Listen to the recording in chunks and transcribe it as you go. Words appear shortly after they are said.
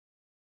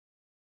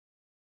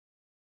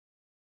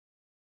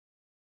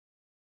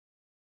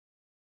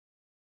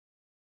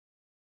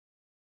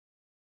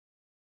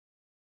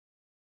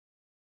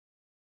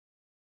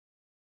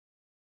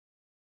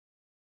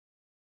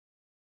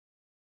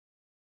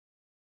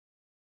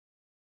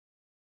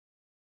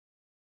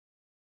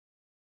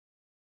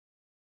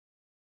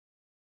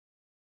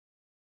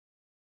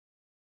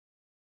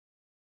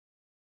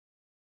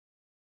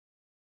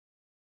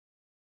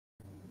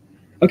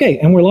Okay,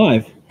 and we're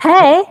live.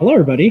 Hey. Hello,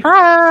 everybody.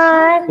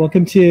 Hi.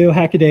 Welcome to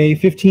Hackaday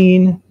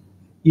 15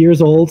 years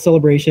old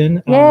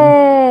celebration.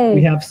 Yay.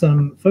 We have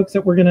some folks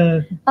that we're going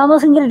to...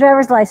 Almost can get a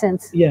driver's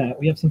license. Yeah,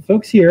 we have some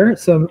folks here,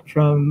 some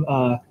from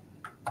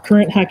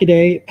current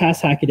Hackaday,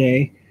 past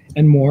Hackaday,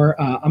 and more.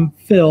 I'm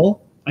Phil.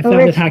 I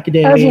founded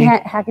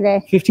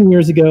Hackaday 15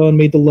 years ago and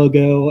made the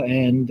logo,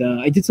 and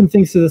I did some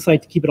things to the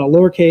site to keep it all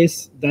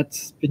lowercase.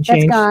 That's been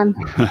changed.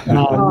 That's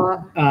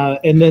gone.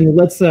 And then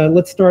let's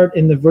start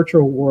in the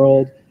virtual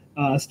world,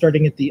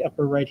 starting at the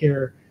upper right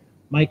here.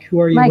 Mike,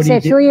 who are you? Mike,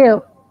 who are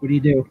you? What do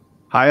you do?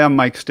 Hi, I'm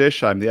Mike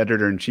Stish. I'm the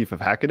editor-in-chief of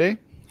Hackaday.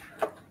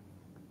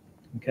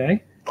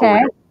 Okay.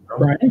 Okay.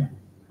 Brian?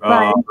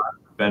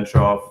 Ben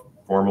Schoff,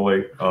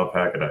 formerly of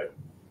Hackaday.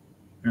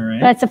 All right.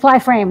 That's Supply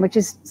Frame, which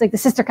is like the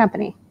sister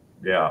company.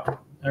 Yeah.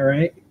 All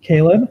right.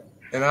 Caleb?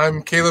 And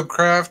I'm Caleb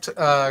Kraft.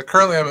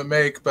 Currently I'm at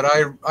Make, but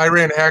I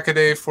ran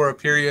Hackaday for a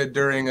period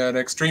during an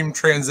extreme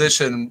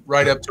transition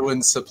right up to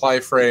when Supply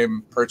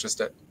Frame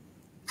purchased it.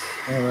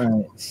 All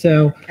right.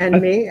 So...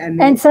 And me.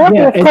 And Sophie,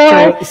 yeah, of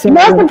course.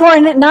 Most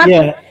important, not...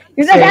 Yeah.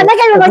 You're like, I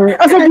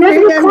was like,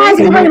 you're quiet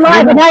because you're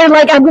live, and now you're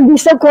like, I'm going to be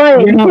so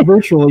quiet. You're not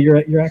virtual.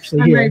 You're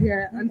actually here. I'm right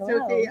here. I'm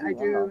Sophie. I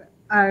do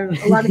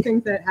a lot of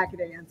things at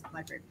Hackaday and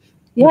Supply Frame.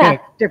 Yeah. Okay.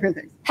 Different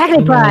things.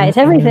 Hackaday Prize,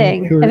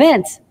 everything.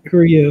 Events. Who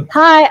are you?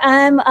 Hi,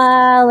 I'm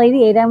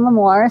Lady Ada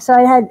Lamore. So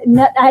I had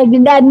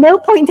no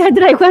point in time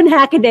that I run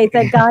Hackaday,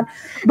 thank God.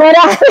 But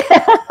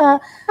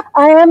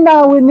I am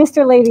with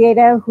Mr. Lady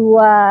Ada, who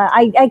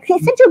I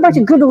sent you a bunch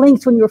of good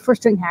links when you were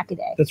first doing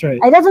Hackaday. That's right.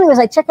 I definitely was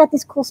like, check out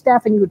this cool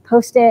stuff, and you would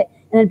post it,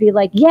 and it'd be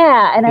like,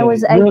 yeah. And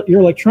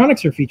your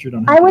electronics are featured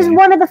on Hackaday. I was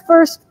one of the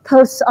first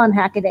posts on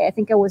Hackaday. I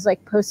think I was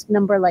like post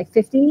number like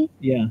 50.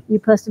 Yeah. You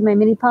posted my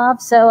mini pop.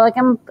 So like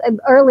I'm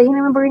early, and I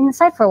remember reading the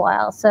site for a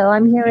while. So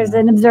I'm here as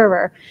an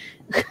observer.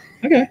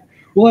 Okay.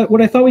 Well,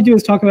 what I thought we'd do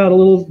is talk about a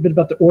little bit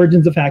about the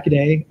origins of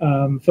Hackaday.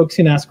 Folks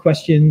can ask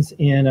questions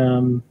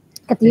in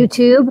at the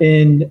YouTube,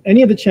 in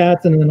any of the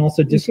chats, and then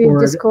also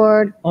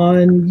Discord.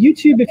 On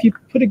YouTube, if you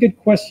put a good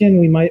question,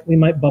 we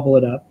might bubble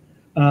it up.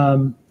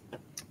 For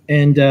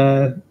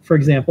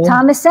example,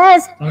 Thomas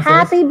says,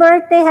 "Happy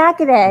birthday,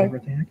 Hackaday!" Happy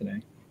birthday,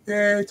 Hackaday!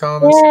 Yay,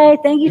 Thomas! Yay!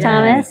 Thank you,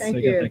 Thomas. So I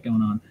got that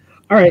going on.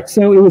 All right.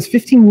 So it was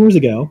 15 years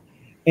ago.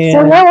 And,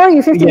 so where were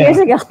you 15 years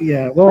ago?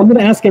 Yeah, well, I'm going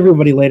to ask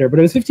everybody later, but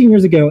it was 15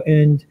 years ago,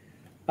 and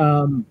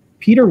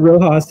Peter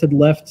Rojas had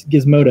left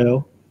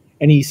Gizmodo,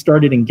 and he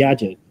started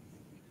Engadget,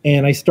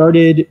 and I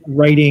started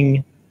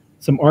writing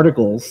some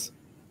articles.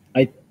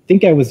 I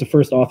think I was the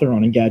first author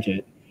on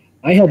Engadget.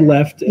 I had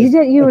left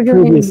you were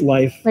previous doing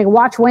life, like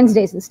Watch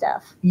Wednesdays and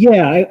stuff.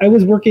 Yeah, I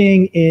was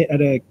working at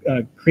a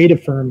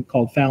creative firm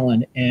called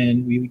Fallon,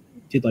 and we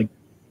did like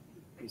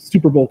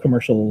Super Bowl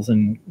commercials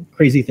and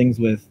crazy things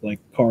with like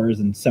cars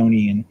and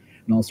Sony and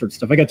all sorts of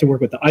stuff. I got to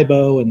work with the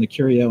Aibo and the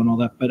Curio and all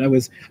that, but I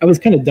was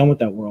kind of done with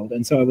that world.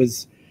 And so I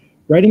was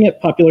writing at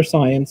Popular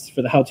Science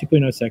for the How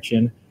 2.0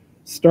 section,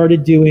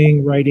 started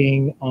doing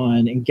writing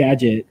on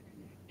Engadget,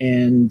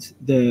 and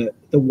the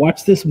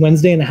Watch This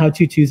Wednesday and the How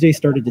To Tuesday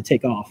started to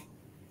take off.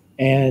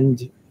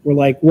 And we're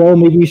like, well,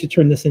 maybe we should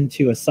turn this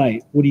into a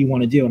site. What do you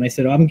want to do? And I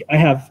said, I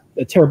have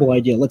a terrible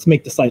idea. Let's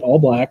make the site all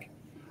black.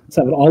 Let's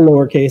have it all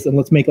lowercase, and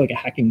let's make like a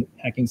hacking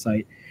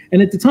site.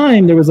 And at the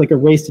time, there was like a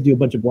race to do a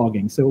bunch of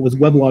blogging. So it was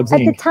Weblogs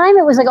Inc. At the time,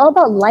 it was like all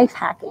about life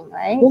hacking,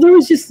 right? Well, there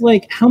was just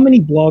like, how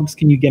many blogs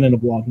can you get in a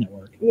blog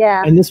network?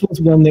 Yeah. And this was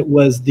one that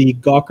was the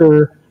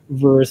Gawker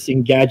verse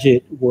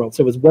Engadget world.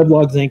 So it was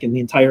Weblogs Inc. and the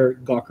entire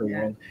Gawker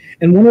world.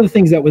 And one of the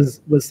things that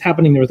was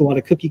happening, there was a lot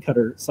of cookie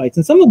cutter sites,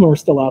 and some of them were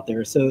still out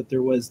there. So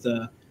there was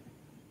the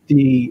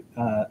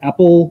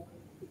Apple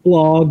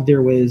blog,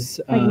 there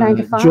was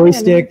like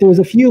Joystick, there was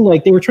a few,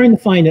 like they were trying to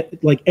find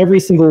like every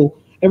single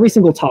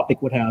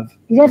topic would have.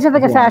 You have to have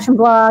like a fashion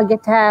blog, you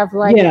have to have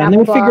like and they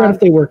would figure out if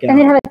they work out. And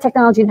then have a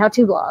technology and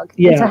how-to blog.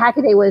 Yeah. And so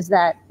Hackaday was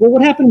that. Well,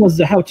 what happened was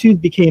the how-tos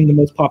became the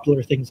most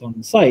popular things on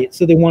the site.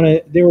 So they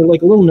were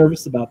like a little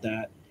nervous about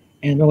that.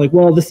 And they're like,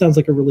 well, this sounds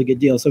like a really good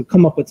deal. So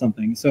come up with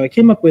something. So I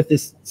came up with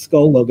this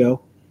skull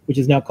logo, which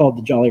is now called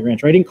the Jolly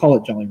Rancher. I didn't call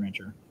it Jolly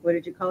Rancher. What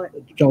did you call it?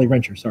 Jolly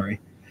Rancher, sorry.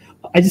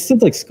 I just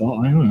said like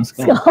skull. I don't know,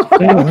 skull. And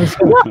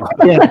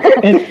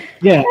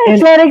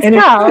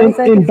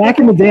back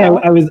in the day,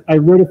 I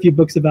wrote a few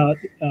books about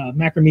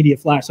Macromedia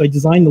Flash. So I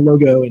designed the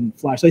logo in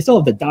Flash. So I still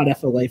have the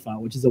 .fla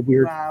file, which is a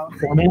weird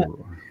format.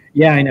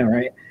 Yeah, I know,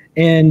 right?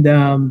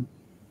 And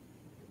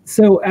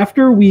so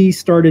after we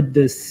started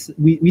this,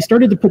 we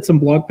started to put some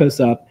blog posts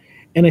up,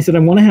 and I said I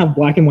want to have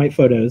black and white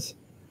photos,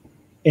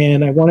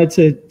 and I wanted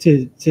to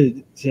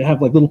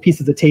have like little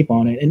pieces of tape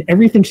on it, and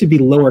everything should be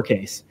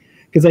lowercase,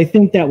 because I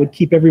think that would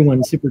keep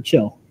everyone super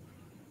chill.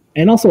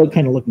 And also it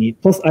kind of looked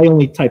neat. Plus, I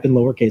only type in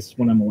lowercase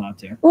when I'm allowed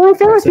to. Well, I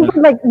feel like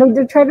people like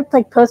they try to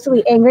like post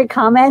really angry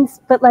comments,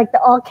 but like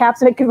the all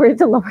caps are converted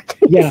to lowercase.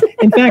 Yeah.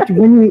 In fact,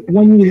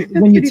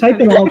 when you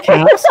type in all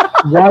caps,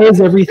 why is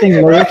everything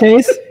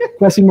lowercase?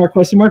 Question mark,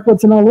 question mark. But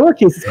it's in all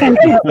lowercase. It's kind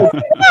of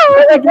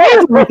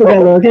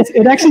lowercase.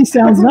 It actually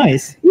sounds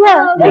nice.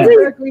 Yeah.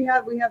 We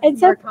have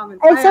more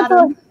comments.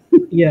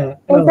 Yeah.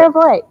 What's up,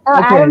 Blake? Oh,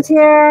 okay. Adam's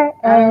here.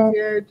 Adam's And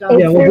here, John.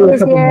 Yeah, we'll do a is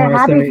couple here. more,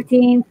 Happy so-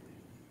 15th.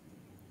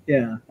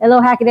 Yeah.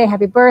 Hello, Hackaday.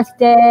 Happy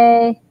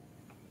birthday.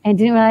 And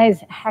didn't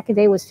realize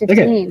Hackaday was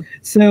 15.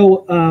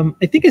 So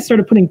I think I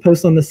started putting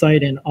posts on the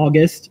site in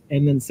August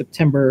and then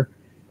September,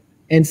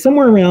 and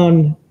somewhere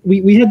around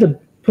we had to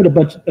put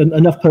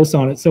enough posts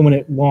on it so when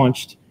it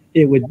launched,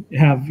 it would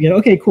have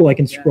okay, cool, I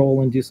can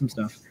scroll and do some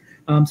stuff.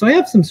 So I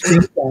have some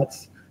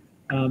screenshots,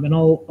 and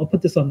I'll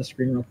put this on the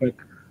screen real quick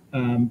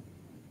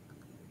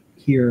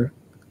here.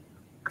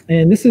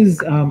 And this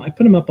is I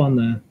put them up on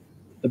the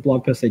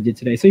blog post I did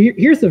today. So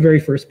here's the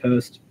very first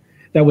post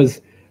that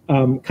was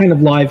kind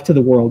of live to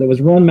the world. It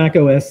was run Mac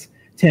OS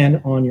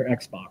 10 on your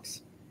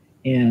Xbox.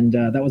 And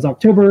that was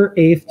October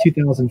 8th,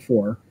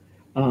 2004.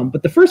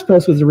 But the first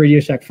post was the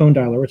Radio Shack phone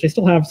dialer, which I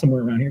still have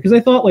somewhere around here. Because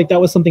I thought like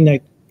that was something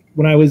that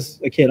when I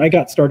was a kid, I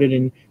got started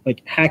in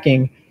like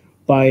hacking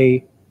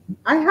by...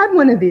 I had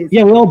one of these.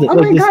 Yeah, we all did. Oh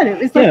like my God, it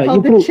was like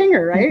called the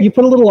Chinger, right? You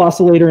put a little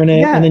oscillator in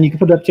it, Yeah. and then you could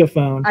put it up to a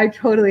phone. I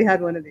totally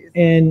had one of these.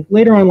 And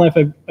later on in life,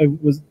 I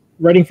was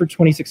writing for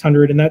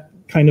 2600, and that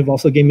kind of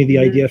also gave me the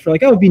idea for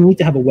like, oh, it'd be neat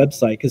to have a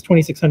website, because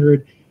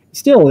 2600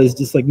 still is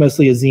just like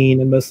mostly a zine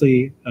and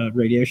mostly a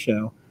radio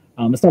show.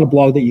 It's not a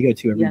blog that you go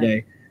to every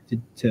day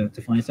to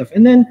find stuff.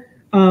 And then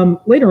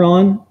later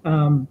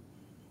on,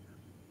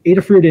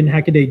 Adafruit and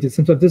Hackaday did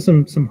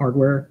some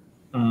hardware,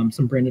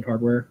 some branded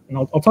hardware, and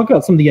I'll talk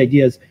about some of the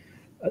ideas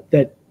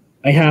that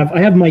I have. I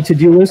have my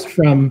to-do list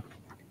from,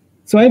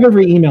 so I have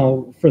every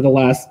email for the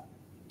last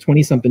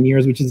 20-something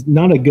years, which is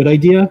not a good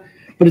idea,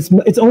 but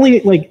it's only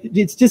like,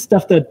 it's just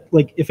stuff that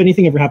like, if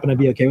anything ever happened, I'd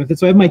be okay with it.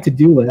 So I have my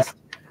to-do list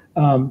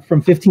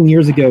from 15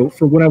 years ago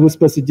for what I was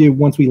supposed to do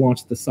once we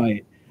launched the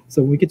site.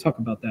 So we could talk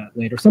about that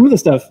later. Some of the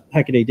stuff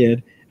Hackaday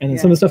did, and then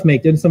some of the stuff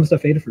Make did, and some of the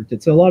stuff Adafruit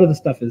did. So a lot of the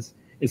stuff is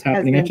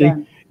happening actually.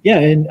 Done. Yeah,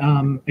 and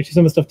actually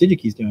some of the stuff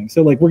DigiKey's doing.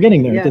 So like we're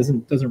getting there. Yeah.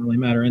 It doesn't really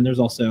matter. And there's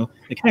also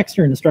like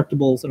Hackster and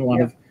Instructables and a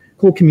lot of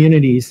cool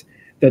communities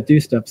that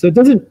do stuff. So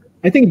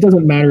I think it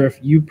doesn't matter if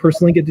you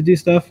personally get to do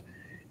stuff.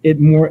 It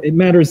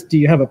matters, do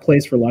you have a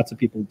place for lots of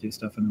people to do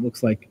stuff? And it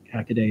looks like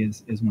Hackaday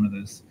is one of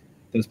those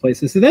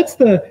places. So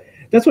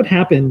that's what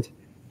happened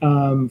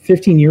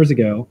 15 years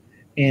ago.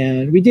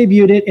 And we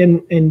debuted it,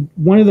 and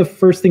one of the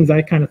first things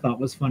I kind of thought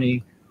was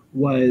funny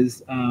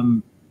was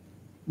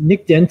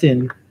Nick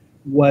Denton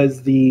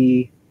was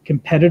the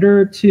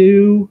competitor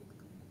to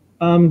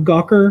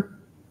Gawker,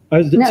 to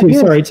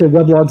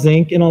Weblogs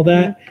Inc. and all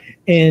that.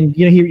 And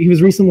he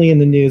was recently in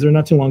the news, or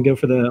not too long ago,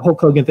 for the Hulk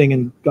Hogan thing,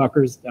 and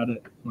Gawker's out of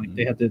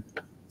they had to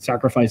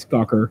sacrifice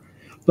Gawker.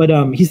 But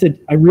he said,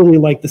 I really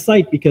like the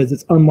site because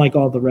it's unlike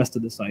all the rest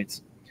of the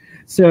sites.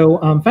 So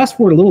fast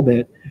forward a little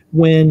bit,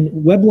 when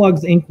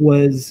Weblogs Inc.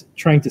 was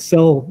trying to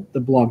sell the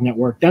blog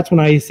network, that's when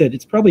I said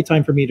it's probably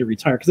time for me to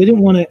retire, because I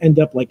didn't want to end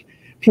up like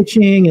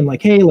pitching and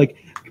like, hey, like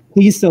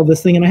please sell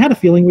this thing. And I had a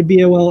feeling it would be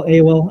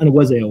AOL, and it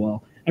was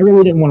AOL. I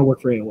really didn't want to work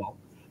for AOL.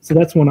 So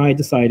that's when I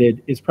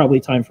decided it's probably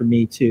time for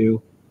me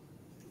to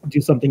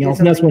do something else.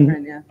 And that's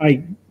when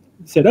I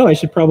said, oh, I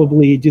should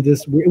probably do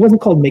this. It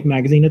wasn't called Make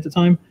Magazine at the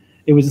time.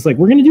 It was just like,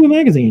 we're going to do a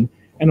magazine.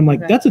 And I'm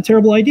like, that's a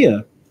terrible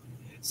idea.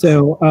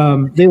 So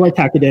they liked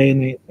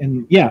Hackaday,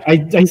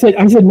 I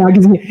said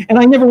magazine, and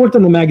I never worked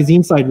on the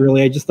magazine side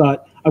really. I just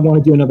thought I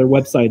want to do another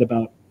website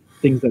about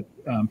things that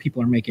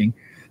people are making.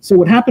 So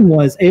what happened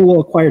was AOL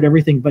acquired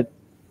everything,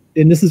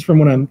 and this is from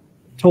what I'm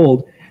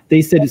told,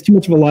 they said it's too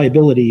much of a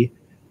liability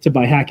to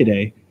buy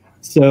Hackaday.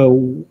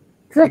 So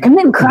they're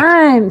committing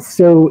crimes.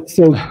 So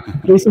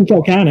Jason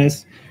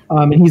Kalkanis,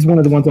 and he's one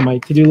of the ones on my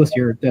to-do list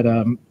here that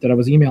I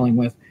was emailing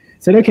with,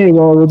 said, okay,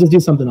 well, we'll just do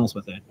something else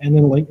with it, and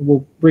then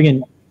we'll bring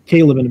in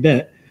Caleb in a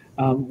bit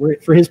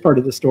for his part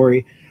of the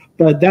story.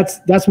 But that's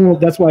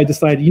why I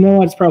decided, you know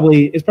what, it's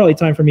probably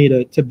time for me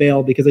to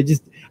bail, because I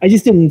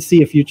just didn't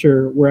see a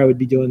future where I would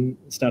be doing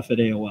stuff at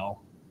AOL.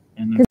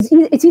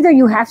 Because it's either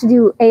you have to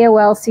do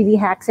AOL CD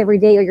hacks every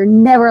day, or you're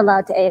never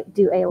allowed to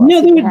do AOL.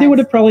 No, they would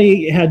have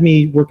probably had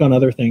me work on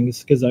other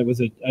things, because I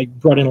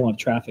brought in a lot of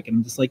traffic, and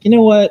I'm just like, you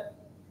know what,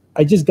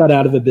 I just got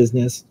out of a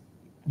business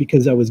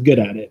because I was good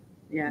at it.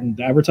 Yeah. And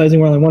the advertising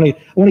world, I want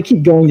to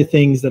keep going to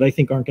things that I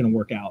think aren't going to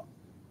work out.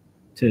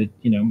 To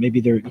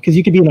maybe because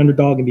you could be an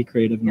underdog and be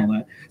creative and all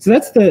that. So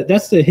that's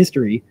the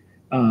history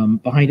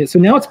behind it. So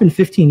now it's been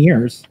 15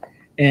 years,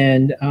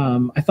 and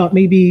I thought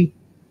maybe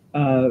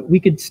we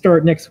could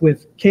start next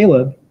with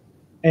Caleb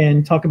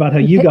and talk about how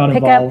you got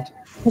involved.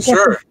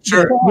 Sure.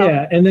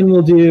 Yeah, and then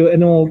we'll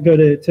go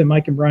to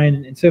Mike and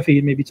Brian and Sophie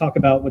and maybe talk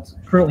about what's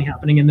currently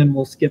happening, and then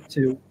we'll skip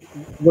to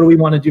what do we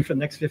want to do for the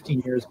next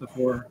 15 years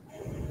before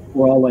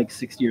we're all like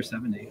 60 or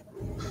 70.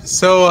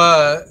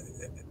 So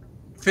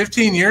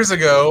 15 years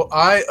ago,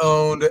 I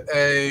owned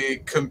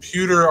a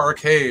computer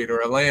arcade,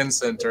 or a LAN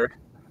center,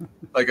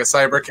 like a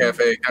cyber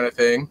cafe kind of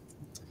thing.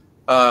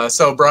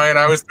 So Brian,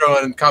 I was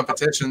throwing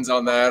competitions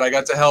on that. I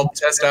got to help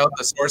test out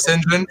the Source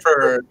engine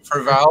for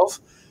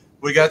Valve.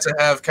 We got to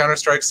have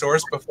Counter-Strike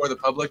Source before the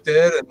public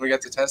did, and we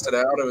got to test it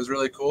out. It was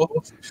really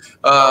cool.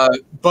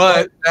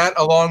 But that,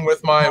 along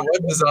with my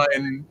web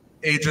design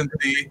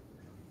agency,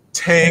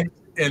 tanked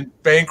and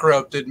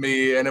bankrupted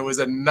me, and it was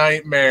a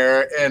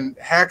nightmare. And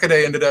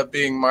Hackaday ended up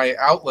being my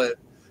outlet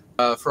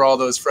for all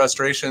those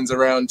frustrations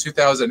around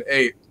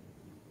 2008.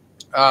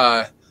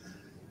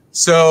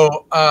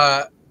 So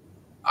I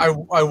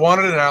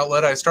wanted an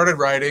outlet. I started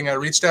writing. I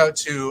reached out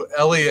to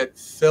Elliot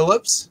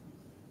Phillips,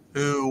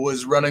 who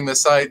was running the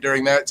site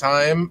during that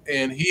time,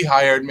 and he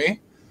hired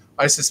me.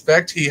 I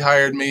suspect he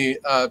hired me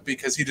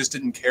because he just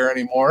didn't care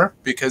anymore,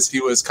 because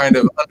he was kind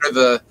of under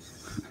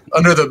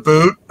the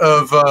boot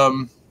of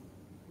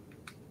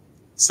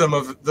some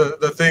of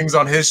the things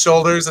on his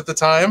shoulders at the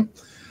time.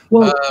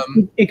 Well,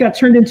 it got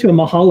turned into a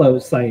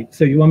Mahalo site.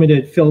 So you want me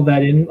to fill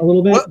that in a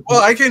little bit? Well,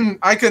 I can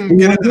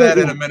get into that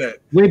in a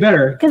minute. Way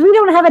better. Because we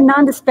don't have a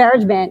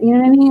non-disparagement. You know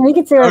what I mean? We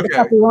can say what the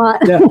fuck we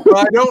want. Yeah.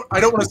 Well, I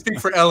don't want to speak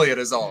for Elliot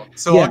is all.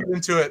 So Yeah. I'll get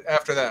into it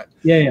after that.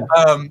 Yeah.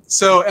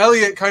 So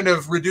Elliot kind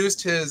of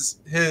reduced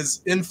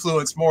his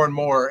influence more and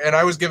more, and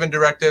I was given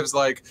directives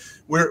like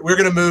we're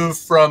going to move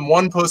from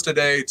one post a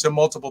day to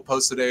multiple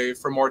posts a day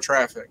for more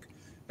traffic,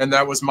 and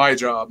that was my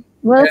job.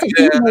 Well,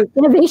 it's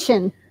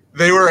innovation.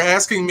 They were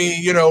asking me,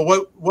 you know,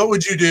 what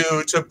would you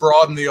do to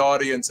broaden the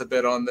audience a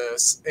bit on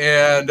this?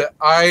 And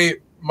I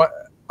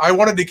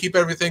wanted to keep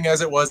everything as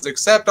it was,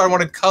 except I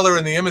wanted color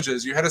in the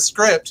images. You had a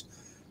script,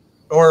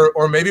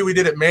 or maybe we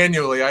did it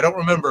manually. I don't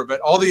remember, but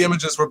all the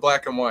images were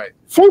black and white.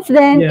 Since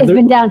then, it's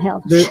been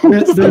downhill. There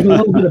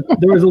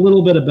was a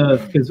little bit of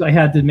both, because I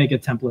had to make a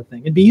template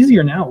thing. It'd be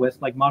easier now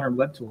with like modern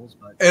web tools,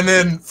 but. And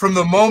then from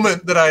the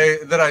moment that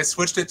I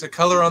switched it to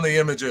color on the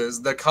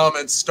images, the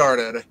comments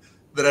started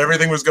that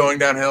everything was going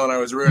downhill and I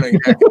was ruining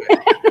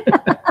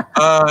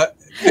Hackaday.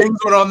 Things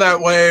went on that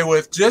way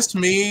with just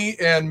me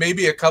and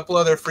maybe a couple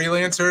other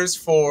freelancers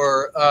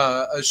for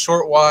a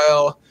short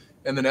while,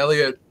 and then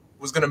Elliot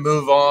was going to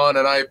move on,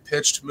 and I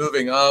pitched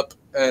moving up,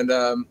 and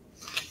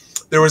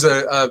there was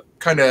a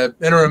kind of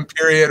interim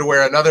period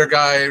where another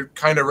guy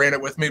kind of ran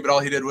it with me, but all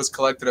he did was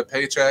collected a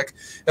paycheck.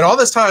 And all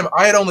this time,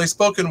 I had only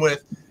spoken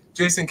with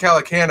Jason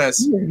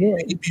Calacanis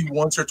maybe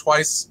once or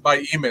twice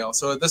by email.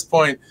 So at this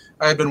point,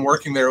 I had been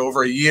working there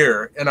over a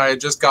year, and I had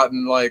just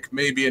gotten like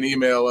maybe an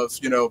email of,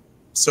 you know,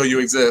 so you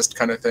exist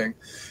kind of thing.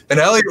 And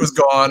Elliot was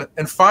gone,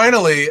 and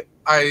finally,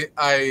 I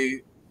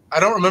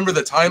don't remember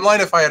the timeline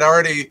if I had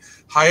already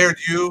hired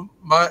you.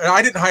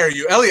 I didn't hire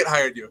you. Elliot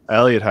hired you.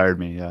 Elliot hired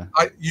me. Yeah.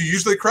 You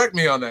usually correct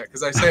me on that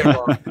because I say it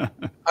wrong.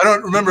 I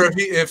don't remember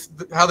if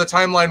how the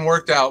timeline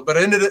worked out, but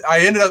I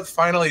ended up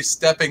finally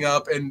stepping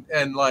up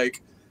and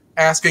like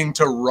asking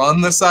to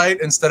run the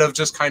site instead of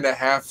just kind of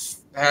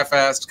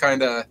half-assed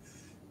kind of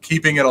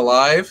keeping it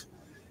alive.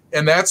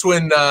 And that's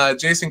when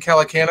Jason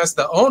Calacanis,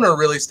 the owner,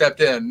 really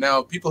stepped in.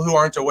 Now, people who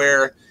aren't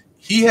aware,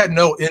 he had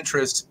no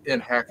interest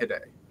in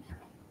Hackaday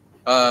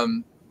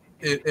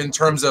in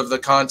terms of the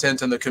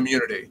content and the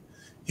community.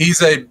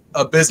 He's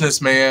a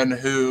businessman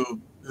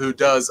who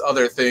does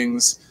other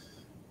things,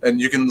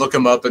 and you can look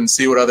him up and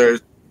see what other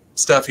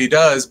stuff he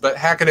does. But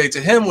Hackaday to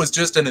him was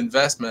just an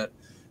investment.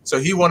 So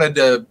he wanted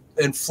to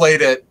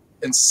inflate it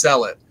and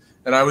sell it.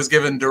 And I was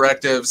given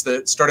directives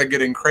that started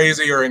getting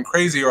crazier and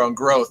crazier on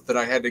growth that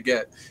I had to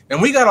get. And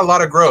we got a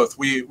lot of growth.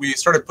 We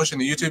started pushing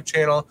the YouTube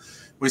channel.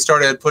 We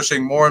started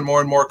pushing more and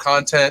more and more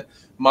content.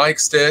 Mike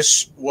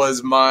Stish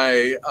was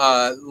my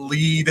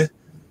lead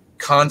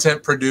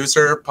content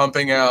producer,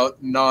 pumping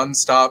out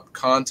nonstop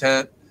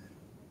content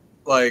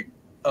like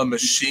a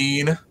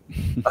machine.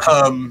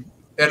 And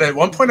at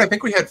one point, I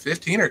think we had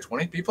 15 or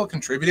 20 people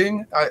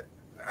contributing. I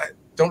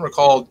don't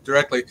recall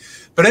directly.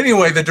 But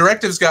anyway, the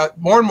directives got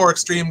more and more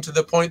extreme to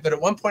the point that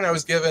at one point I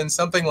was given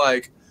something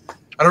like,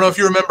 I don't know if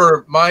you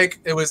remember, Mike,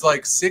 it was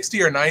like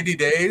 60 or 90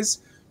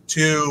 days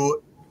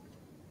to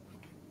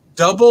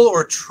double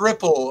or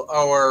triple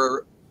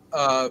our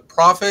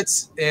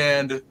profits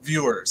and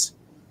viewers.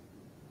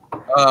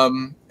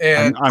 And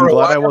I'm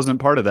glad I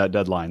wasn't part of that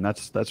deadline.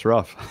 That's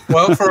rough.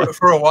 Well,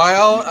 for a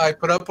while, I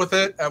put up with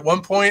it. At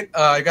one point,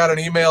 I got an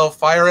email,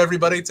 fire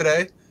everybody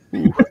today.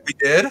 We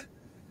did.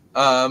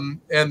 And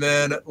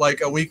then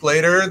like a week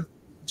later,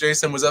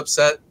 Jason was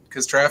upset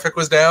because traffic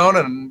was down.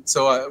 And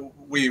so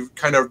we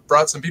kind of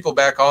brought some people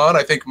back on.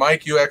 I think,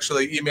 Mike, you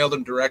actually emailed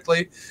him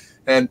directly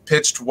and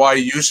pitched why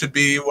you should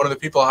be one of the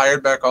people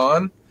hired back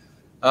on.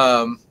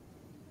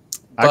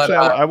 Actually,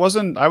 I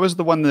wasn't. I was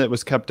the one that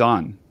was kept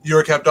on. You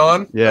were kept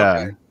on? Yeah.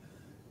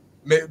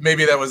 Okay.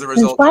 Maybe that was the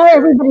result. Inspire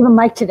everybody with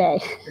Mike today.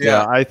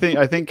 Yeah, I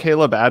think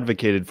Caleb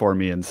advocated for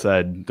me and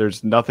said,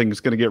 "There's nothing's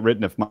going to get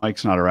written if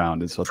Mike's not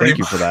around." And so thank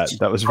you for that.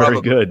 That was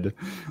very good.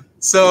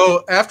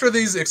 So after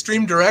these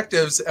extreme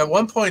directives, at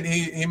one point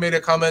he made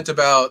a comment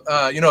about,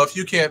 if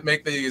you can't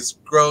make these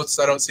growths,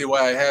 I don't see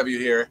why I have you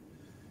here.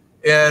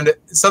 And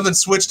something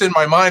switched in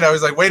my mind. I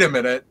was like, wait a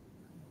minute,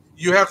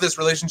 you have this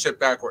relationship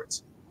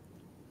backwards.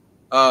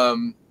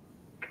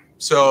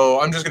 So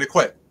I'm just going to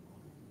quit.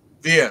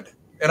 The end.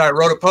 And I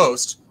wrote a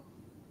post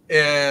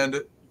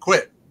and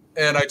quit.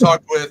 And I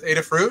talked with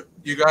Adafruit.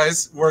 You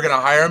guys were going to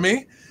hire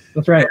me.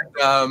 That's right.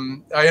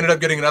 And, I ended up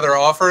getting another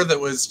offer that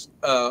was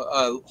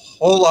a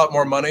whole lot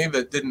more money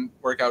that didn't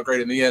work out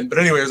great in the end. But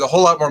anyway, it was a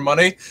whole lot more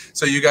money.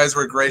 So you guys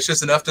were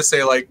gracious enough to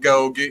say, like,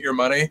 go get your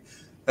money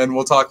and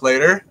we'll talk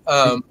later.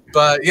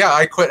 But yeah,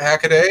 I quit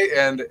Hackaday.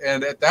 And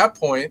at that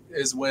point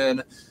is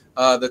when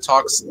the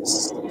talks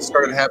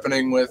started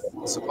happening with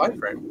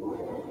SupplyFrame.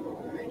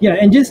 Yeah,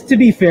 and just to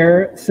be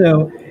fair,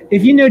 so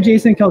if you know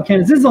Jason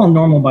Calacanis, this is all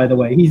normal, by the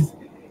way.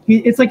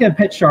 It's like a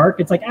pet shark.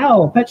 It's like,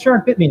 ow, pet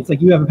shark bit me. It's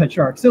like, you have a pet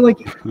shark. So like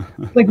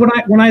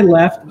when I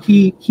left,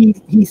 he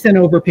sent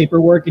over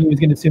paperwork and he was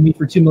going to sue me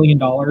for $2 million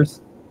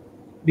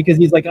because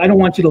he's like, I don't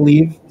want you to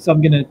leave, so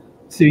I'm going to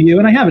sue you.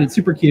 And I have it. It's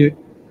super cute,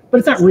 but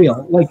it's not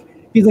real. Like,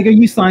 he's like, are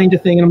you signed a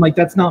thing? And I'm like,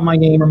 that's not my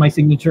name or my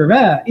signature.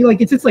 Like,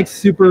 it's just like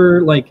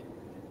super like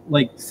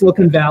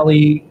Silicon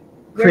Valley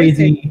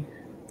crazy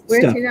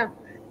Where stuff. is he now?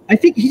 I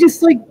think he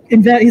just like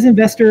he's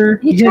investor.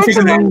 He has tried like a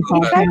to million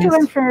run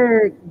podcasts.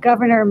 for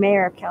governor,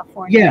 mayor of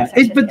California. Yeah, or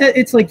something.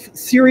 it's like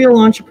serial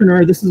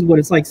entrepreneur. This is what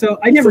it's like. So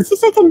I never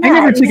He's like a took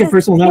nut. it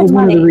personal. That was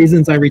one of the money.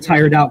 reasons I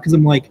retired out, because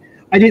I'm like,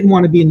 I didn't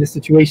want to be in this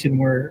situation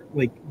where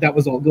like that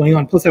was all going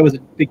on. Plus I was a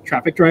big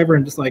traffic driver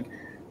and just like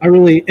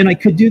and I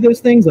could do those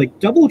things like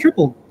double,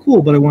 triple,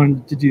 cool, but I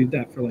wanted to do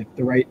that for like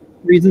the right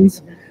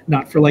reasons,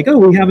 not for like, oh,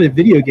 we have a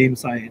video game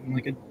site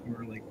and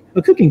or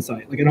a cooking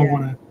site. Like I don't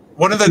want to.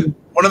 One of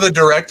the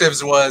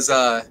directives was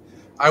I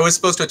was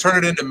supposed to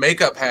turn it into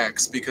makeup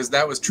hacks because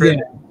that was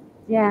trending.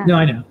 Yeah. No,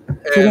 I know.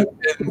 And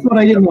That's what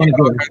I didn't want to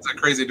all do. kinds of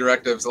crazy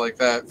directives like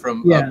that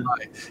from Yeah. up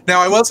high.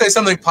 Now I will say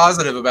something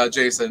positive about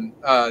Jason,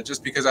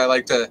 just because I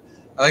like to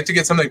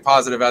get something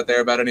positive out there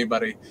about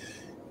anybody.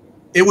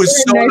 It was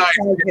so Very nice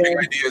nice guy, giving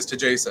Jerry. ideas to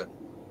Jason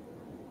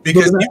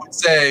because What he would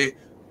say,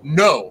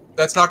 "No,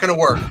 that's not going to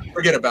work.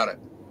 Forget about it,"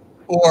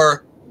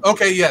 or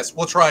 "Okay, yes,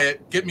 we'll try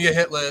it. Get me a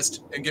hit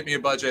list and get me a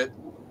budget,"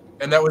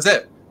 and that was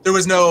it. There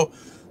was no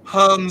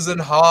hums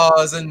and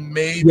haws and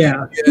maybe.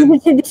 Yeah. He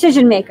was the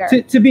decision maker.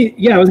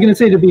 I was gonna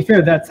say, to be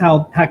fair, that's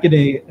how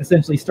Hackaday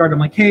essentially started. I'm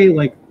like, hey,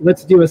 like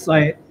let's do a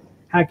site,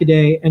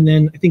 Hackaday, and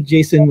then I think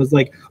Jason was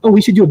like, oh,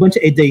 we should do a bunch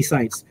of a day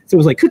sites. So it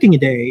was like cooking a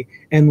day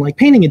and like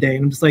painting a day,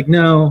 and I'm just like,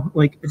 no,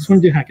 like I just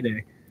want to do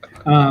Hackaday.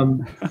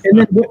 And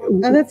then Oh,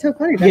 that's so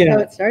funny. That's Yeah. how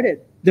it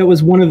started. that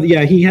was one of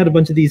he had a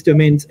bunch of these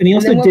domains, and he And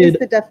also then what was did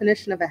the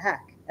definition of a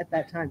hack at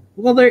that time?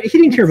 he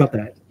didn't care about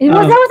that. It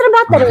wasn't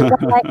about that. It was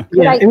like,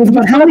 Yeah, like it was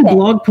about how many okay.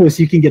 blog posts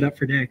you can get up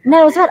per day.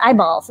 No, it was about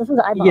eyeballs. This was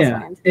the eyeballs Yeah,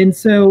 land. and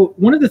so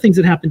one of the things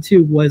that happened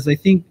too was I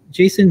think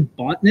Jason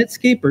bought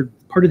Netscape or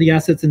part of the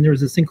assets, and there was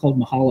this thing called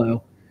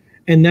Mahalo,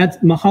 and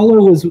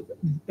Mahalo was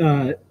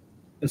a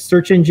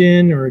search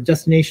engine or a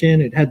destination.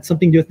 It had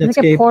something to do with Like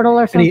a Netscape, portal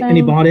or something. and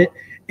he bought it.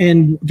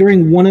 And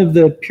during one of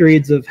the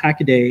periods of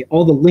Hackaday,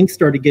 all the links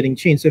started getting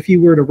changed. So if you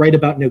were to write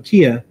about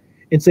Nokia,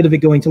 instead of it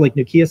going to like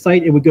Nokia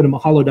site, it would go to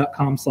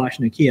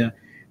mahalo.com/Nokia.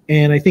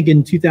 And I think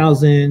in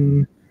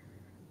 2013,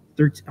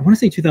 I want to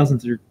say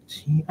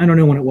 2013, I don't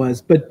know when it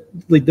was, but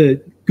like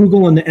the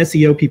Google and the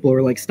SEO people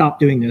were like, stop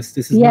doing this.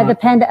 This is Yeah, not. the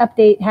Panda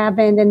update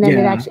happened, and then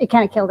Yeah. it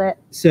kind of killed it. It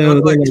So was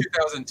they're like like,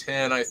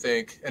 2010, I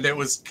think, and it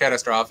was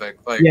catastrophic.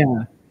 Like yeah.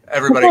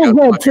 everybody It's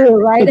got good too,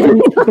 right?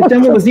 But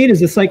then what was neat is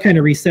the site kind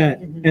of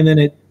reset, Mhm. and then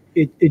it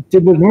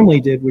did what it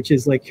normally did, which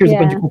is like, here's a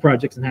bunch Yeah. of cool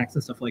projects and hacks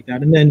and stuff like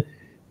that. And then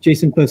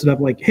Jason posted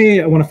up like,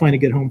 hey, I want to find a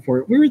good home for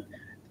it.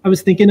 I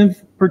was thinking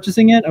of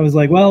purchasing it. I was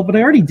like, well, but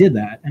I already did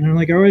that. And I'm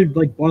like, I already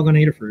like blog on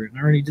Adafruit, and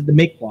I already did the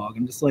make blog.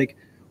 I'm just like,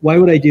 why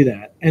would I do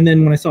that? And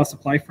then when I saw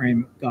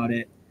SupplyFrame got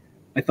it,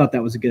 I thought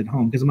that was a good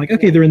home, because I'm like,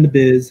 okay, they're in the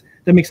biz.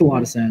 That makes a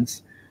lot of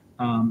sense.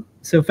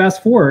 So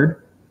fast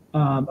forward.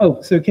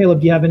 So Caleb,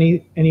 do you have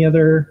any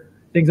other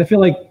things? I feel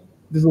like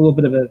there's a little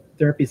bit of a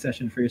therapy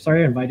session for you.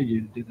 Sorry I invited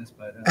you to do this,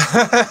 but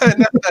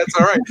No, that's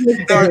all right.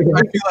 No, I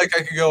feel like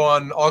I could go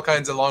on all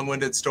kinds of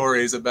long-winded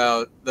stories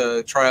about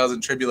the trials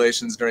and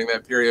tribulations during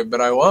that period, but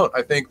I won't.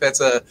 I think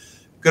that's a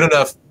good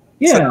enough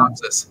yeah,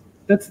 synopsis.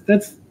 that's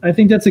I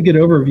think that's a good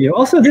overview.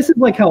 Also, this is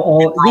like how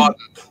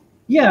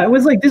it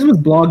was like this was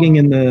blogging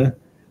in the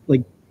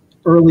like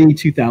early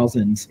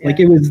 2000s. Yeah. Like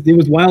it was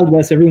Wild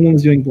West. Everyone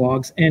was doing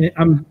blogs, and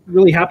I'm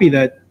really happy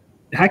that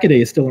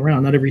Hackaday is still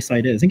around. Not every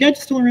site is, and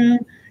Gadget's still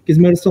around.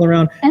 Gizmodo's still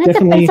around. And it's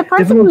Definitely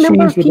surprising the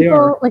number of changed what they people,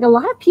 are. like a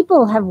lot of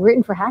people have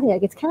written for Hackaday.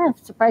 Like it's kind of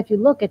surprised if you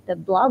look at the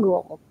blog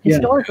roll Yeah.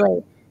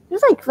 historically.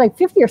 There's like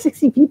 50 or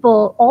 60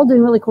 people all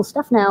doing really cool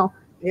stuff now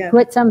Yeah. who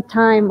at some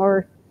time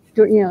or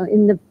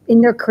in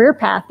their career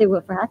path they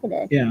wrote for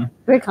Hackaday. Yeah.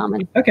 Very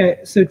common. Okay,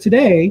 so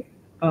today,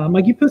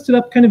 Mike, you posted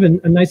up kind of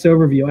a nice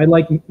overview. I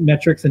like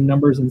metrics and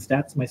numbers and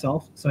stats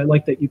myself, so I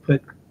like that you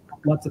put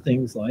lots of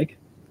things like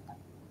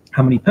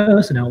how many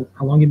posts and how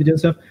long you've been doing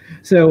stuff.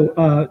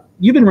 So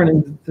you've been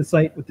running the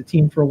site with the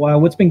team for a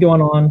while. What's been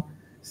going on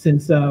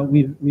since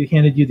we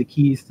handed you the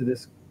keys to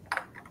this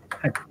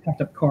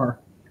packed up car?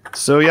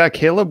 So yeah,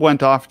 Caleb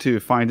went off to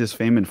find his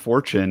fame and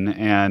fortune,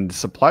 and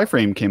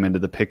SupplyFrame came into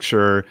the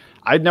picture.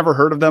 I'd never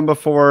heard of them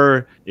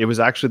before. It was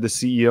actually the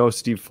CEO,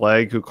 Steve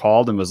Flagg, who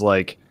called and was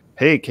like,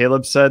 hey,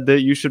 Caleb said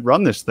that you should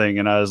run this thing.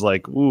 And I was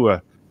like, ooh,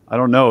 I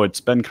don't know.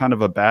 It's been kind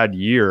of a bad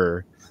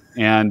year.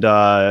 And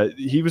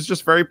he was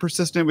just very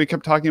persistent. We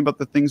kept talking about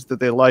the things that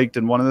they liked.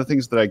 And one of the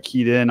things that I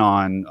keyed in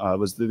on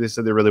was that they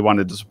said they really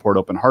wanted to support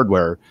open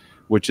hardware,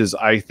 which is,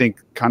 I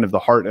think, kind of the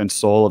heart and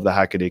soul of the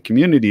Hackaday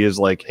community is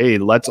like, hey,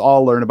 let's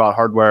all learn about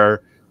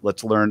hardware.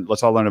 Let's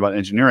all learn about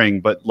engineering,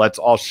 but let's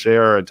all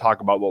share and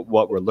talk about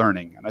what we're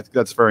learning. And I think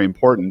that's very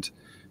important.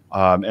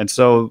 And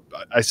so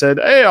I said,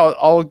 hey,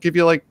 I'll give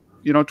you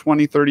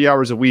 20, 30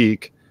 hours a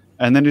week.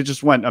 And then it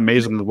just went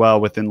amazingly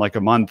well. Within like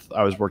a month,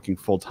 I was working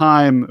full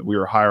time. We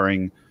were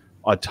hiring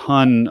a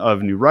ton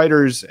of new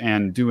writers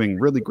and doing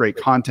really great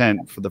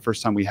content. For the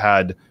first time, we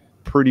had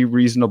pretty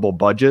reasonable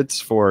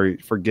budgets for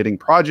getting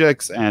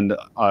projects. And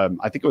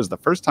I think it was the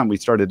first time we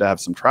started to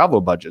have some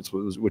travel budgets,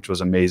 which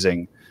was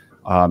amazing.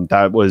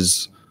 That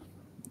was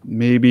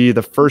maybe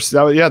the first,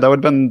 that would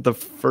have been the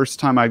first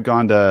time I'd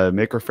gone to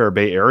Maker Faire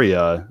Bay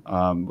Area,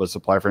 was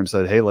Supplyframe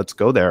said, hey, let's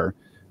go there,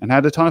 and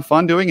had a ton of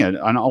fun doing it.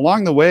 And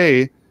along the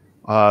way,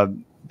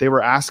 they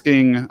were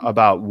asking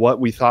about what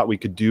we thought we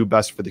could do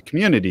best for the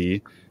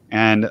community.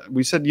 And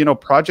we said,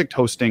 project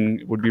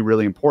hosting would be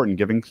really important,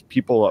 giving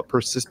people a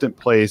persistent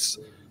place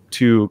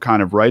to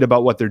kind of write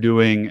about what they're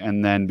doing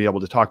and then be able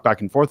to talk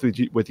back and forth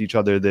with each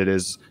other that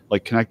is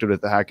like connected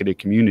with the Hackaday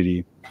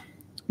community.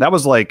 That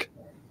was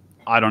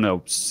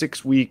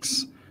 6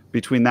 weeks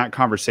between that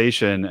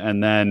conversation.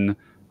 And then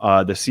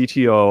the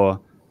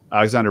CTO,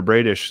 Alexander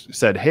Bradish,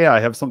 said, hey,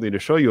 I have something to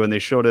show you. And they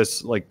showed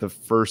us the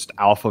first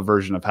alpha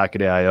version of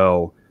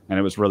Hackaday.io, and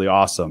it was really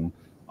awesome.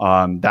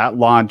 That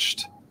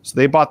launched, so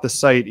they bought the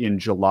site in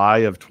July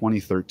of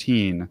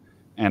 2013,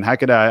 and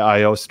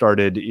Hackaday.io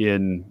started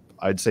in,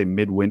 I'd say,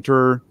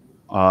 midwinter,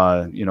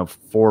 4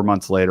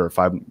 months later,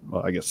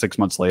 6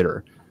 months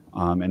later.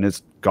 And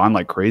it's gone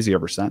like crazy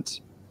ever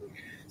since.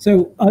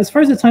 So as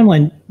far as the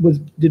timeline,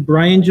 did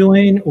Brian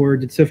join or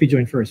did Sophie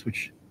join first?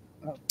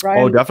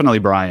 Brian, Oh, definitely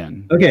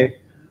Brian. Okay.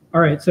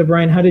 All right. So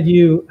Brian, how did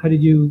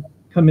you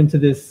come into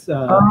this?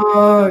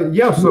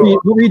 Yeah. So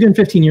what were you doing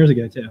 15 years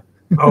ago too?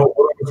 what I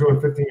was doing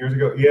 15 years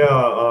ago? Yeah,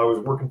 I was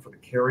working for the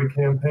Kerry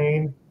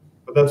campaign,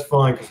 but that's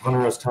fine because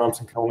Hunter S.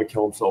 Thompson can only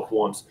kill himself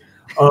once.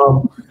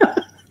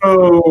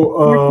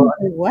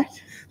 what?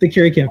 The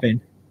Kerry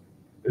campaign.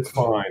 It's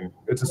fine.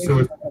 It's a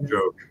suicide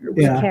joke.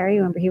 Yeah. Kerry,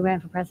 remember he ran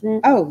for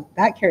president? Oh,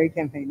 that Kerry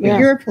campaign. Yeah.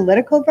 You're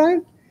political,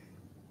 Brian?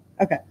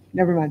 Okay,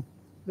 never mind.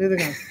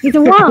 Moving on. He's a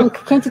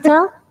wonk, can't you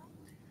tell?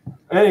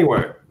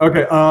 Anyway,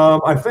 okay.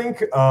 I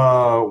think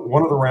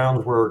one of the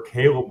rounds where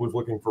Caleb was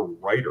looking for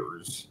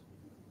writers,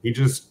 he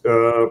just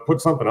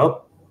put something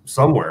up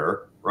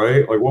somewhere,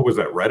 right? Like, what was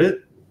that,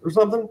 Reddit or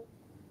something?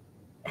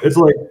 It's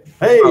like,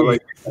 hey,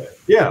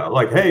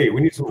 hey,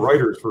 we need some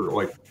writers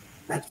for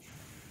that's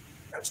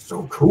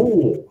so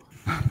cool.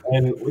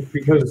 And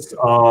because,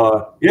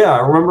 I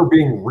remember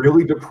being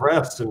really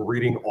depressed and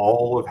reading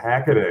all of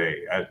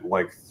Hackaday at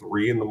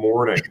 3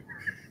 a.m.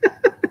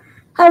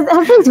 Have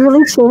things really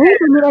changed?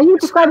 I mean, are you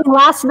describing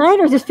last night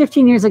or just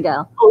 15 years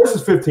ago? Oh, this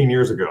is 15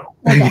 years ago.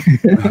 Okay.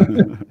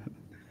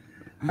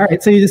 All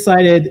right. So you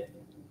decided,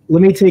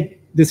 let me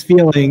take this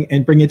feeling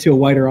and bring it to a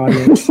wider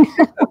audience.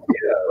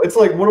 It's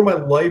like one of my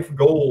life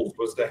goals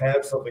was to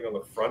have something on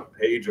the front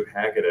page of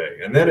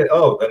Hackaday, and then it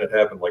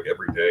happened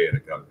every day, and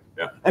it got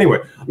Anyway,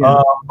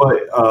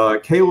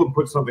 but Caleb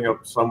put something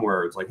up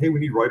somewhere. It's like, hey,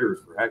 we need writers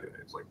for Hackaday.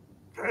 It's like,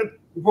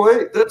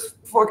 wait, that's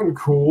fucking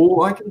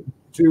cool. I can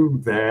do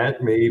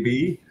that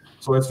maybe.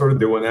 So I started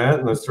doing that,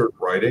 and I started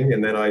writing,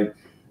 and then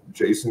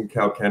Jason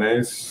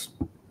Calcanes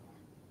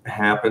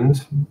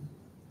happened.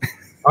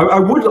 I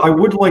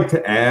would like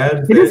to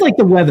add. It is like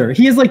the weather.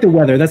 He is like the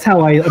weather. That's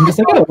how I'm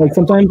just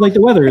sometimes the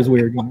weather is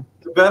weird.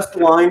 The best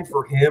line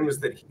for him is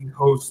that he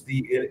hosts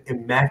the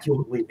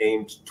immaculately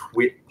named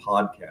Twit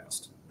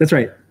podcast. That's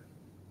right.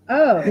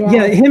 Oh.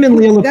 Yeah, him and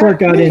Leo Laporte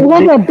got in. It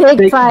was a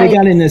big fight. They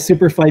got in a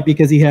super fight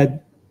because he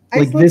had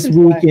this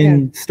week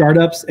in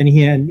startups, and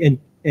he had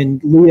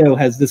and Leo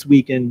has this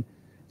week in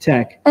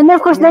tech. And then,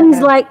 of course, then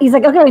he's like,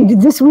 okay,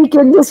 this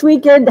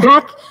weekend,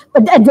 hack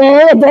a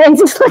day,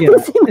 just like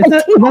this.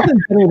 It's nothing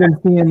better than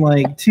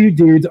seeing two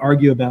dudes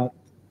argue about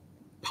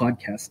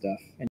podcast stuff.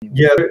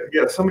 Anyway.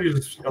 Yeah. Somebody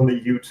just on the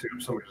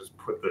YouTube, somebody just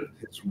put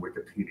his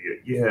Wikipedia.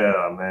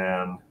 Yeah,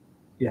 man.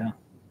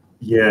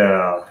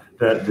 Yeah,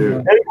 that dude.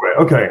 Anyway,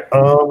 okay.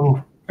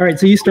 All right.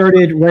 So you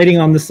started writing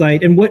on the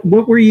site, and what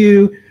were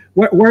you?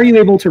 Where are you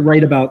able to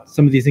write about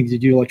some of these things? You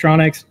do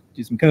electronics,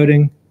 do some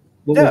coding.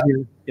 What was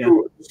your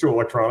do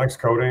electronics,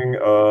 coding,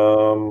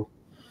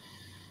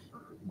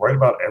 write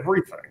about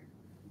everything,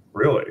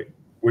 really.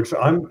 Which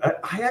I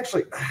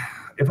actually,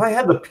 if I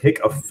had to pick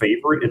a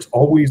favorite, it's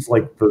always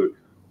the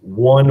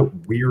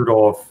one weird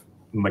off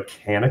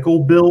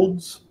mechanical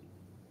builds,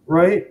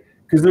 right?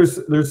 Because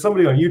there's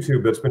somebody on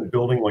YouTube that's been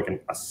building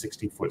a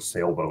 60-foot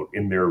sailboat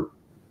in their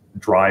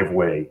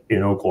driveway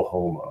in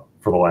Oklahoma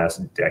for the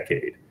last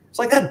decade. It's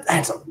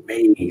that's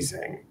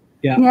amazing.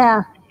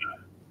 Yeah.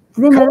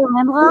 Do they know the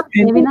landlock?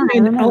 Maybe not.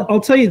 And I'll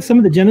tell you some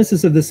of the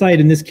genesis of the site,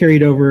 and this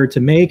carried over to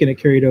Make, and it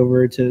carried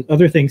over to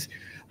other things.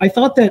 I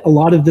thought that a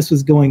lot of this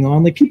was going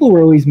on. People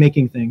were always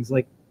making things.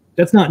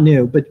 That's not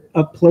new, but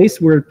a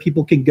place where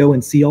people can go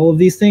and see all of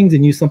these things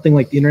and use something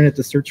like the internet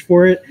to search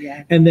for it.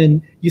 Yeah. And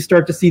then you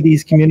start to see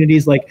these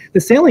communities like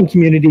the sailing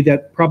community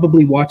that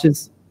probably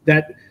watches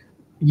that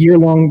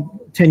year-long,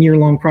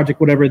 10-year-long project,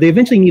 whatever. They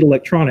eventually need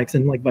electronics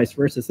and like vice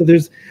versa. So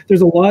there's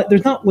a lot,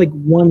 there's not like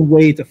one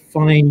way to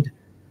find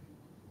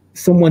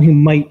someone who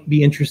might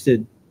be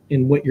interested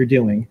in what you're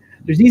doing.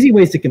 There's easy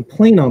ways to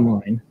complain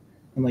online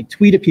and like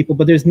tweet at people,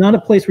 but there's not a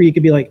place where you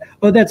could be like,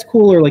 oh, that's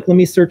cool, or like, let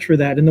me search for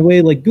that. And the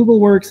way like Google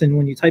works, and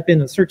when you type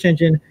in a search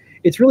engine,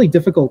 it's really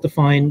difficult to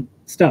find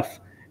stuff.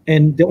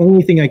 And the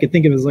only thing I could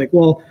think of is like,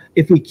 well,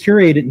 if we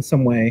curate it in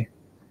some way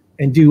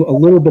and do a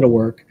little bit of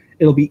work,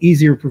 it'll be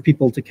easier for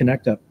people to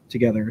connect up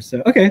together.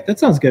 So, okay, that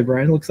sounds good,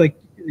 Brian. It looks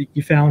like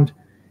you found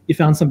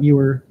something you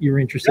were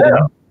interested in.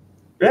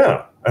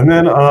 Yeah, and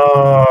then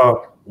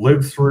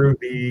lived through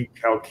the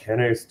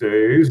Calcanis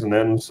days, and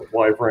then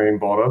Supplyframe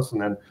bought us, and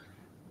then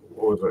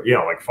what was it?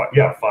 Yeah, like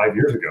 5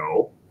 years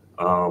ago.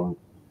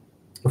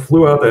 I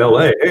flew out to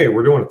LA. Hey,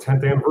 we're doing a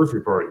 10th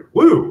anniversary party.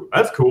 Woo,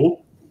 that's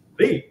cool.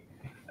 Neat.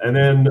 And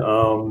then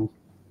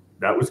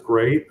that was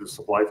great. The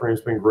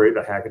Supplyframe's been great.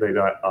 The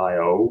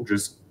Hackaday.io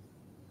just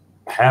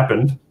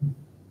happened.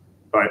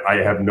 I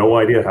have no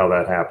idea how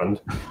that happened.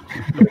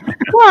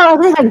 Well,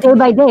 I think like day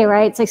by day,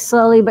 right? It's like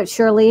slowly but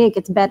surely it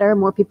gets better.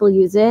 More people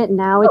use it.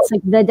 Now it's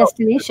like the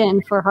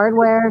destination for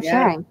hardware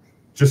sharing.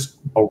 Just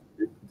the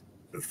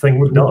thing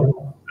was done.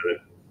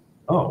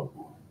 Oh,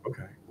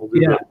 okay. We'll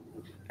do that.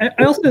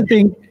 I also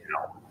think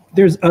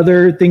there's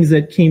other things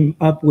that came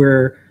up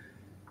where,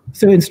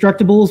 so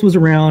Instructables was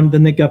around,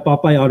 then they got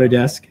bought by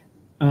Autodesk.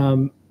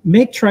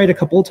 Make tried a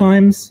couple of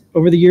times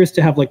over the years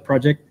to have like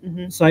project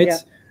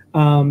sites.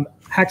 Yeah.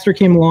 Hackster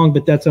came along,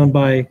 but that's owned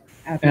by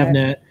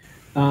Avnet.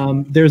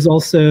 There's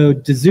also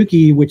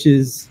Dazuki, which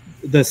is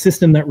the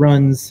system that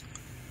runs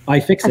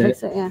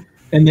iFixit. Yeah.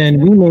 And then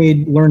we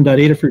made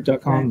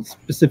learn.adafruit.com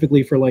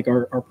specifically for like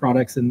our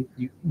products, and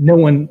no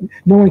one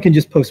can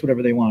just post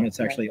whatever they want. It's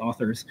actually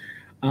authors.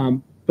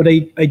 But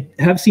I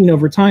have seen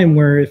over time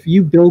where if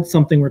you build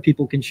something where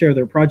people can share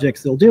their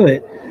projects, they'll do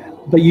it.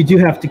 But you do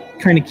have to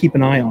kind of keep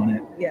an eye on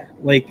it. Yeah.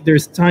 Like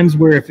there's times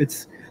where if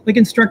it's like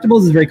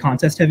Instructables is very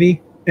contest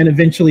heavy, and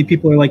eventually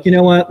people are like, you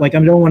know what, like I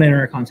don't want to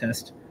enter a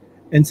contest.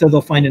 And so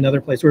they'll find another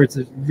place where it's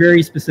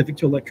very specific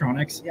to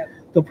electronics. Yep.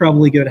 They'll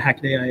probably go to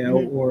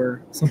Hackaday.io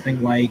or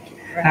something like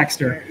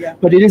Hackster. Yeah.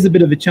 But it is a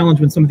bit of a challenge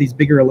when some of these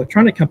bigger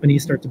electronic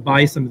companies start to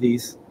buy some of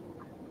these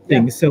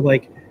things. So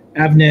like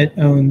Avnet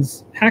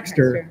owns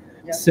Hackster.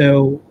 Yeah.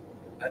 So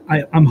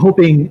I'm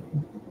hoping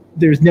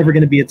there's never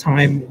going to be a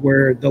time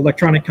where the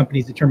electronic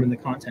companies determine the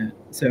content.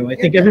 So I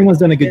think everyone's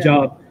done a good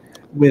job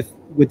with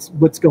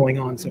what's going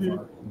on so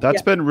far.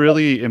 That's been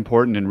really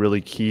important and really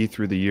key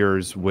through the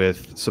years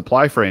with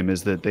Supplyframe,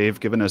 is that they've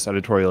given us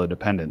editorial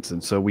independence.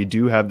 And so we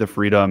do have the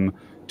freedom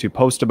to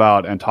post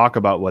about and talk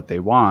about what they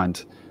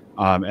want.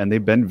 And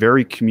they've been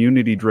very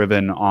community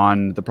driven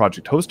on the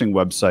project hosting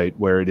website,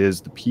 where it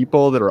is the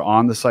people that are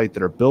on the site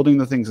that are building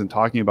the things and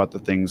talking about the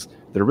things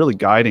that are really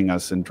guiding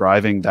us and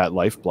driving that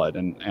lifeblood.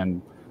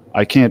 And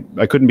I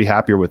couldn't be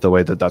happier with the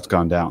way that that's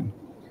gone down.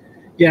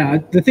 Yeah,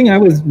 the thing I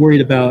was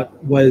worried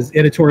about was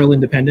editorial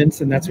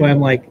independence. And that's why I'm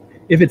like,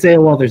 if it's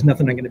AOL, there's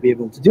nothing I'm going to be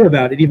able to do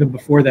about it, even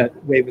before that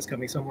wave was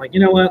coming. So I'm like,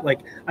 you know what? Like,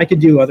 I could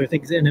do other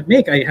things. And at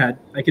Make, I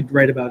could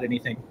write about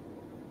anything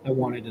I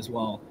wanted as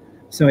well.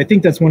 So I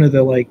think that's one of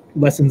the like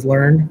lessons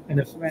learned. And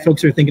if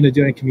folks are thinking of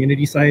doing a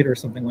community site or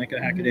something like a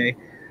Hackaday,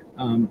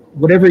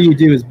 whatever you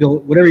do is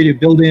build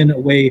in a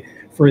way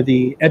for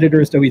the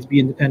editors to always be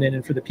independent,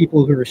 and for the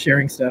people who are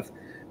sharing stuff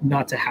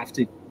not to have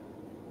to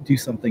do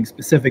something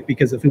specific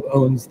because of who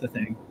owns the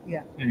thing.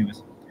 Yeah.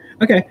 Anyways.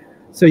 Okay.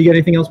 So you got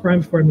anything else, Brian,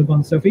 before I move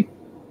on to Sophie?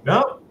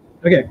 No.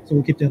 Okay, so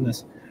we'll keep doing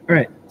this. All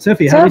right,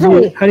 Sophie, how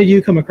did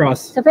you come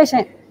across?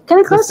 Sufficient.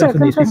 Come closer.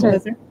 Come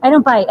closer. I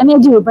don't bite. I mean,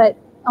 I do, but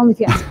only if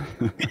you ask.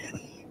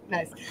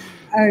 Nice.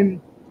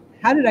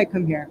 How did I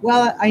come here?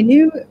 Well, I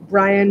knew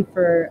Brian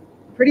for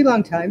a pretty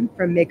long time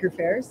from Maker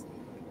Fairs,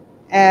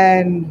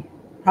 and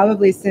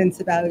probably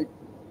since about,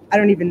 I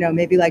don't even know,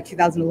 maybe like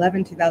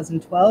 2011,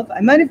 2012.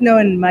 I might have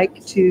known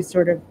Mike too,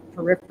 sort of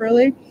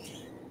peripherally.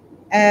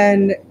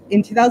 And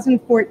in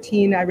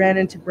 2014, I ran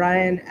into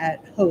Brian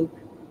at Hope,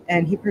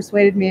 and he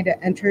persuaded me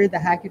to enter the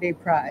Hackaday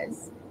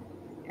Prize.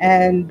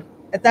 And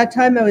at that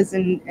time, I was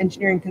an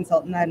engineering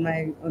consultant. I had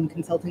my own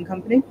consulting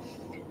company.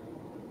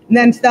 And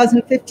then in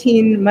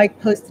 2015, Mike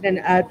posted an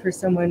ad for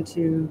someone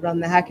to run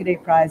the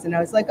Hackaday Prize. And I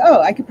was like,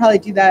 oh, I could probably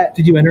do that.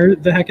 Did you enter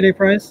the Hackaday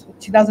Prize?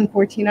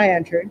 2014, I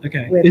entered.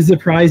 Okay. Is the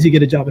prize you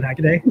get a job at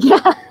Hackaday?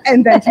 Yeah.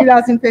 And then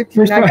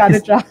 2015, I got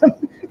a job.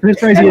 First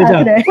prize you get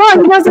a job.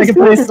 Well, he knows what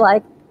sports is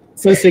like.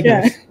 So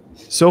signals. Yeah.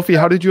 Sophie,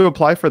 how did you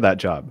apply for that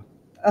job?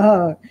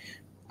 I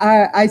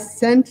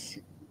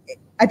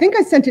think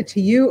I sent it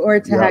to you or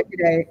to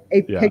Hackaday,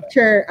 a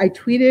picture. I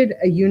tweeted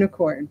a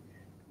unicorn.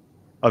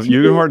 Of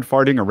unicorn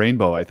farting a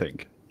rainbow, I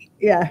think.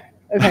 Yeah.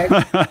 Okay.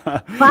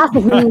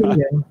 Classic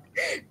meme.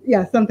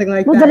 Yeah, something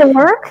like Well, that. did it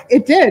work?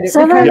 It did. It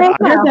So was- then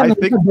Yeah,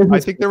 they- I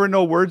think there were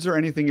no words or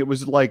anything. It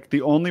was like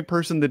the only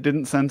person that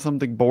didn't send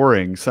something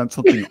boring sent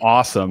something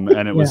awesome,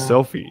 and it was Yeah.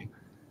 Sophie.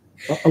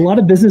 A lot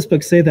of business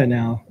books say that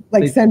now.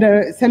 like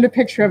They- send a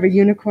picture of a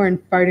unicorn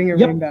farting a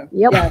Yep. rainbow.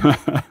 Yep.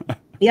 Yeah.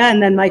 Yeah,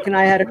 and then Mike and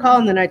I had a call,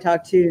 and then I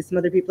talked to some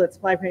other people at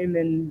Supplyframe,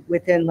 and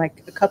within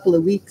like a couple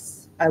of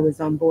weeks, I was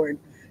on board.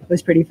 It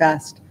was pretty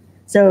fast.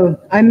 So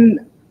I'm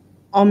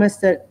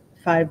almost at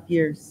 5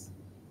 years,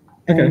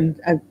 Okay. and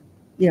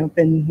I've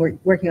been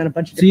working on a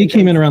bunch of. So you different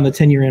came in things. around the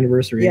 10-year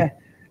anniversary. Yeah,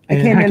 I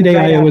And came in Hackaday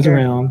right IO was after.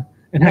 around,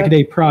 and Yep.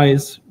 Hackaday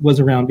Prize was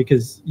around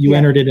because you Yeah.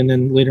 entered it, and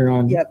then later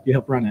on Yep. you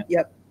helped run it.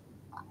 Yep.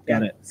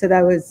 Got it. So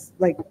that was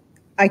like,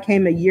 I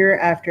came a year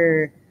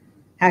after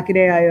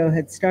Hackaday IO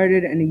had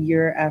started, and a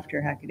year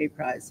after Hackaday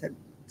Prize had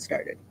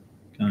started,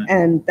 Got it.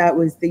 and that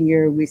was the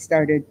year we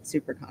started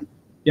SuperCon.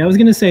 Yeah, I was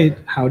gonna say,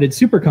 how did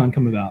SuperCon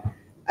come about?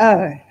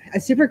 A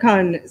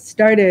SuperCon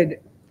started.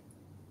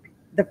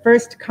 The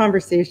first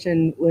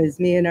conversation was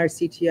me and our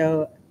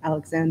CTO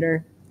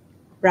Alexander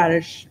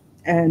Bradish,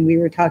 and we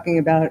were talking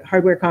about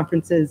hardware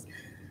conferences.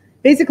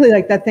 Basically,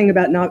 like that thing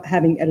about not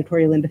having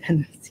editorial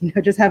independence,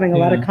 just having a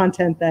lot of Yeah.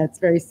 content that's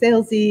very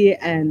salesy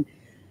and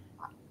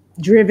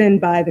driven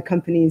by the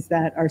companies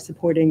that are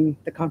supporting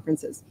the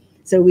conferences.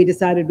 So we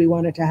decided we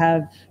wanted to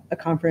have a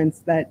conference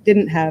that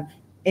didn't have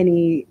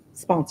any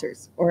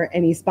sponsors or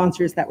any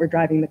sponsors that were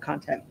driving the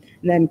content.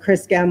 And then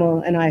Chris Gamble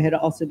and I had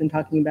also been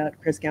talking about,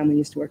 Chris Gamble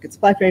used to work at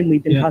Supplyframe.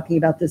 We've been Yeah. talking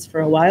about this for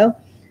a while,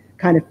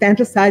 kind of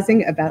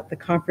fantasizing about the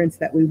conference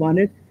that we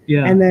wanted.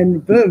 Yeah. And then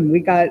boom, we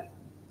got,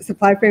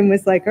 Supplyframe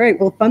was like, all right,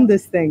 we'll fund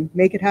this thing,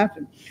 make it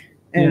happen.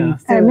 And Yeah.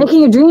 so Making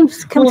your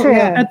dreams come Well, true.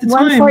 yeah, at the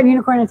One time- short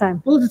unicorn at a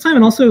time. Well, at the time,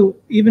 and also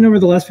even over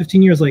the last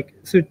 15 years, like,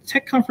 so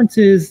tech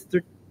conferences,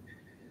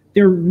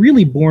 they're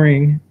really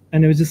boring.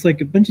 And it was just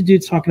like a bunch of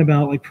dudes talking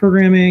about like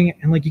programming,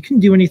 and like you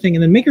couldn't do anything.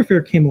 And then Maker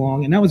Faire came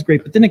along, and that was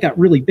great. But then it got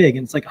really big,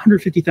 and it's like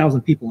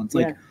 150,000 people. And it's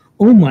like, Yeah.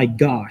 oh my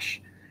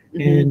gosh.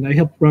 Mhm. And I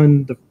helped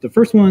run the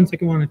first one,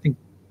 second one, I think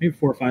maybe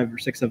 4 or 5 or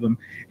 6 of them.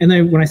 And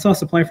then when I saw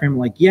Supplyframe, I'm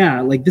like,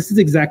 yeah, like this is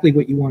exactly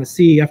what you want to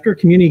see. After a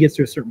community gets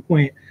to a certain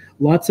point,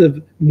 lots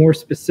of more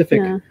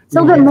specific. Yeah. It's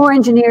a little bit more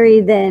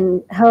engineering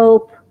than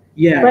Hope.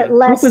 Yeah, But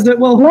less- Hope was,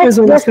 Hope less was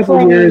the last couple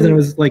of years, and it discipline,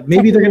 was like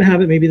maybe they're gonna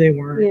have it, maybe they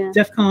weren't. Yeah.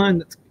 DEF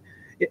CON,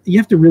 you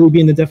have to really be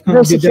in the DEF CON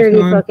Very to do DEF security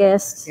CON.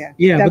 focused. Yeah,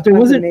 Yeah, that but there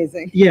was wasn't.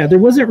 amazing. Yeah, there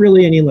wasn't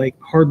really any like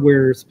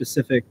hardware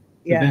specific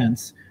Yeah.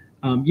 events.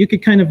 You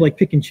could kind of like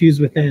pick and choose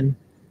within.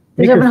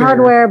 There's Maker open Faire.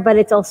 hardware, but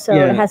it's also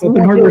Yeah, it has Open more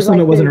to do Hardware with, Summit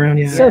like, wasn't the around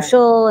yet.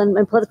 social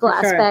and political For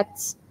sure.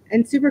 aspects.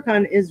 And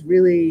SuperCon is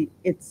really,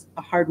 it's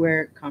a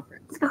hardware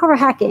conference. It's hardware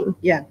hacking.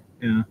 Yeah.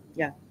 Yeah.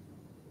 Yeah.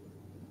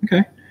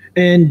 Okay.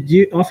 And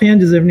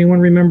offhand, does anyone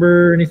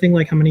remember anything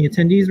like how many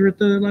attendees were at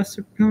the last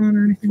SuperCon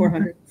or anything?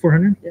 400.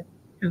 400? Yeah.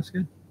 That's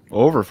good.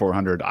 Over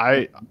 400.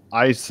 I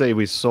say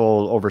we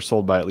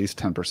oversold by at least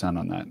 10%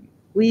 on that.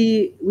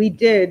 We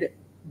did,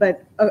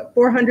 but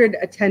 400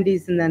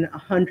 attendees and then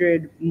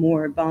 100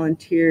 more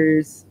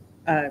volunteers,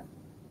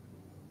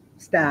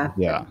 staff,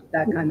 Yeah.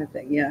 that kind of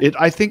thing. Yeah.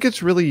 I think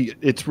it's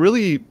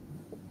really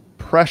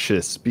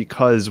precious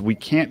because we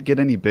can't get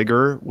any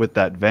bigger with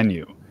that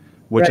venue,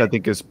 which I Right.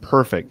 think is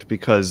perfect,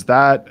 because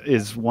that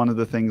is one of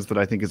the things that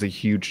I think is a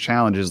huge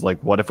challenge is like,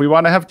 what if we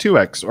want to have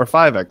 2x or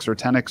 5x or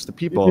 10x the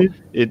people? Mhm.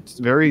 It's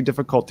very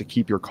difficult to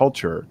keep your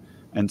culture.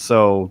 And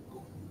so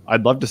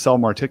I'd love to sell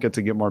more tickets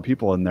and get more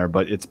people in there,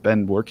 but it's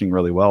been working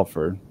really well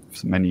for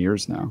many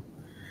years now.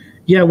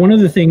 Yeah, one of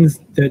the things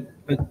that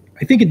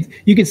I think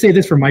you could say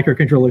this for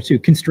microcontrollers too.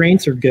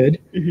 Constraints are good.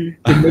 Mhm.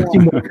 It makes you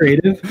more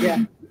creative.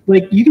 Yeah.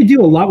 Like you can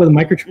do a lot with a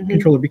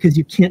microcontroller because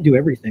you can't do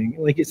everything.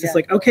 Like it's just Yeah.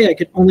 like, okay, I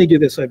can only do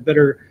this, so I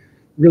better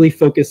really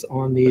focus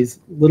on these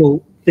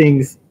little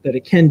things that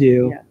it can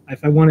do. Yeah.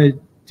 If I want to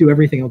do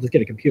everything, I'll just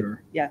get a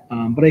computer. Yeah.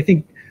 But I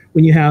think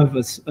when you have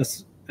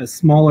a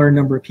smaller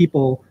number of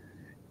people,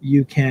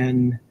 you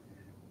can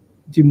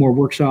do more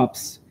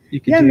workshops. You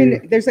can Yeah, I do,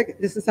 mean,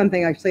 this is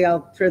something, actually,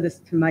 I'll throw this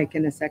to Mike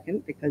in a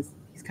second because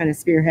he's kind of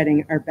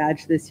spearheading our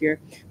badge this year.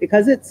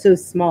 Because it's so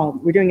small,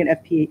 we're doing an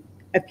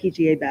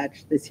FPGA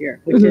badge this year,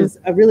 which Mhm. is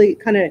a really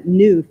kind of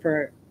new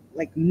for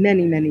like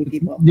many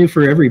people. new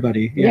for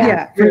everybody.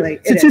 Yeah, really,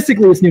 it is.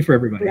 Statistically, it's new for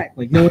everybody. Right.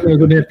 Like no one knows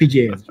what an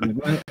FPGA is. Like,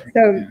 what?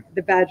 So Yeah.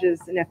 the badge is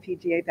an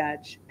FPGA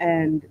badge,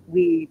 and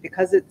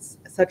because it's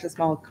such a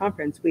small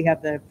conference, we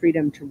have the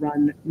freedom to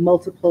run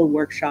multiple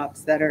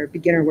workshops that are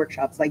beginner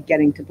workshops, like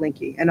getting to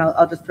Blinky. And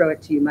I'll just throw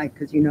it to you, Mike,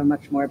 because you know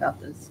much more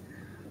about this.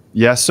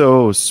 Yeah,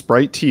 so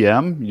Sprite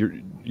TM,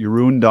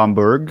 Jeroen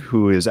Domburg,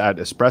 who is at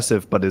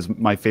Espressive, but is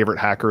my favorite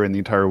hacker in the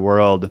entire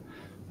world,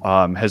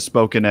 has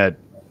spoken at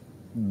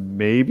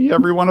maybe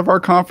every one of our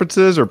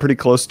conferences or pretty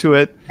close to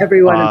it.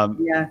 Everyone,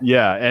 yeah.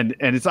 Yeah, and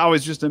it's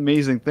always just an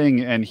amazing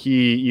thing. And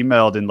he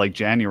emailed in like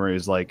January,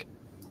 is like,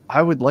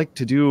 I would like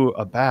to do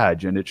a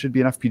badge, and it should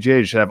be an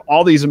FPGA. It should have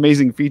all these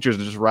amazing features,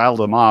 and just rattled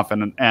them off.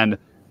 And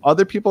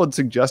other people had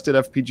suggested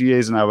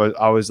FPGAs, and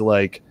I was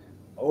like,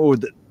 oh,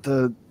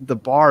 the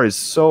bar is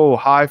so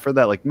high for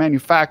that. Like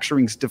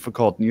manufacturing's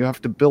difficult, and you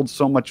have to build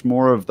so much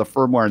more of the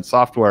firmware and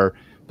software.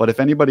 But if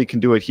anybody can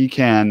do it, he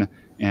can.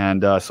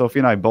 And Sophie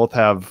and I both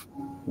have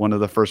one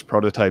of the first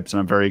prototypes, and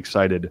I'm very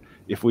excited.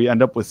 If we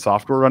end up with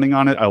software running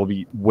on it, I will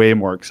be way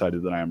more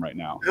excited than I am right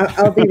now.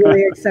 I'll be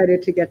really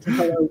excited to get to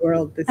Hello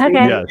World this week.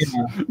 Yes,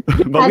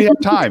 but we have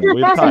time.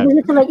 We have time. You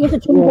have to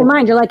change your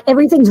mind. You're like,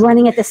 everything's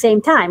running at the same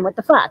time. What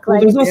the fuck? Well,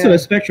 Like, there's also a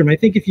spectrum. I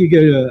think if you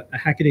go to a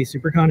Hackaday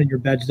SuperCon and your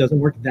badge doesn't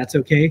work, that's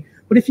okay.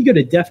 But if you go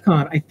to DEF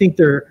CON, I think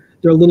they're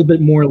a little bit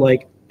more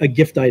like a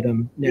gift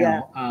item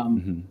now.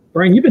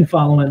 Brian, you've been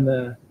following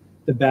the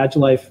badge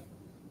life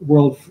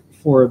world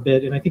for a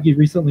bit, and I think you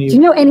recently. do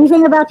you know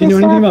anything about Do this you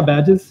know anything stuff?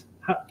 about badges?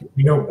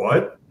 You know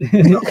what?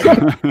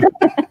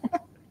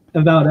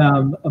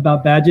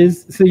 About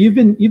badges. So you've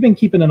been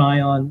keeping an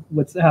eye on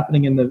what's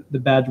happening in the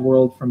badge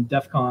world from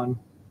DEF CON.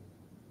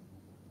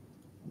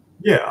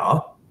 Yeah.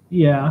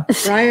 Yeah.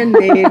 Brian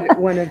made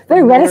one of the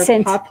Very more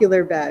reticent.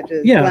 popular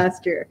badges Yeah.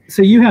 last year.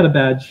 So you had a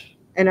badge.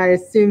 And I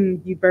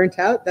assume you burnt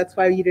out. That's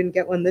why you didn't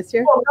get one this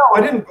year? Well, no,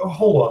 I didn't.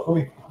 Hold on.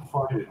 Let me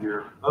find it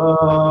here.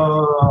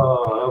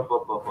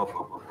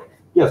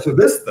 Yeah, so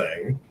this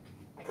thing,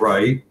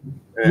 right?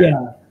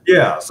 Yeah.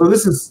 Yeah, so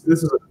this is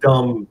a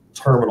dumb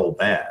terminal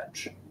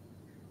badge.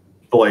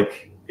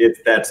 Like,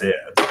 that's it.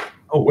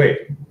 Oh,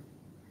 wait.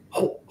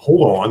 Hold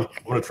on. I'm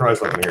going to try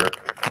something here.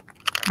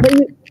 But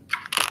you-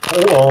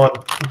 Hold on.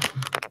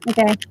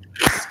 okay.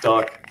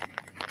 Stuck.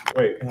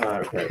 Wait.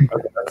 Okay.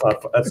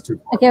 That's too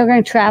far. Okay, we're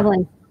going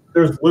traveling.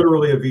 There's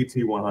literally a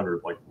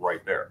VT100 like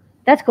right there.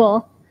 That's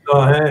cool.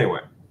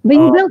 Anyway. But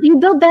you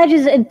build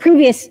badges in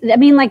previous. I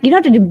mean, like, you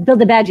don't have to build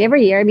a badge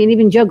every year. I mean,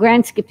 even Joe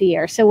Grant skipped a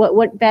year. So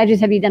what badges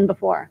have you done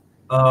before?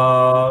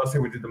 Let's see.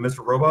 We did the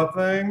Mr. Robot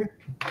thing.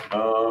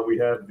 We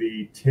have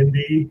the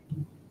Tindy.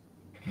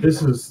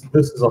 This is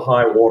a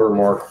high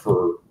watermark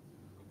for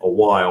a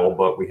while,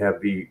 but we have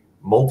the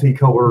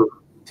multicolor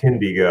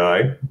Tindy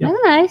guy. Oh,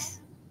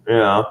 nice.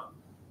 Yeah.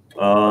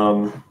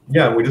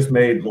 Yeah. We just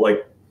made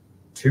like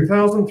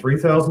 2,000,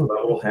 3,000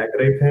 little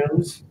Hackaday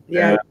pins.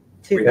 Yeah. And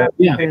we have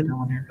Yeah.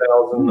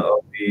 2,000 of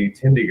the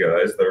Tindy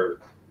guys. They're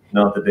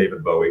not the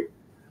David Bowie.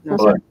 No,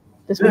 But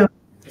This yeah.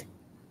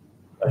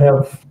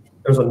 one.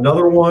 There's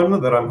another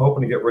one that I'm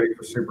hoping to get ready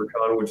for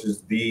SuperCon, which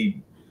is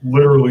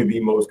literally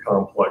the most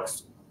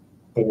complex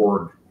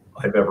board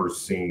I've ever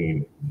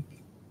seen.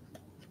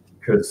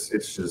 Because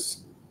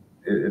it's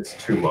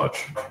too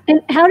much.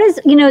 And how does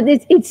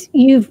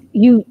you've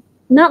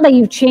not that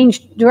you've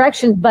changed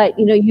directions, but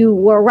you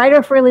were a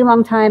writer for a really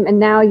long time, and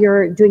now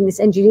you're doing this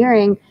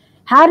engineering.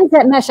 How does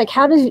that mesh? Like,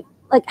 how does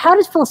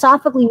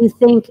philosophically you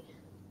think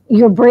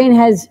your brain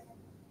has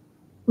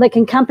like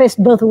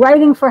encompassed both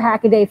writing for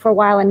Hackaday for a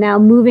while and now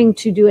moving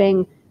to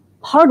doing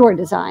hardware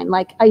design?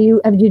 Like,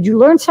 did you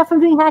learn stuff from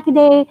doing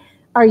Hackaday?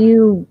 Are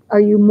you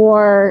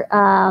more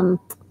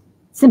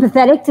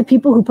sympathetic to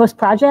people who post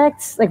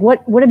projects? Like,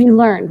 what have you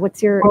learned?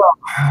 What's your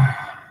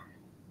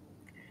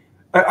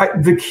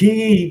The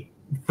key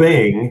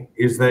thing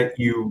is that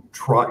you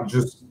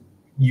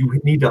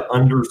need to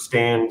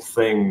understand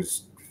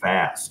things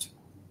fast,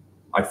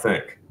 I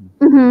think.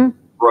 Mm-hmm.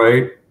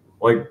 Right?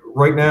 Like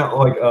right now,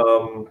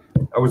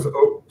 I was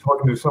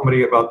talking to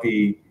somebody about for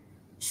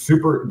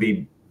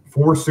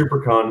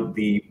SuperCon,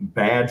 the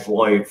badge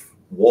life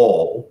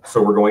wall.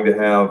 So we're going to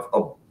have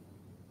a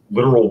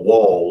literal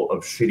wall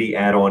of shitty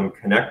add-on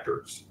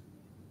connectors,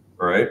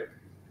 right?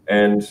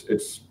 And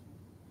it's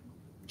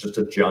just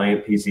a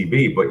giant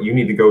PCB, but you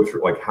need to go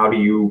through, like, how do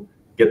you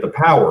get the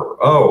power?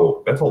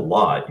 Oh, that's a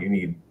lot.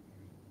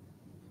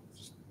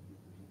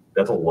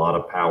 That's a lot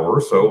of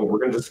power. So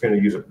we're just going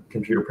to use a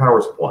computer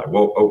power supply.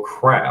 Well, oh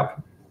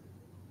crap.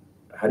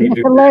 How do you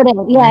do load it?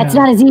 Yeah, it's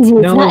not as easy.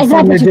 It's not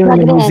they're just doing plug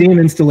a it in. museum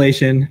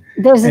installation.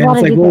 There's a And lot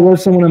it's of like, well, detail. what if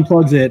someone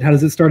unplugs it? How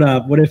does it start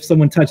up? What if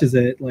someone touches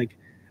it? Like,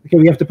 okay,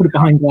 we have to put it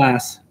behind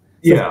glass. So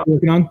Yeah.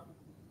 working on.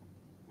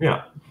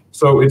 Yeah.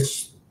 So you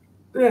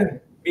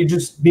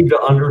just need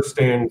to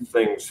understand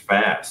things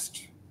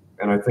fast.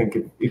 And I think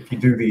if you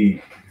do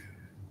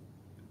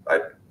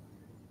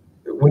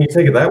when you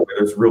take it that way,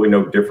 there's really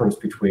no difference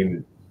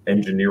between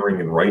engineering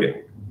and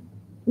writing.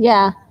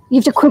 Yeah, you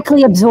have to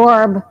quickly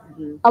absorb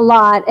a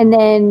lot and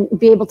then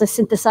be able to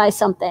synthesize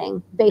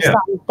something based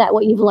on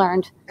what you've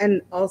learned.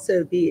 And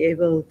also be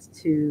able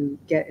to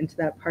get into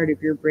that part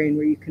of your brain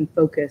where you can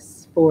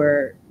focus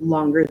for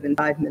longer than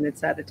 5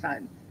 minutes at a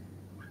time.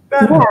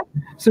 Yeah.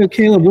 So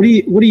Caleb, what do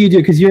you do?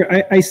 Because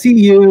I see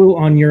you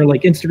on your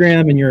like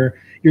Instagram and your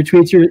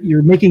tweets.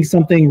 You're making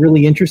something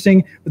really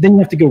interesting, but then you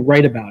have to go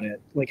write about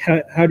it. Like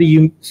how do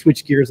you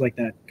switch gears like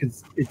that?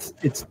 Because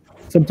it's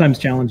sometimes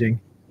challenging.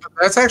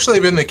 That's actually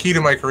been the key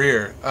to my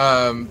career.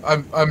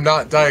 I'm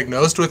not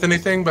diagnosed with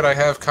anything, but I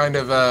have kind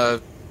of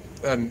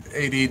an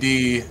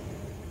ADD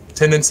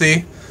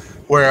tendency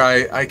where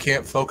I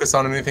can't focus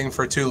on anything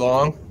for too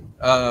long.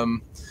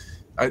 And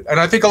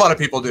I think a lot of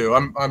people do.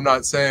 I'm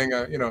not saying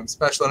I'm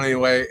special in any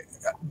way,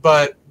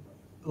 but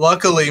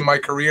luckily my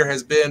career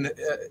has been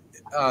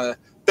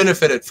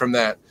benefited from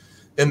that.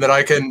 in that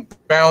I can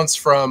bounce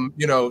from,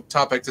 you know,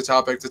 topic to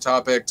topic to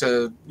topic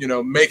to, you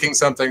know, making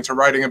something to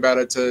writing about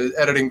it to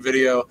editing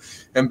video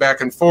and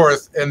back and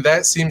forth. And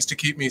that seems to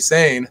keep me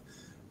sane.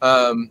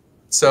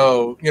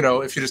 So, you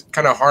know, if you just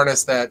kind of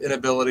harness that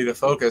inability to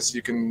focus,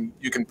 you can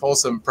pull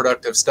some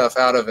productive stuff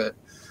out of it.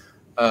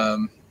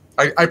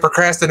 I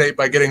procrastinate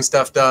by getting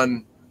stuff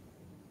done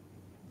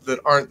that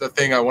aren't the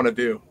thing I want to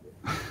do.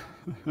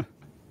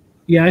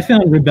 Yeah, I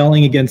found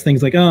rebelling against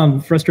things like, oh,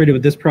 I'm frustrated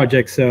with this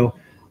project, so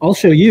I'll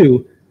show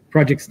you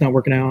project's not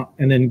working out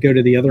and then go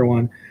to the other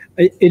one.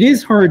 It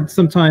is hard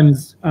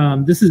sometimes.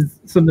 This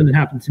is something that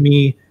happened to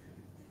me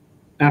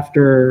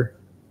after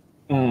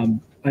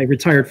I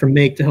retired from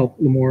Make to help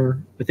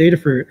Limor with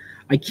Adafruit.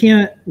 I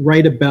can't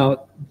write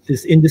about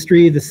this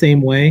industry the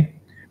same way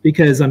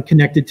because I'm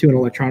connected to an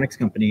electronics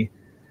company.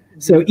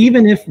 So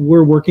even if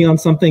we're working on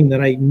something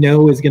that I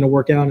know is going to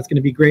work out and it's going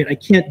to be great, I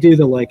can't do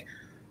the like,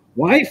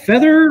 why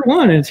Feather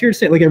One? And it's here to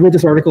stay. Like I read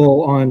this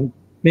article on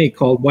Make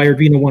called Why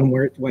Arduino One,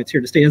 why it's here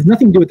to stay. It has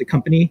nothing to do with the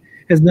company.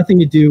 It has nothing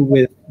to do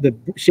with the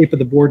shape of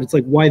the board. It's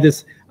like why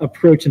this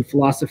approach and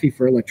philosophy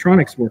for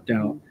electronics worked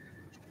out.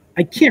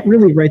 I can't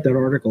really write that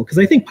article because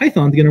I think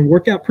Python's going to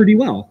work out pretty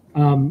well.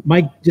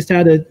 Mike just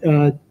had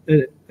a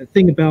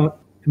thing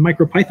about a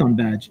MicroPython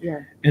badge,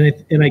 Yeah.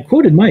 and I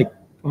quoted Mike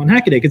on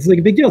Hackaday because it's like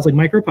a big deal. It's like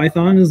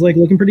MicroPython is like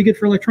looking pretty good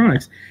for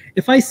electronics.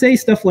 If I say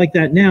stuff like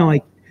that now,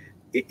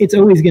 it's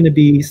always going to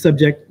be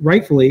subject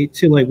rightfully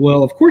to like,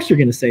 well, of course you're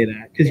going to say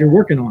that because you're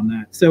working on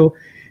that. So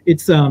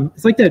it's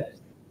like that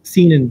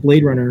scene in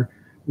Blade Runner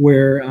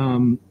where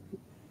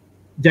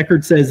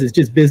Deckard says it's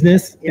just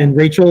business, and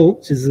Rachel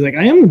is like,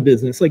 I am the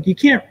business. Like you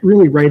can't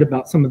really write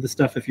about some of the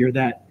stuff if you're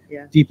that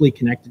deeply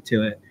connected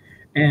to it.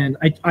 And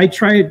I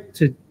try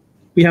to.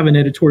 We have an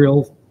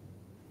editorial,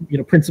 you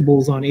know,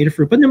 principles on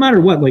Adafruit, but no matter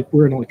what, like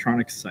we're an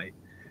electronics site.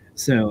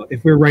 So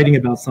if we're writing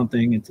about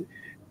something, it's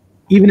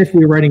even if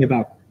we're writing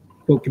about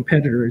quote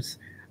competitors,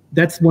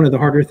 that's one of the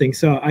harder things.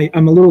 So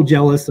I'm a little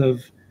jealous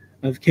of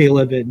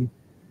Caleb and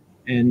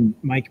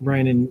Mike,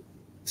 Brian, and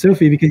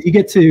Sophie because you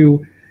get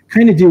to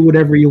kind of do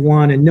whatever you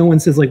want, and no one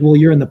says like, well,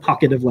 you're in the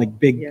pocket of like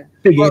big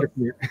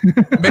Adafruit.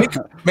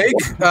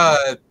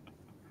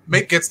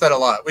 Make gets that a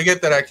lot. We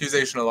get that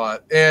accusation a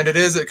lot, and it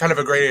is kind of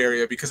a gray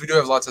area because we do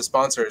have lots of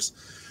sponsors.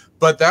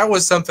 But that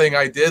was something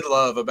I did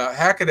love about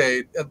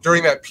Hackaday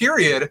during that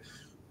period.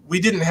 We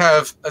didn't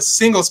have a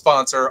single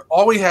sponsor.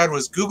 All we had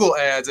was Google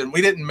ads, and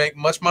we didn't make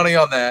much money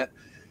on that.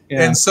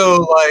 Yeah. And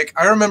so, like,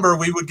 I remember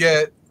we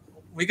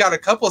got a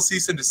couple of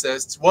cease and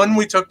desists. One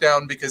we took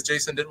down because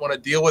Jason didn't want to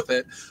deal with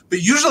it.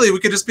 But usually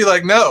we could just be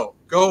like, no,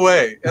 go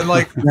away. And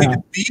like we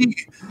could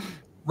be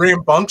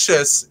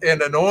rambunctious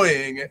and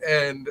annoying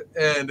and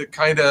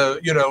kind of,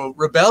 you know,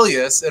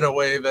 rebellious in a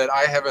way that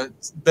I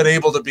haven't been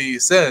able to be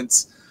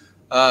since.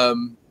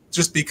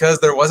 Just because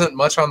there wasn't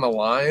much on the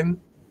line.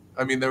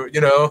 I mean, there,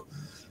 you know,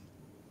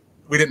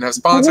 we didn't have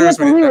sponsors.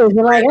 You're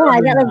like, oh,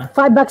 I got like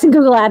 $5 in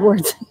Google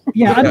AdWords.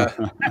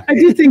 I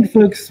do think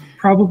folks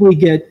probably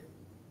get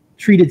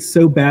treated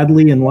so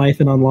badly in life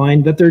and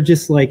online that they're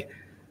just like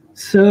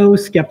so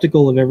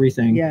skeptical of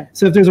everything. Yeah.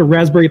 So if there's a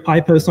Raspberry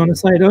Pi post on a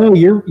site, oh,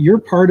 you're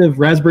part of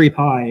Raspberry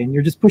Pi and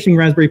you're just pushing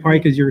Raspberry Pi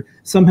because you're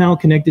somehow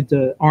connected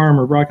to ARM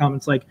or Broadcom.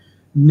 It's like,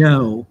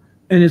 no.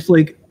 And it's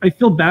like, I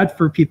feel bad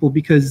for people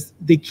because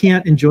they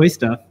can't enjoy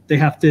stuff. They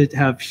have to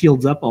have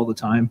shields up all the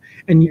time.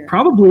 And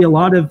probably a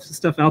lot of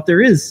stuff out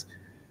there is,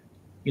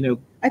 you know.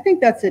 I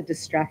think that's a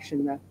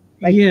distraction though.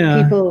 Like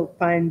people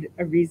find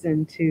a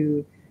reason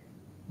to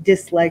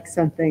dislike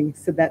something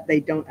so that they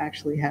don't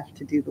actually have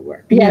to do the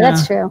work. Yeah,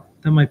 that's true.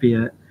 That might be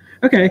it.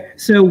 Okay,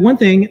 so one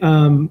thing,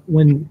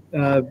 when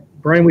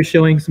Brian was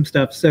showing some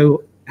stuff,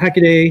 so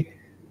Hackaday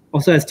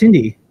also has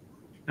Tindy.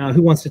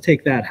 Who wants to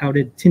take that? How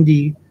did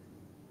Tindy?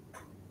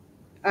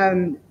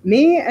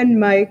 Me and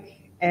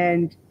Mike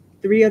and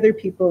 3 other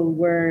people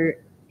were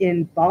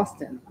in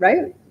Boston,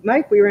 right?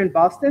 Mike, we were in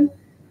Boston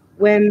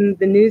when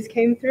the news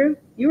came through.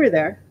 You were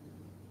there.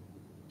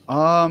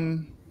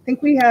 I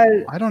think we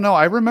had. I don't know.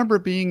 I remember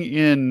being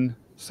in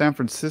San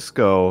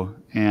Francisco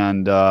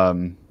and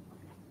Emil,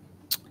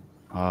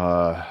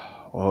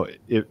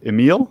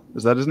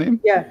 is that his name?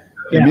 Yeah.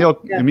 Emil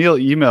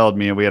emailed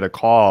me and we had a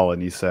call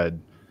and he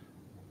said,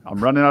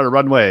 I'm running out of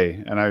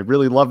runway and I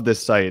really love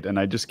this site and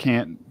I just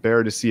can't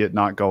bear to see it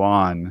not go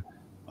on.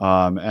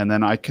 And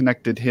then I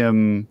connected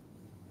him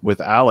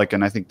with Alec,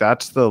 and I think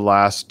that's the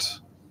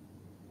last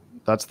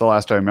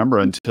I remember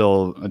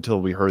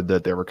until we heard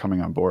that they were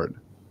coming on board.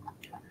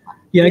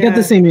 Yeah, I got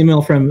the same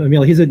email from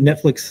Emil. He's at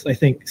Netflix, I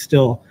think,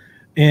 still.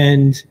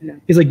 And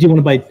he's like, do you want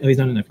to buy? Oh, he's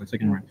not on Netflix. I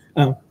can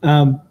remember.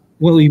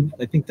 Well,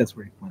 I think that's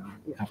where he went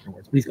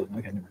afterwards. Please go.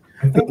 Okay, never.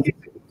 I think he's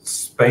in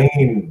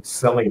Spain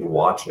selling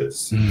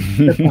watches.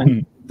 That's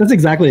fine. That's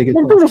exactly a good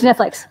point.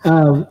 Netflix.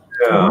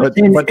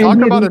 But talk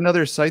about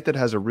another site that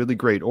has a really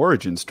great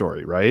origin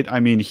story, right? I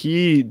mean,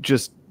 he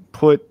just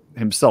put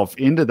himself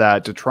into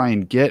that to try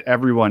and get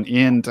everyone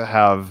in to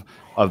have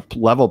a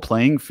level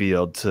playing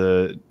field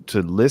to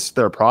list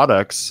their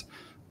products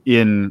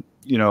in,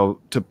 you know,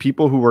 to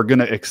people who were going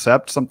to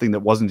accept something that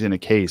wasn't in a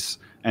case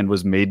and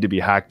was made to be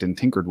hacked and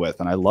tinkered with.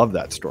 And I love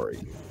that story.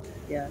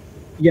 Yeah.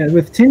 Yeah,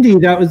 with Tindy,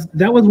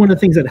 that was one of the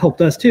things that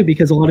helped us too,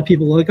 because a lot of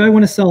people were like, I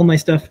want to sell my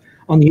stuff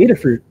on the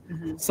Adafruit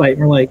site.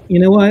 And we're like, you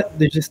know what?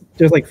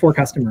 There's like 4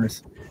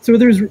 customers. So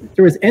there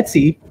was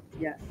Etsy,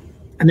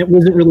 and it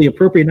wasn't really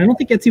appropriate. And I don't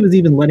think Etsy was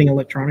even letting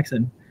electronics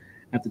in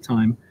at the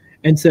time.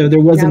 And so there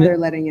wasn't. Now they're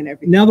letting in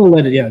everything. Now they'll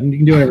let it. Yeah, you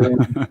can do whatever you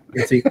want.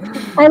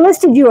 Etsy. I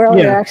listed you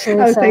earlier, Yeah. actually.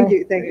 Oh, so. thank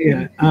you.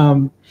 Yeah.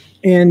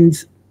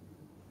 And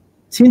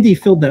Tindy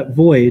filled that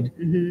void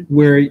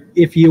where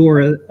if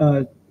you're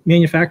a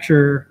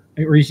manufacturer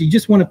or you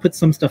just want to put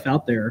some stuff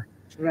out there,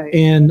 Right.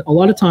 and a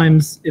lot of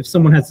times if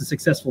someone has a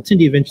successful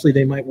Tindy, eventually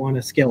they might want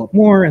to scale up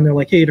more, and they're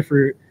like, hey,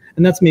 Adafruit,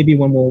 and that's maybe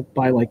when we'll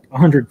buy like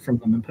 100 from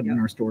them and put it in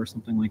our store or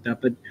something like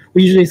that. But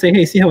we usually say,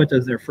 hey, see how it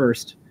does there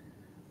first.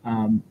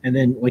 And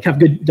then like have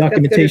good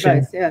documentation.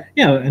 That's good advice,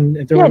 Yeah, and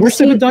if they're Yeah, like, where's just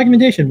see- the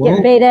documentation?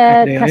 Well, beta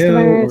Hackaday.io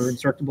customers. or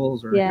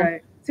Instructables or Yeah.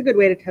 Right. It's a good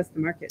way to test the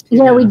market. Too.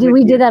 Yeah, we With do.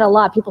 We you. do that a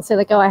lot. People say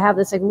like, "Oh, I have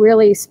this like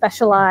really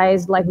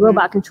specialized like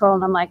robot control,"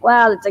 and I'm like,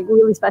 "Wow, that's like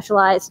really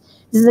specialized.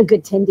 This is a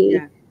good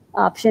Tindy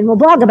option." We'll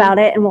blog about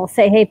it and we'll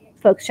say, "Hey,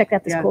 folks, check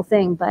out this cool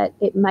thing," but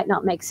it might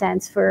not make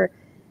sense for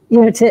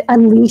to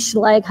unleash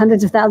like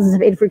hundreds of thousands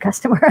of Adafruit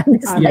customer on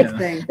this. On Like, this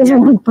thing. there's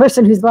one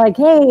person who's like,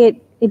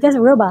 "Hey, it does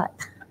a robot."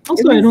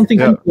 Also, I don't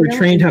think Yeah. people are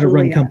trained how to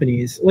run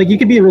companies. Like, you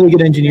could be a really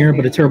good engineer,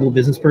 but a terrible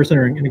business person,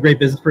 or and a great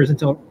business person,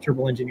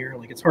 terrible engineer.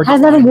 Like, it's hard. Has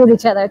to nothing to find. do with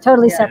each other.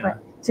 Totally Yeah. separate.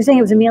 So you're saying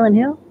it was Emil and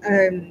who?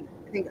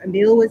 I think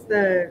Emil was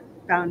the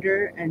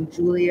founder, and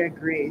Julia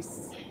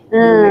Grace, who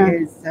Uh,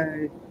 is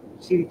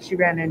she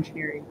ran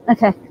engineering,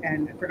 okay.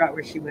 and I forgot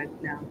where she went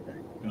now. But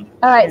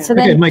All right. So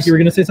Okay, then, Mike, you were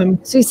going to say something?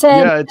 so you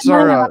said, Yeah, it's no,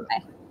 our, no, uh,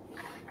 okay.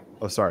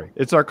 Oh, sorry.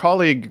 It's our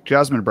colleague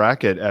Jasmine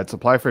Brackett at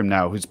SupplyFrame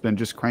now, who's been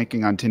just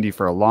cranking on Tindy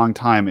for a long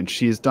time, and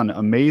she's done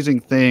amazing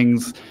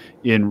things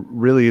in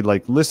really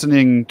like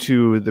listening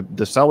to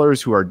the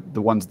sellers who are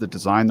the ones that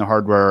design the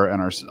hardware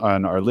and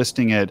are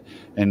listing it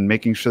and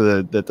making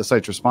sure that the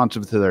site's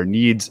responsive to their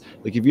needs.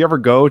 Like if you ever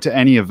go to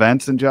any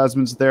events and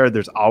Jasmine's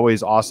there's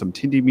always awesome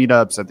Tindy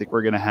meetups. I think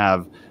we're going to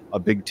have a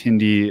big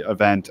Tindy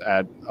event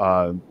at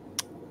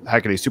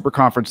Hackaday Super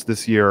Conference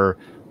this year.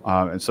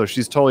 And so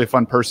she's totally a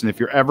fun person. If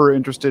you're ever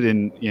interested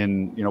in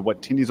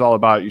what Tindy's all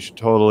about, you should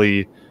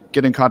totally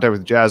get in contact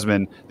with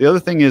Jasmine. The other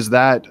thing is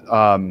that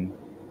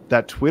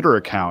that Twitter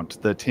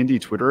account, the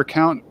Tindy Twitter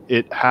account,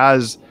 it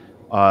has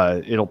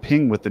it'll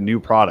ping with the new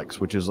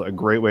products, which is a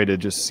great way to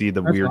just see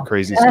the weird,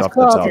 crazy That's stuff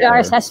cool. that's It's out your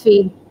there. RSS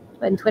feed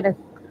on Twitter.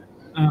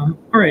 All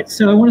right,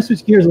 so I want to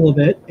switch gears a little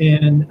bit,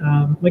 and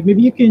like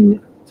maybe you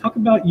can talk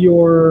about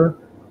your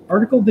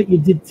article that you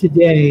did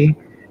today,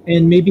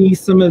 and maybe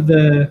some of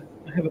the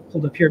I have it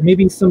pulled up here.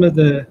 Maybe some of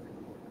the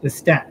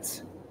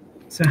stats.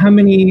 So how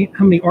many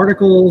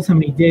articles? How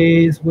many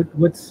days?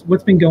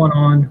 What's been going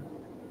on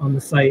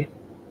the site?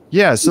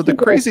 Yeah, so the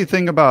crazy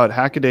thing about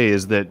Hackaday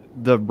is that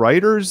the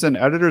writers and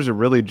editors are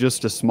really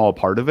just a small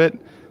part of it.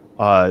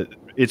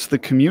 It's the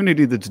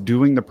community that's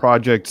doing the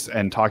projects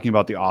and talking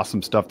about the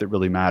awesome stuff that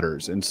really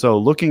matters. And so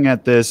looking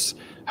at this,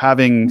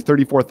 having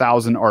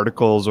 34,000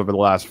 articles over the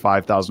last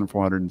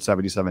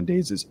 5,477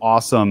 days is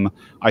awesome.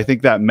 I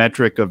think that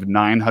metric of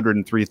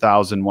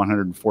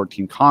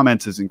 903,114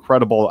 comments is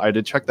incredible. I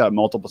did check that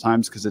multiple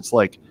times because it's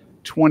like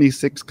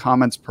 26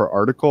 comments per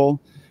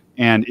article.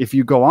 And if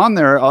you go on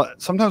there,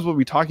 sometimes we'll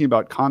be talking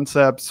about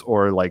concepts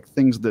or like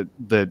things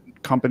that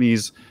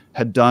companies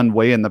had done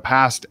way in the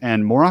past.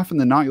 And more often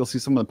than not, you'll see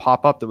someone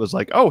pop up that was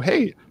like, oh,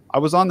 hey, I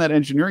was on that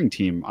engineering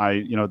team.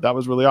 That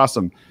was really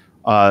awesome.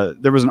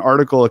 There was an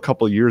article a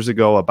couple years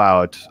ago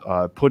about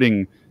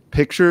putting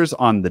pictures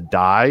on the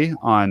die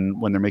on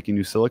when they're making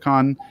new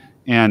silicon.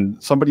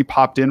 And somebody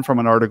popped in from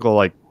an article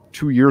like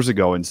 2 years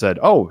ago and said,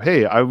 oh,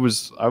 hey, I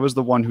was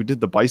the one who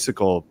did the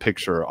bicycle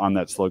picture on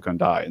that silicon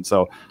die. And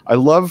so I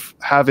love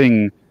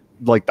having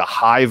like the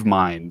hive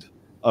mind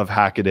of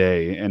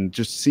Hackaday and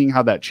just seeing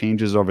how that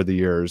changes over the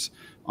years.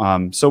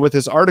 So with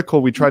this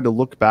article, we tried to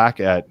look back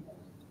at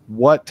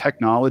what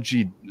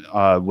technology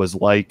was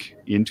like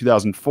in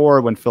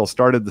 2004 when Phil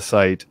started the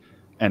site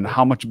and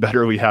how much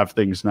better we have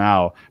things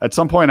now. At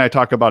some point, I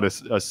talk about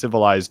a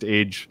civilized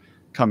age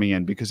coming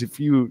in, because if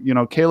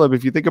Caleb,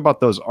 if you think about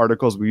those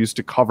articles we used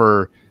to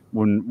cover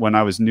when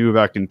I was new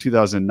back in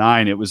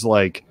 2009, it was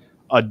like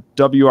a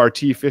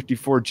WRT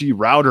 54G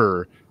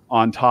router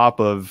on top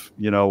of,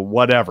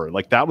 whatever.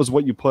 Like that was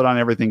what you put on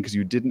everything because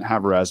you didn't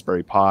have a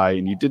Raspberry Pi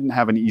and you didn't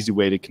have an easy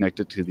way to connect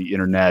it to the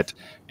internet.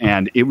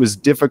 And it was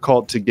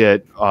difficult to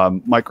get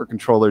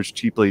microcontrollers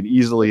cheaply and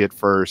easily at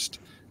first.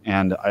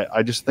 And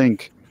I just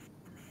think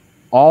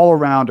all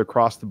around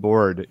across the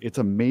board, it's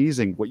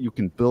amazing what you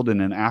can build in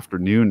an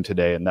afternoon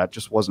today. And that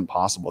just wasn't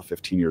possible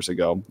 15 years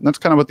ago. And that's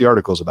kind of what the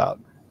article's about.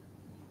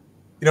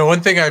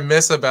 One thing I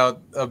miss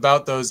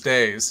about those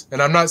days,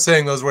 and I'm not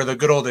saying those were the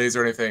good old days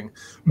or anything.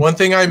 One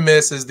thing I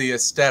miss is the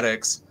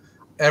aesthetics.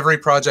 Every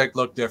project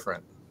looked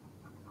different.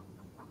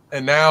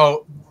 And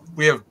now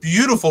we have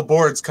beautiful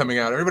boards coming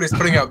out. Everybody's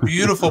putting out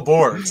beautiful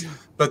boards,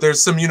 but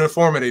there's some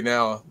uniformity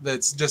now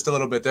that's just a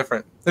little bit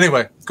different.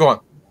 Anyway, go on.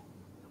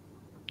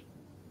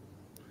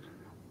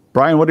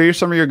 Brian, what are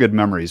some of your good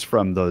memories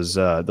from those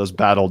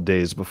bad old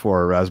days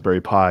before Raspberry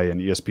Pi and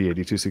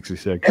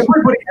ESP8266?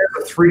 Everybody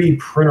has a 3D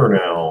printer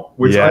now,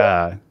 which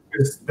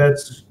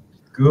that's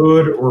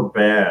good or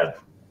bad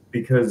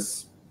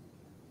because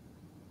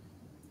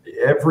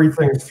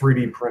everything's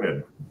 3D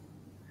printed.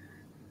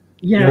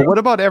 Yeah. Well, what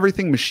about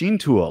everything machine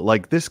tool?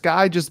 Like this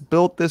guy just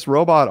built this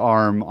robot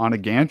arm on a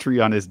gantry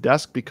on his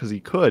desk because he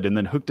could, and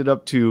then hooked it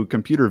up to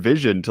computer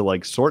vision to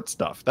like sort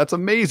stuff. That's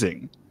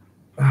amazing.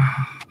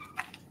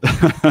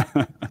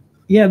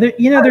 Yeah,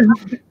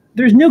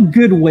 there's no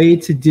good way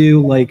to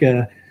do like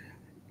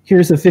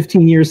here's a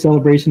 15-year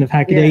celebration of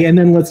Hackaday, and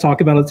then let's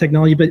talk about the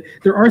technology. But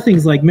there are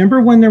things like,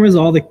 remember when there was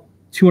all the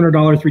 $200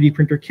 3D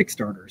printer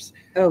Kickstarters?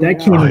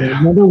 Came in.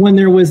 Remember when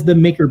there was the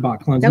MakerBot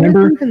clones?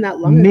 Remember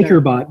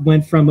MakerBot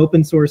went from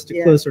open source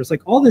to closed source?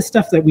 Like all this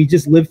stuff that we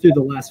just lived through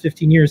the last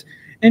 15 years.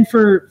 And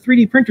for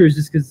 3D printers,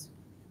 just because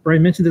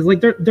Brian mentioned this,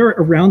 like they're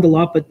around a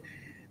lot, but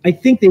I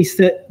think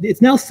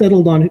it's now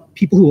settled on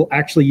people who will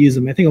actually use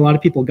them. I think a lot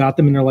of people got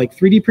them and they're like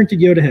 3D printed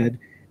Yoda head,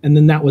 and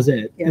then that was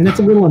it. And that's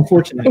a little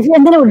unfortunate.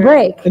 And then it would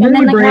break. And then it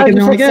would break, and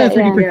they're like,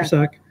 3D printers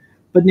suck.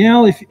 But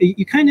now if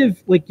you kind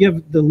of like, you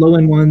have the low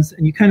end ones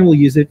and you kind of will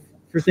use it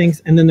for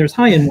things, and then there's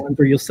high end ones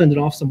where you'll send it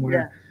off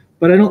somewhere.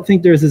 But I don't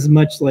think there's as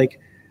much like,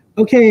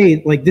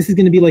 okay, like this is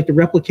going to be like the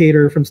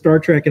replicator from Star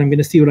Trek and I'm going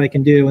to see what I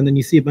can do. And then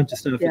you see a bunch of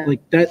stuff.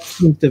 Like that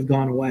seems to have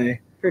gone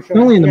away. For sure.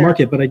 Not only in the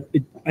market, but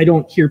I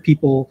don't hear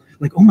people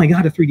like, oh my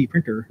God, a 3D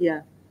printer.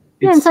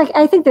 It's like,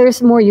 I think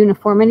there's more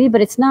uniformity,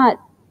 but it's not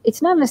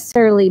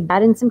necessarily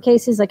bad in some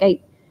cases. Like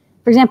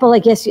for example,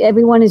 like, yes,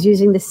 everyone is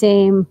using the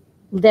same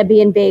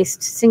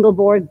Debian-based single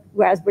board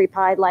Raspberry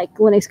Pi like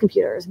Linux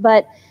computers,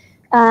 but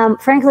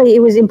frankly,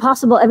 it was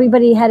impossible.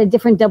 Everybody had a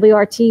different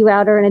WRT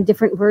router and a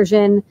different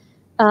version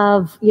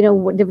of,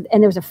 and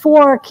there was a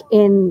fork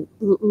in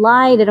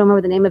Light. I don't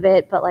remember the name of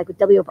it, but like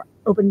with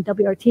Open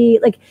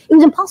WRT, like it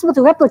was impossible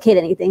to replicate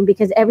anything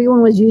because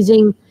everyone was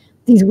using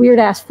these weird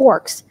ass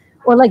forks.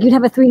 Or like you'd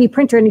have a 3D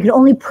printer and you could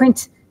only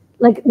print,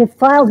 like the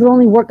files would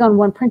only work on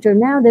one printer.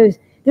 Now there's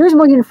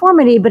more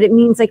uniformity, but it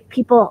means like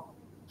people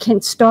can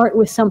start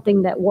with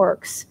something that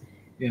works.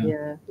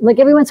 Like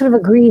everyone sort of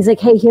agrees, like,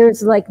 hey,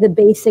 here's like the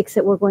basics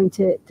that we're going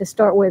to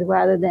start with,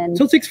 rather than.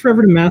 So it takes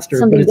forever to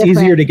master, but it's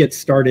easier to get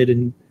started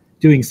in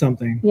doing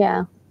something.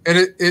 Yeah. And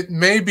it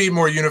may be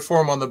more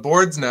uniform on the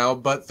boards now,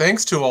 but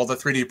thanks to all the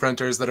 3D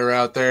printers that are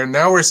out there,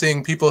 now we're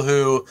seeing people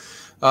who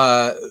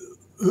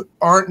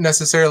aren't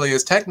necessarily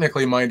as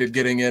technically minded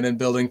getting in and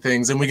building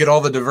things, and we get all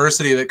the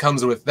diversity that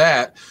comes with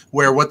that,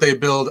 where what they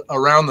build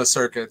around the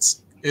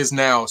circuits is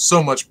now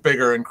so much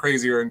bigger and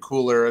crazier and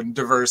cooler and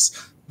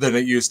diverse than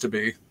it used to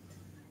be.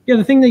 Yeah,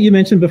 the thing that you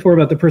mentioned before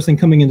about the person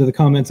coming into the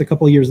comments a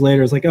couple of years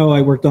later is like, oh,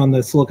 I worked on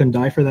the silicon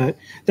die for that.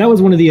 That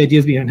was one of the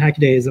ideas behind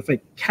Hackaday, is if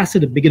I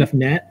casted a big enough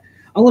net,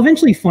 I'll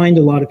eventually find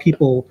a lot of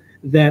people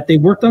that they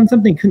worked on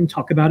something, couldn't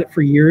talk about it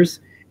for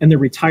years, and they're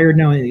retired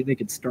now and they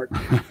could start to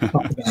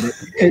talk about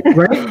it.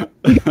 Right?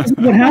 Because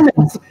what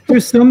happens,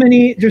 there's so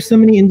many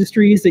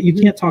industries that you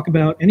can't talk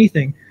about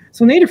anything.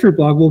 So Adafruit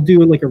blog will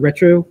do like a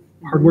retro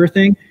hardware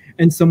thing,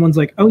 and someone's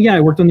like, oh yeah,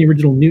 I worked on the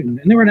original Newton,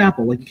 and they were at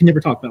Apple. Like you can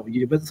never talk about what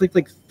you do, but it's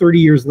like 30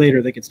 years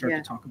later they could start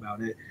to talk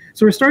about it.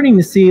 So we're starting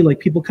to see like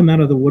people come out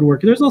of the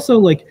woodwork. There's also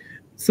like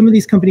some of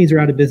these companies are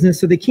out of business,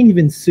 so they can't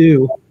even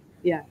sue.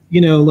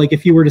 Like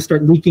if you were to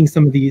start leaking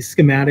some of these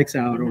schematics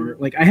out, or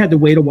like I had to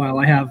wait a while.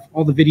 I have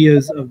all the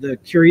videos of the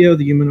Curio,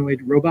 the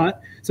humanoid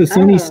robot. So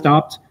Sony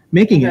stopped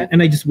making it,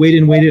 and I just waited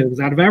and waited. It was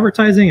out of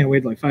advertising. I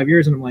waited like 5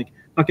 years, and I'm like,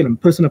 fuck it, I'm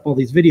posting up all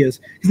these videos,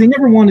 because they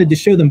never wanted to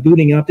show them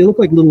booting up. They look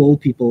like little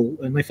old people,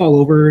 and they fall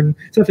over and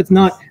stuff. It's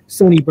not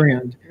Sony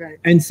brand,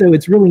 and so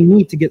it's really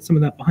neat to get some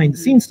of that behind the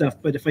scenes stuff.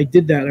 But if I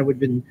did that, I would have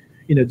been,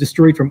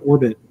 destroyed from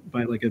orbit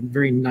by like a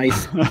very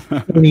nice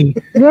Sony.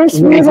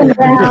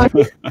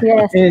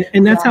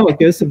 And that's how it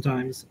goes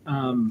sometimes.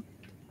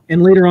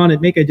 And later on at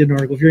Make, I did an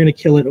article, if you're going to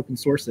kill it, open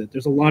source it.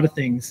 There's a lot of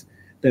things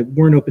that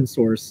weren't open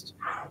sourced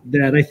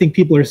that I think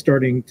people are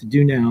starting to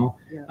do now.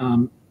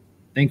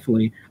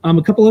 Thankfully.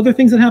 A couple other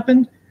things that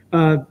happened.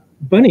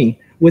 Bunny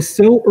was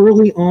so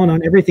early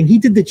on everything. He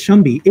did the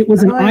Chumby. It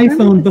was an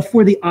iPhone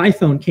before the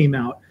iPhone came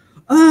out.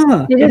 He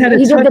did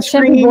the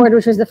Chumby board,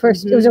 which was the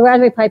first. It was a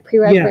Raspberry Pi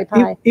pre-Raspberry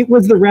Pi. It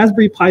was the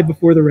Raspberry Pi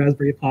before the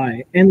Raspberry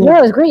Pi. And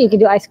it was great. You could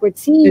do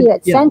I2C,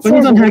 sensors.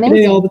 Bunny's on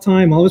Hackaday all the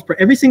time.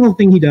 Every single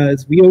thing he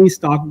does, we always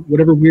stock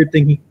whatever weird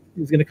thing he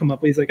was going to come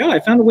up with. He's like, oh, I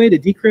found a way to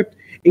decrypt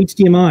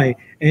HDMI,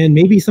 and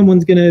maybe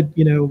someone's going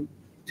to,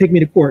 take me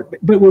to court.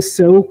 But it was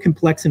so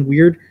complex and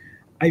weird.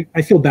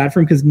 I feel bad for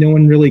him because no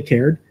one really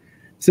cared.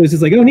 So it's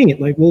just like, oh, neat.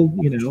 Like, well,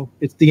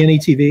 it's the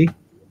NETV.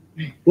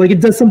 Like it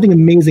does something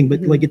amazing,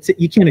 but like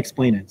you can't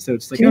explain it. So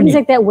it's like, he's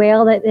like that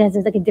whale that has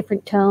like a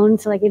different tone.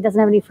 So like it doesn't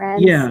have any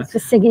friends. It's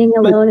just singing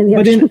alone in the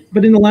ocean.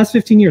 But in the last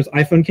 15 years,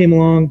 iPhone came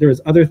along. There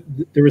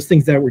was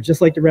things that were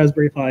just like the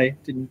Raspberry Pi.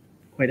 Didn't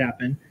quite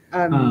happen.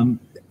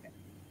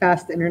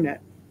 Fast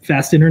internet.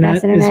 Fast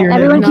internet. Is here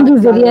Everyone now. Can do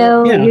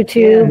video,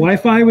 YouTube.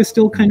 Wi-Fi was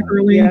still kind of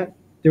early.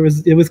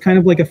 It was kind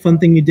of like a fun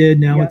thing you did.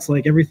 Now it's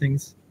like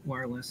everything's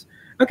wireless.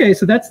 Okay,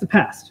 so that's the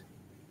past.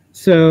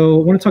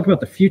 So I want to talk about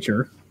the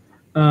future.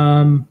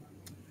 I'm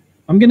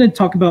going to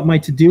talk about my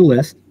to-do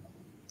list,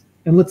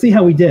 and let's see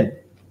how we did.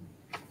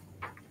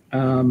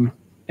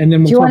 And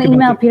then we'll Do you talk want to about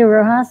email the- Peter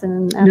Rojas?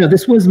 And No,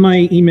 this was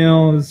my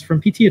email. It was from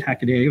PT at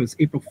Hackaday. It was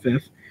April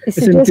 5th. It's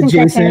I sent it to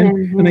Jason,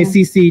 Buchanan, and I yeah.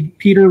 CC'd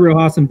Peter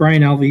Rojas and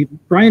Brian Alvey.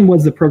 Brian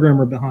was the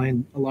programmer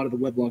behind a lot of the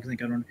weblogs. I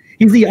think I don't know.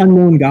 He's the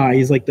unknown guy.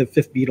 He's like the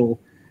fifth Beatle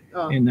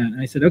Oh. in that. And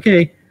I said,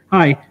 okay,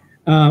 hi.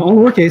 All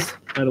lowercase,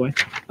 by the way.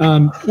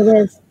 It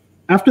is.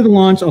 After the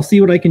launch, I'll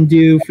see what I can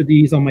do for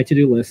these on my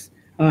to-do list.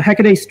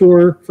 Hackaday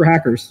store for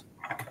hackers.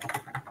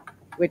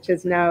 Which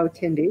is now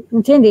Tindy.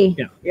 And Tindy.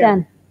 Yeah.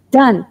 Yeah.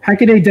 Done.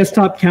 Hackaday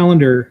desktop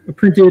calendar, a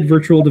printed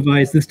virtual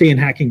device, this day in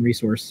hacking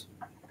resource.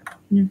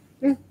 Hmm.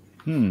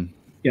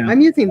 Yeah.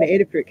 I'm using the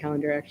Adafruit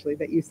calendar actually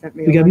that you sent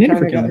me. We a got an long time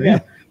Adafruit ago. calendar,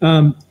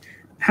 yeah.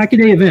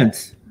 Hackaday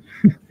events.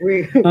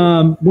 We,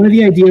 One of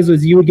the ideas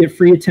was you would get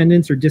free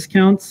attendance or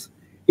discounts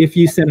if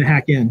you sent a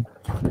hack in.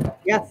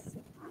 yes,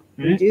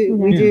 we Right? do.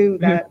 We Yeah. do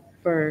that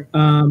for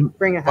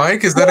bring a hack.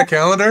 Mike, is that a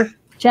calendar?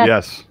 Check.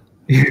 Yes.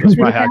 That's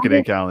my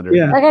Hackaday calendar.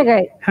 Yeah. Okay,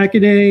 great.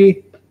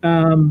 Hackaday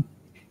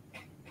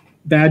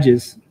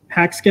badges,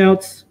 Hack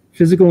Scouts,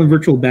 physical and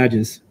virtual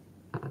badges.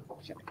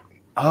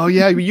 Oh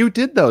yeah, you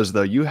did those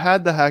though. You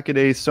had the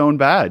Hackaday sewn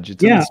badge.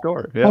 It's in Yeah. the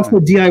store. Yeah. Also,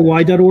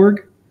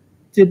 DIY.org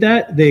did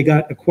that. They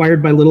got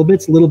acquired by Little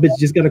Bits. Little Bits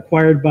just got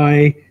acquired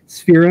by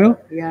Sphero.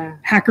 Yeah.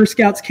 Hacker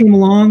Scouts came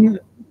along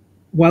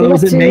while They I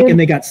was got at Make, sued. and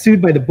they got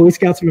sued by the Boy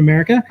Scouts of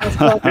America. That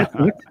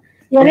sucked.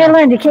 Yeah, they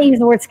learned you can't use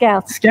the word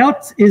scouts.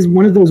 Scouts is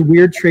one of those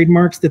weird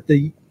trademarks that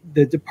the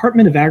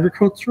Department of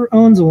Agriculture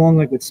owns, along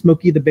like with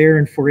Smokey the Bear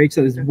and 4-H.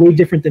 That is way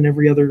different than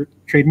every other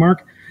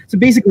trademark. So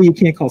basically, you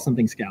can't call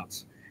something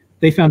Scouts.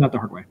 They found out the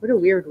hard way. What a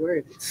weird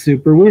word.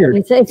 Super weird.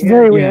 It's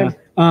very weird.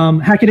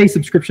 Hackaday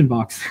subscription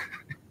box.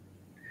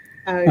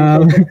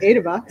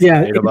 AdaBox.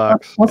 Yeah.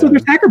 AdaBox, Also, yeah.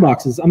 there's Hacker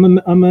Boxes.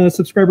 I'm a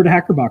subscriber to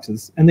Hacker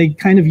Boxes, and they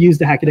kind of use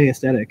the Hackaday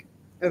aesthetic.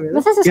 Oh, really?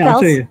 This is a Yeah, I'll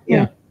scouts. show you.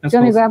 Yeah. That's Do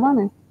you want me to cool. grab one?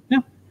 Or?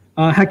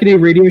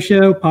 Hackaday radio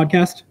show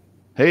podcast.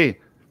 Hey,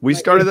 we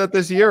started that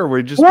this year.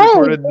 We just Whoa.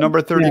 recorded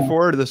number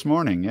 34 this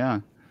morning. Yeah.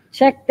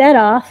 Check that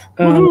off.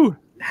 Woohoo.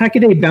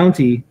 Hackaday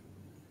bounty,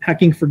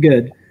 hacking for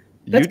good.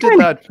 You That's did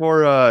kinda-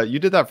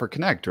 that for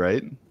Connect,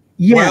 right?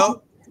 Yeah.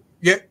 Well,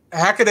 yeah,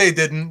 Hackaday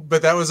didn't,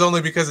 but that was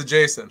only because of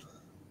Jason.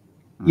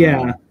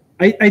 Yeah.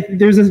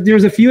 There's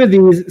a few of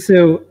these.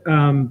 So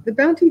The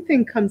bounty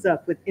thing comes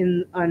up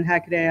on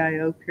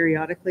Hackaday.io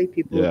periodically.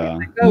 People will Yeah. be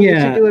like, "Oh, we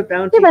Yeah. should do a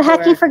bounty." Yeah, but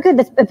hacking for good.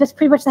 That's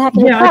pretty much the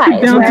hacking yeah, I put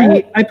prize, bounty.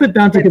 right? I put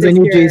bounty But because I this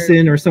knew year-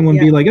 Jason or someone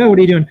be yeah. like, "Oh, what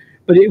are you doing?"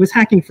 But it was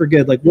hacking for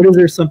good. Like, what is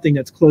there something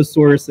that's closed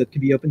source that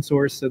could be open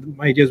source? So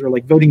my ideas were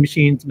like voting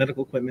machines,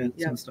 medical equipment,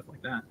 Yeah. and stuff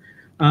like that.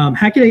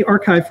 Hackaday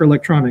archive for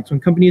electronics. When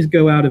companies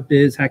go out of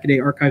biz,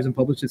 Hackaday archives and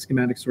publishes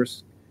schematic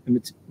source and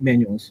its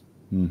manuals.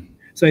 Hmm.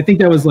 So I think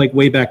that was like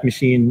Wayback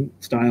Machine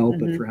style,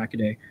 but Mhm. for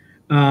Hackaday.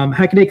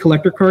 Hackaday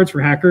collector cards for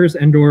hackers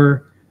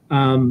and/or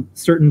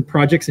certain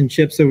projects and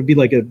chips. So it would be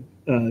like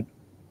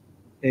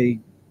a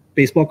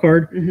baseball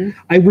card. Mhm.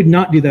 I would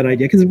not do that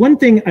idea because one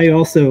thing I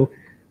also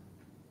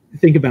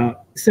think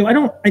about. So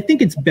I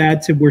think it's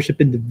bad to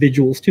worship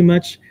individuals too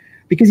much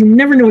because you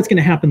never know what's going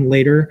to happen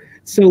later.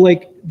 So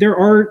like there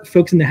are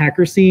folks in the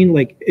hacker scene,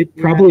 like it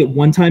probably at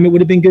one time it would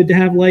have been good to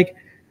have like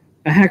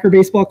a hacker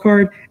baseball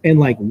card and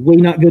like way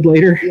not good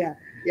later. Yeah.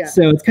 Yeah.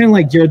 So it's kind of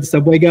like Jared the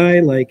Subway guy,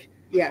 like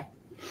Yeah.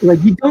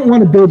 you don't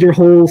want to build your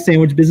whole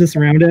sandwich business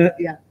around it.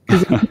 Yeah.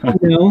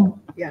 You know.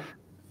 Yeah.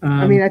 Um,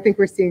 I mean, I think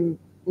we're seeing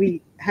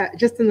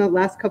just in the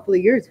last couple of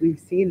years, we've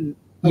seen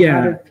a Yeah.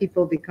 lot of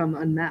people become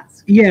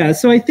unmasked. yeah.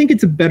 So I think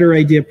it's a better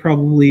idea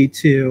probably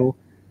to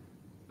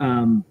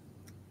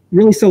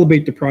really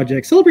celebrate the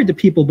project, celebrate the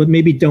people, but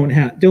maybe don't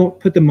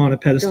put them on a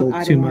pedestal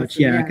Don't too idolize much.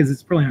 them, Yeah, yeah. because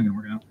it's probably not going to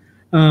work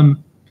out.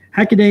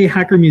 Hackaday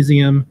Hacker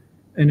Museum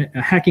and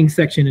a hacking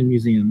section in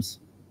museums.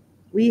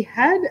 We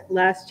had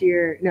last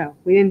year, no,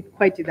 we didn't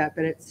quite do that,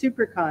 but at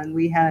SuperCon,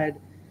 we had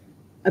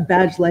a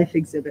badge life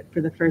exhibit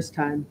for the first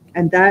time.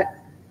 And that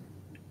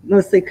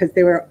mostly because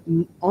they were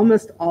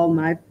almost all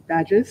my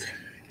badges,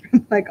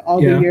 like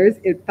all Yeah. the years.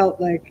 It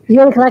felt like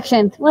You're the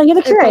collection. Well, you're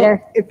the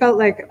curator. It felt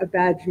like a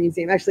badge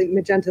museum. Actually,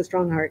 Magenta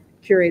Strongheart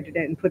curated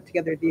it and put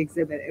together the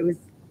exhibit. It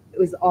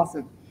was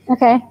awesome.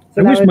 Okay.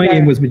 So I that wish my our-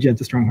 name was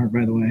Magenta Strongheart,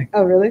 by the way.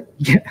 Oh, really?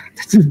 Yeah,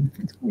 that's an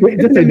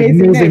It's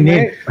amazing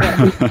name.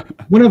 right? Yeah.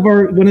 One of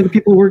the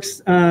people who works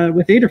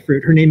with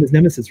Adafruit, her name is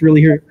Nemesis.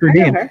 Really, her I know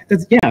name. her.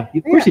 That's of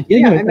course Yeah, you. yeah,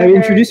 Yeah, I I met her,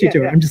 introduced you to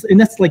her. yeah. I'm just, and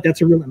that's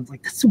a real. I'm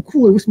like, that's so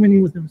cool. I wish my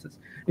name was Nemesis.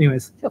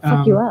 Anyways, She'll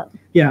fuck you up.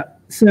 Yeah.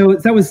 So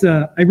that was.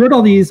 I wrote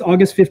all these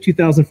August 5th,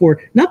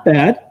 2004. Not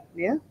bad.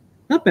 Yeah.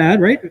 Not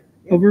bad, right?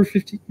 Over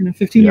 15 years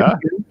Yeah. ago.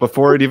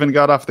 Before it even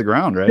got off the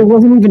ground, right? There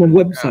wasn't even a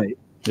website.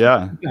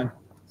 Yeah.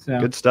 So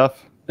Good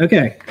stuff.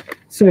 okay.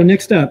 So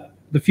next up,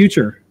 the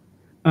future.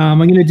 I'm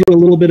going to do a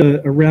little bit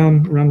of a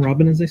round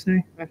robin, as they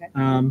say. Okay.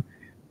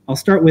 I'll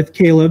start with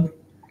Caleb.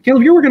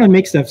 Caleb, you're working on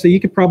Make stuff, so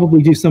you could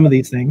probably do some of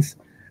these things.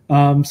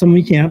 Some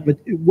you can't, but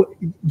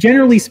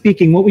generally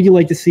speaking, what would you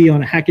like to see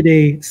on a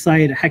Hackaday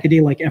site, a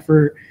Hackaday-like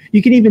effort?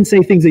 You can even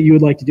say things that you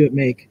would like to do at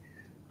Make.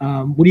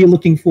 What are you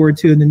looking forward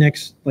to in the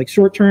next like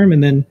short term,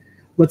 and then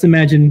let's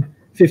imagine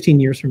 15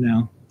 years from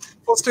now?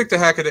 We'll stick to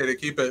Hackaday to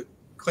keep it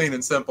clean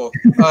and simple.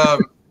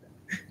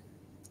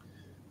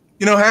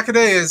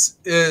 Hackaday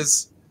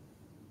is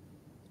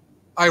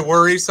I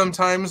worry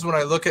sometimes when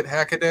I look at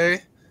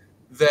Hackaday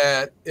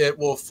that it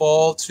will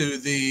fall to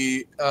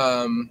the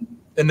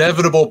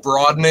inevitable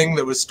broadening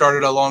that was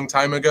started a long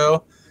time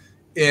ago,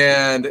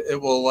 and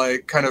it will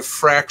like kind of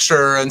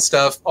fracture and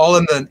stuff, all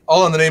in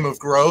the name of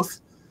growth.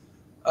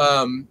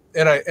 And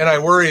I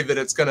worry that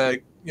it's gonna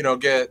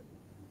get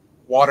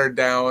watered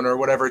down, or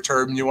whatever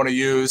term you want to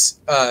use,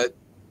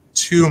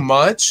 too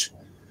much.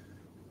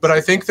 But I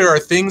think there are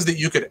things that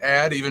you could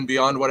add even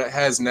beyond what it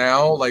has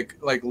now, like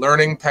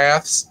learning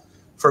paths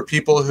for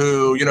people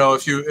who,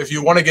 if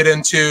you want to get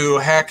into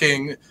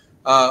hacking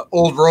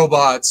old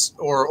robots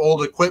or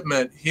old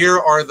equipment, here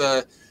are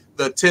the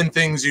 10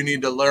 things you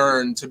need to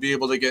learn to be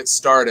able to get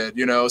started.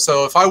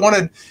 So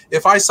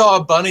if I saw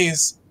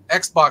Bunny's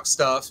Xbox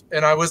stuff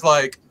and I was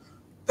like,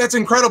 that's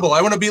incredible,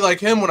 I want to be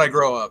like him when I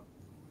grow up,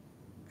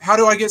 how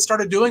do I get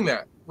started doing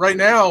that? Right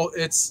now,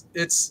 it's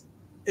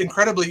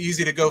incredibly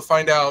easy to go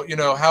find out,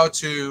 how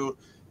to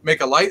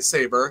make a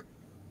lightsaber,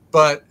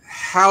 but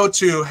how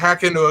to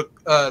hack into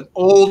an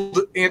old,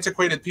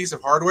 antiquated piece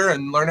of hardware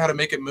and learn how to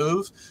make it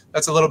move,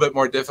 that's a little bit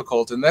more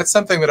difficult. And that's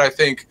something that I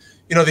think,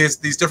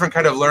 these different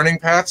kind of learning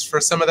paths for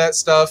some of that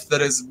stuff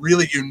that is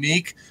really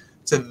unique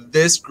to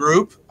this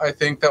group, I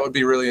think that would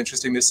be really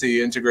interesting to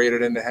see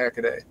integrated into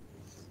Hackaday.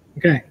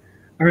 Okay.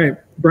 All right.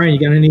 Brian, you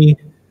got any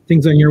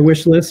things on your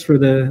wish list for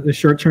the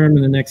short term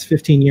in the next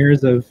 15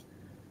 years of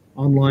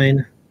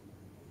online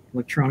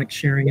electronic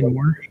sharing and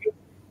more?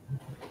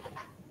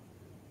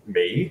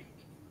 Me?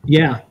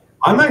 Yeah.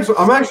 I'm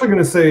actually going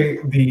to say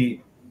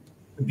the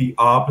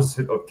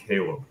opposite of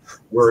Caleb,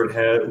 where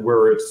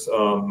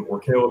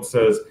Caleb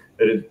says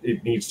that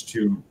it needs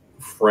to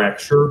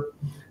fracture.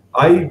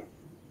 I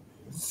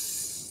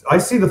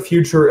see the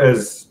future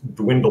as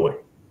dwindling,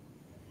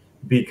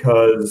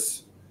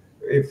 because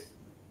if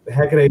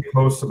Hackaday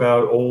posts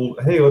about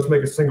hey, let's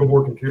make a single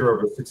board computer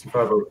of a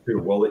 6502.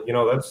 Well,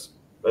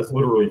 that's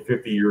literally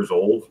 50 years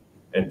old,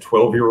 and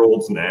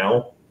 12-year-olds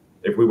now.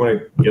 If we want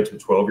to get to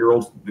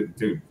 12-year-olds,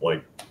 dude,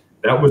 like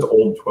that was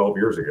old 12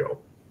 years ago.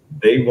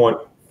 They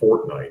want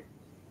Fortnite.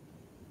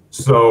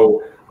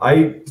 So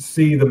I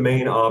see the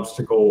main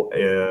obstacle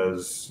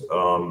as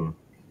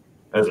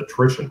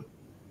attrition.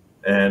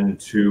 And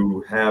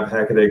to have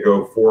Hackaday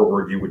go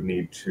forward, you would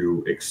need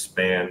to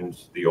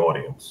expand the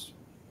audience.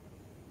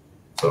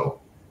 So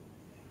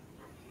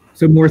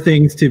more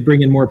things to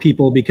bring in more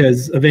people,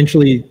 because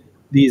eventually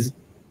these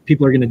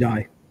people are going to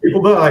die.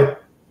 People die.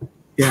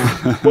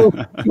 Yeah. Well,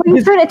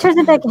 it turns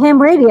into like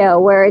ham radio,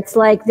 where it's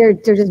like they're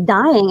just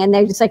dying, and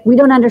they're just like, we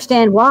don't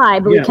understand why,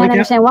 but we can't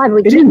understand why, but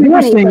we can't do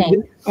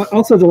anything.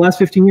 Also, the last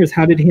 15 years,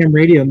 how did ham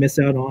radio miss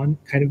out on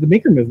kind of the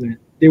maker movement?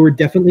 They were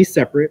definitely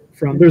separate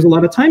from. There's a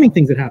lot of timing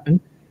things that happen.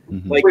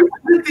 Mm-hmm. Like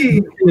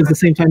it was the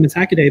same time as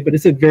Hackaday, but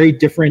it's a very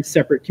different,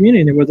 separate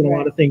community, and there wasn't a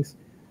lot of things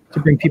to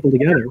bring people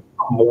together.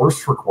 A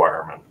Morse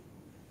requirement.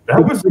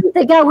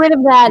 They got rid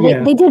of that.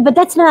 Yeah. They did, but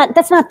that's not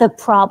the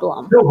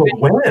problem. No,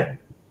 but when?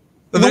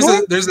 There's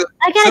a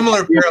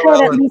similar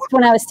parallel. At least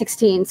when I was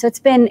 16, so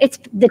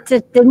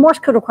the Morse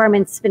code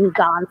requirement's been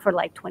gone for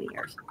like 20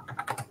 years.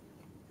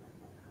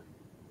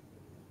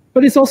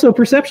 But it's also a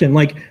perception.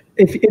 Like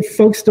if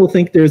folks still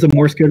think there's a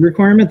Morse code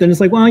requirement, then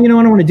it's like, well, I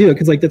don't want to do it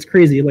because like that's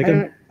crazy. Like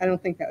I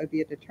don't think that would be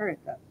a deterrent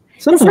though.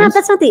 That's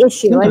not the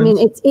issue. Sometimes. I mean,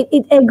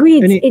 it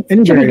agreed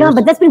it should be gone,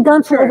 but that's been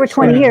gone for over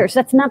 20 years.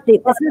 That's not the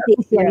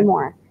issue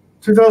anymore.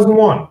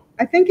 2001.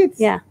 I think it's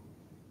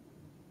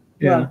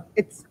Well,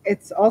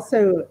 it's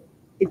also.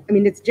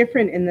 It's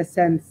different in the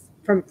sense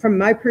from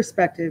my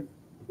perspective.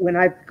 When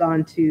I've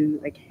gone to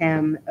like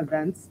ham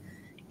events,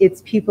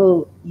 it's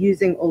people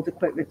using old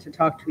equipment to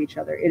talk to each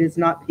other. It is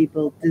not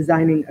people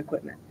designing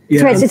equipment.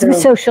 Yeah. That's right. It's a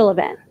social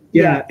event.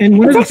 Yeah. And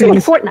one of the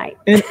things, Fortnite.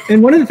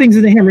 And one of the things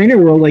in the ham radio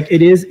world, like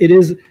it is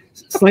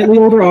slightly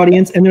older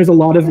audience, and there's a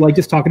lot of like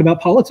just talking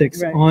about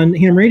politics on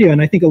ham radio, and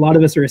I think a lot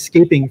of us are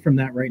escaping from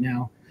that right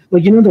now.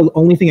 Like the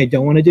only thing I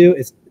don't want to do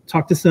is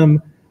talk to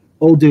some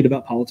old dude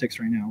about politics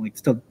right now. Like,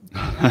 still do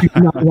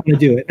not want to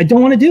do it. I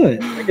don't want to do it.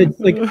 It's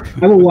like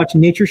I will watch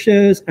nature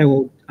shows. I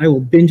will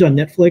binge on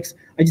Netflix.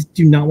 I just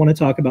do not want to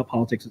talk about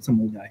politics with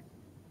some old guy,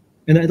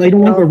 and I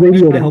don't want a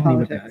radio to help me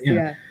with that.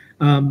 Yeah.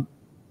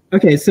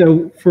 Okay,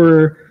 so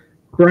for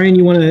Brian,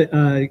 you want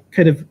to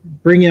kind of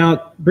bring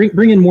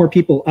in more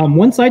people.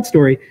 One side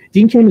story.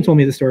 Dean Kamen told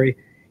me the story.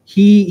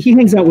 He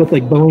hangs out with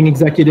like Boeing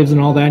executives and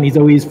all that, and he's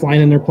always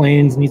flying in their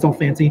planes and he's all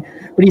fancy.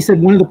 But he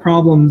said one of the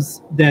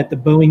problems that the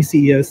Boeing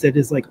CEO said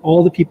is like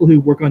all the people who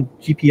work on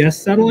GPS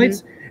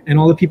satellites and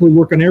all the people who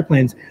work on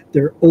airplanes,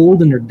 they're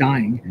old and they're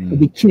dying. And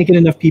we can't get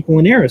enough people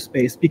in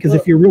aerospace because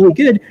if you're really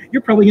good,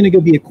 you're probably going to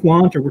go be a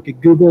quant or work at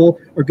Google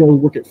or go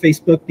work at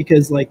Facebook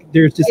because like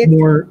there's just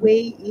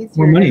way easier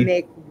more money. To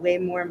make way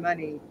more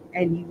money,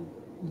 and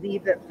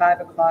leave at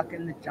 5 o'clock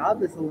and the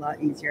job is a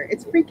lot easier.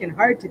 It's freaking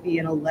hard to be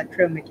an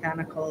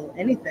electromechanical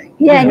anything.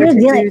 Yeah, You know, and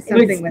to you're do dealing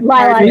something with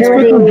liability.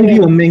 Facebook will give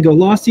you a mango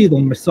lassi. They'll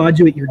massage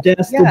you at your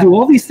desk. Yeah. They'll do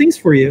all these things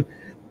for you.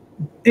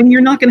 And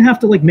you're not going to have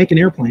to like make an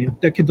airplane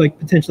that could like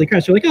potentially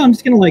crash. You're like, oh, I'm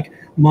just going to like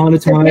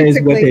monetize So web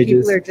basically,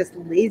 pages. people are just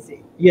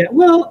lazy. Yeah,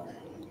 well,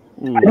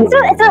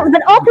 It's not,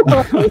 but all people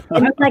are faced.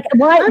 And it's like,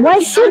 why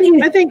should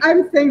you? I think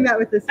I'm saying that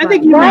with this. I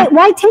think smile.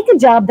 Why take a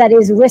job that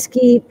is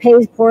risky,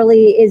 pays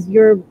poorly,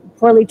 you're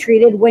poorly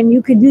treated when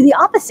you could do the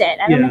opposite?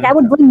 Yeah. I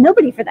would blame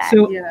nobody for that.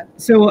 so. Yeah,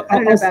 So I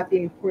don't know I'll, about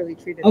being poorly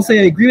treated. I'll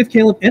say I agree with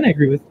Caleb and I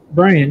agree with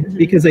Brian Mhm.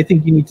 because I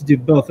think you need to do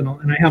both. And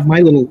I have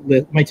my little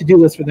my to-do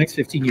list for the next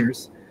 15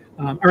 years.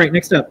 All right,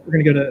 next up, we're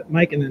going to go to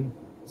Mike and then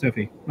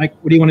Sophie. Mike,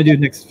 what do you want to do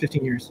the next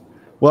 15 years?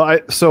 Well,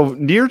 so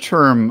near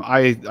term,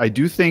 I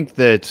do think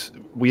that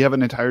we have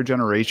an entire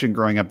generation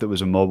growing up that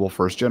was a mobile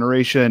first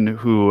generation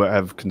who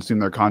have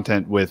consumed their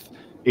content with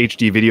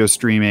HD video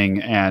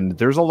streaming. And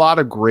there's a lot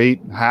of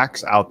great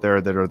hacks out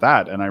there that are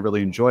that. And I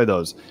really enjoy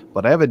those.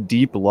 But I have a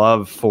deep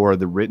love for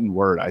the written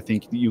word. I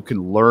think you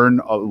can learn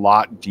a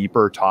lot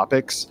deeper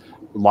topics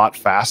a lot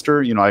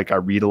faster. You know, like I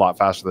read a lot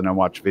faster than I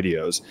watch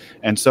videos.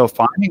 And so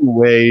finding a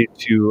way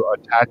to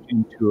attach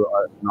into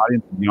an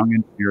audience of young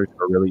engineers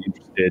who are really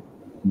interested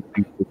in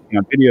looking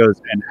at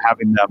videos and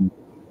having them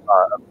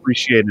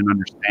appreciate and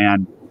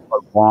understand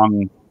a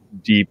long,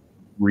 deep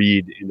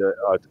read into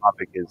a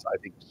topic is, I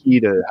think, key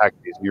to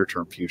Hackaday's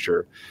near-term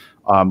future.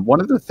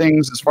 One of the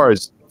things, as far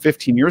as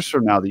 15 years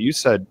from now, that you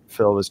said,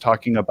 Phil, was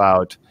talking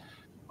about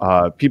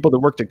people that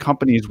worked at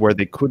companies where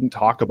they couldn't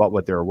talk about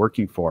what they were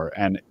working for.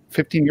 And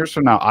 15 years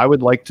from now, I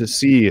would like to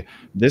see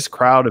this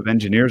crowd of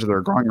engineers that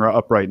are growing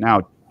up right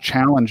now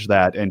challenge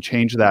that and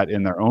change that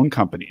in their own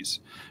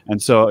companies.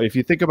 And so if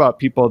you think about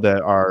people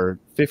that are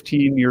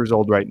 15 years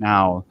old right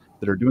now,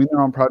 that are doing their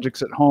own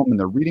projects at home and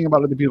they're reading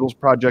about other people's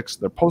projects,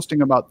 they're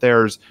posting about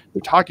theirs, they're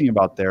talking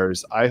about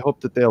theirs, I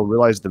hope that they'll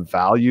realize the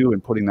value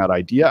in putting that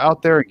idea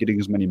out there and getting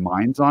as many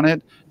minds on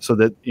it so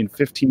that in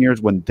 15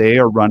 years when they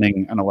are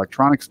running an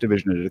electronics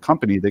division at a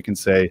company, they can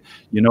say,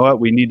 you know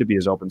what, we need to be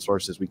as open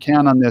source as we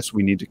can on this.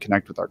 We need to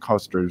connect with our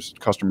customers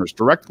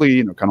directly,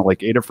 you know, kind of like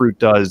Adafruit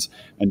does,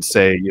 and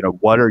say, you know,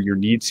 what are your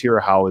needs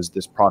here? How is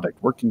this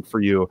product working for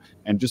you?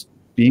 And just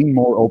being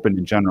more open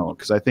in general,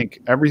 because I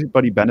think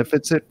everybody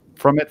benefits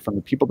from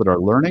the people that are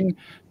learning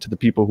to the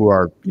people who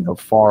are, you know,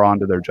 far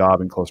onto their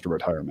job and close to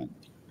retirement.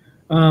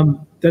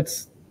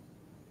 That's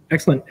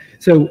excellent.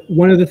 So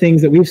one of the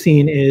things that we've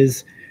seen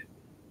is,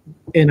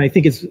 and I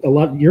think it's a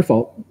lot your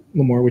fault,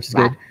 Limor, which is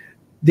good.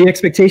 The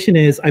expectation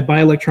is I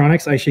buy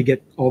electronics, I should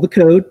get all the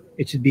code.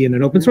 It should be in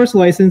an open source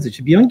license. It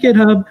should be on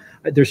GitHub.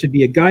 There should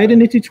be a guide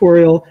and a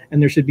tutorial,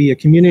 and there should be a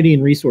community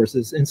and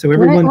resources. And so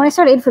everyone. When I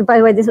started Adafruit, by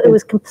the way, it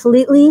was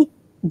completely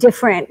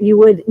different. You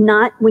would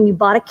not, when you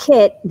bought a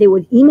kit, they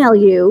would email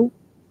you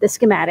the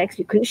schematics.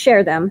 You couldn't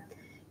share them.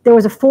 There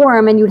was a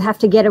forum, and you'd have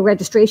to get a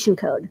registration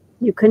code.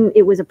 You couldn't.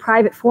 It was a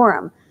private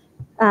forum,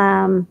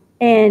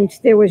 and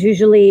there was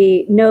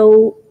usually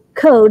no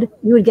code.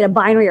 You would get a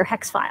binary or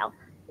hex file,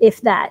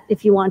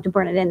 if you wanted to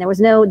burn it in.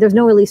 There's no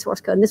release source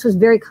code, and this was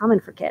very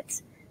common for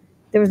kits.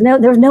 There was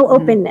no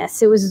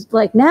openness. It was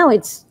like now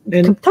it's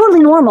totally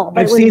normal.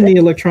 I've seen the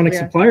electronic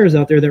suppliers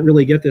out there that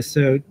really get this.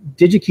 So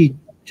DigiKey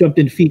jumped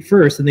in feet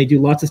first, and they do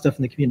lots of stuff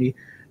in the community.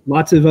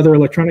 Lots of other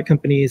electronic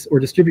companies or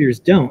distributors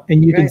don't,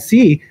 and you can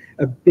see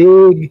a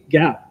big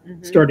gap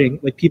starting.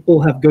 Like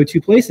people have go-to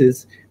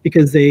places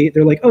because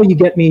they're like, oh, you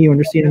get me, you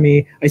understand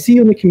me. I see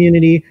you in the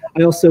community.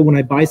 I also, when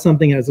I buy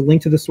something, it has a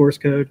link to the source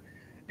code.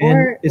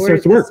 And it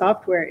starts to work. The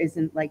software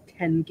isn't like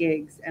 10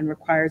 gigs and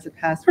requires a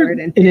password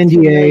and an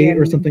NDA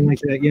or something like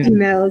that. Yeah.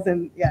 Emails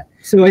and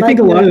So I think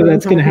a lot of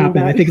that's going to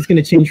happen. I think it's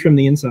going to change from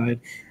the inside.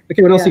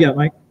 Okay, what else you got,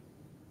 Mike?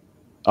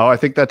 Oh, I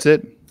think that's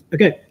it.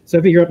 Okay,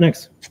 Sophie, you're up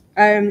next.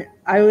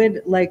 I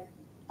would like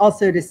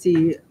also to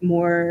see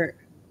more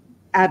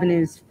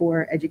avenues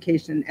for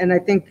education. And I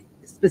think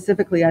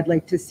specifically I'd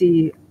like to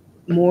see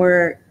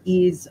more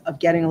ease of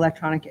getting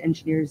electronic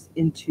engineers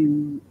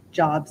into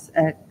jobs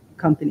at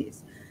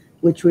companies,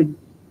 which would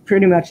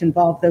pretty much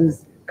involve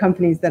those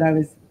companies that I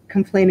was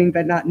complaining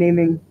but not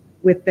naming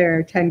with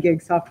their 10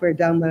 gig software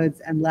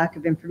downloads and lack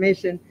of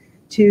information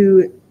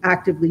to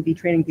actively be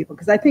training people.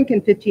 Because I think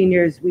in 15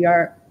 years, we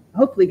are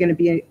hopefully going to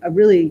be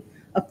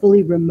a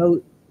fully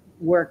remote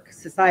work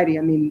society.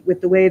 I mean,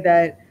 with the way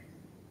that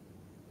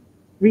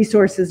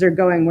resources are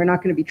going, we're not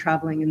going to be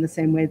traveling in the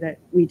same way that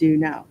we do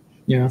now.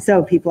 Yeah.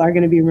 So people are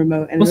going to be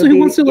remote. And also, who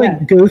wants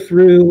to go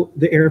through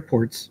the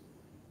airports?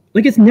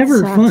 Like it's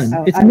never fun.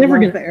 Oh, it's I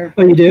never love gonna.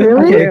 Oh, you do?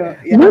 Really? Okay.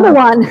 Yeah. You're the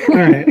one. All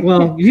right.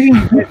 Well, you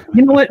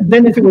know what?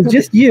 Then if it was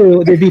just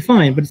you, they'd be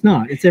fine. But it's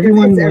not. It's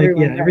everyone. It's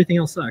everyone, right. Everything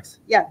else sucks.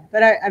 Yeah,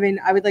 but I mean,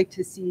 I would like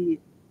to see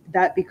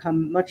that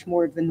become much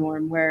more of the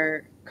norm,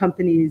 where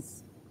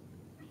companies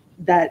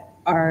that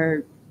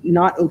are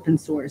not open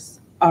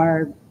source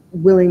are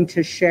willing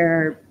to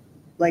share,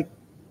 like,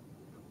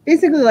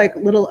 basically like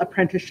little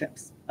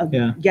apprenticeships of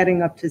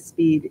getting up to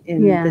speed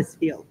in this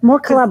field. More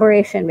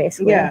collaboration,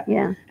 basically.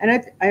 Yeah.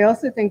 And I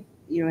also think,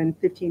 in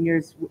 15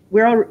 years,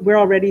 we're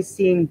already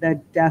seeing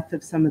the death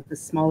of some of the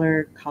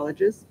smaller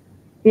colleges.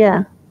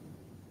 Yeah.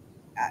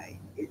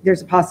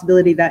 There's a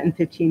possibility that in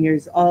 15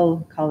 years,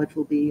 all college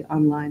will be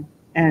online,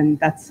 and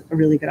that's a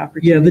really good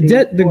opportunity.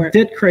 Yeah, the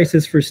debt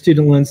crisis for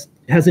student loans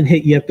hasn't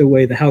hit yet the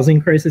way the housing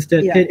crisis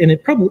hit, and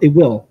it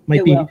will.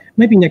 Might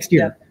be next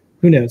year. Yeah.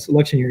 Who knows?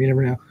 Election year, you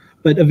never know.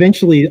 But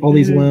eventually, all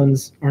these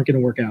loans aren't going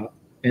to work out,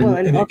 and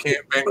you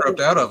can't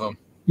bankrupt out of them.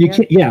 You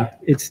can't. Yeah,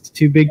 it's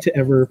too big to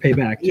ever pay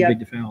back. Too big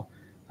to fail.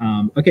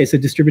 Okay, so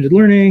distributed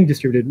learning,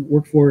 distributed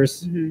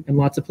workforce, and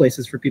lots of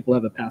places for people to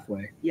have a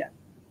pathway. Yeah.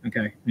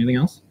 Okay. Anything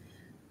else?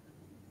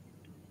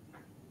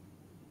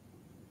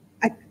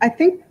 I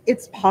think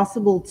it's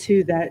possible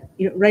too that,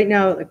 right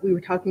now, like we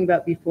were talking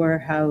about before,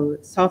 how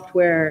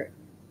software,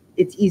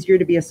 it's easier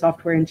to be a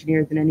software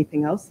engineer than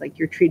anything else. Like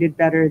you're treated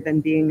better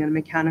than being a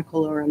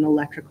mechanical or an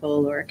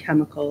electrical or a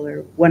chemical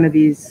or one of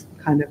these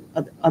kind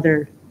of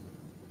other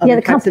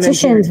the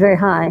competition is very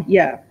high.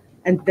 Yeah.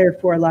 And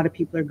therefore a lot of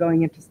people are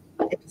going into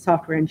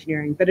software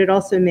engineering, but it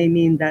also may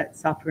mean that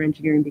software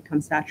engineering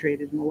becomes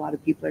saturated and a lot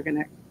of people are going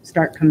to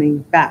start coming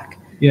back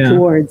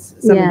towards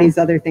some of these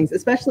other things,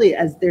 especially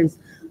as there's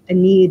a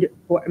need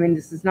for,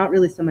 this is not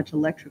really so much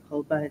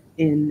electrical, but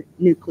in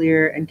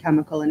nuclear and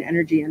chemical and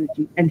energy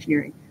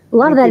engineering. A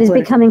lot of that is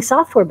becoming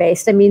software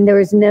based. There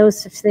is no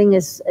such thing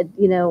as a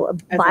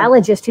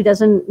biologist who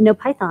doesn't know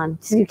Python.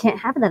 So you can't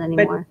have that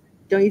anymore.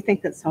 But don't you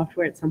think that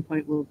software at some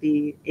point will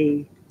be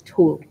a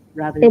tool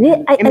rather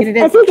than? I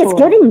think it's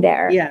getting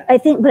there. Yeah. I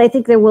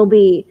think there will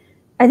be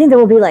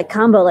like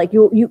combo. Like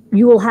you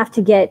will have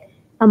to get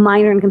a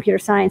minor in computer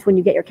science when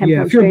you get your chemical.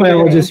 Yeah, if you're a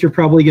biologist, you're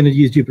probably going to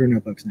use Jupyter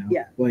Notebooks now.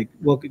 Yeah.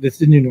 That's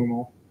the new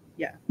normal.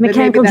 Yeah.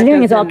 Mechanical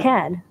engineering is all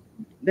CAD.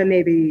 Then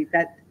maybe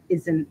that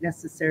isn't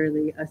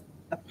necessarily a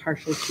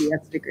partial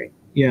CS degree.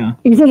 Yeah.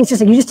 You think it's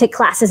just like you just take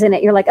classes in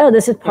it. You're like, oh,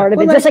 this is part of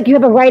it. Just like you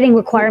have a writing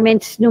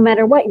requirement no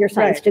matter what your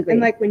science degree.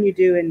 And like when you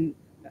do in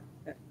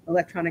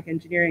electronic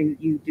engineering,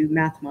 you do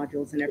math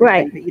modules and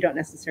everything, but you don't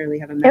necessarily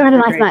have a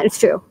math degree. It's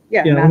true.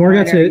 Yeah. Lamar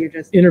got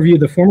to interview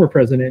the former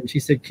president, and she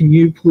said, can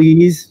you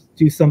please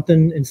do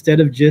something instead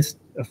of just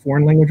a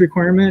foreign language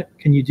requirement?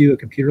 Can you do a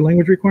computer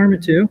language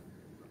requirement too?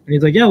 And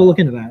he's like, yeah, we'll look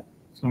into that.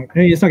 So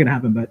it's not going to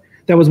happen, but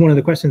that was one of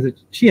the questions that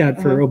she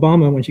had for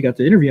Obama when she got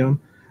to interview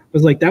him.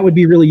 Was like, that would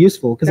be really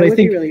useful, because I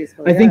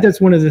think that's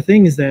one of the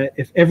things that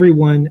if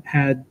everyone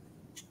had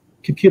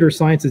computer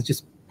science as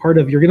just part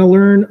of, you're going to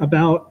learn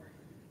about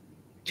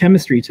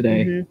chemistry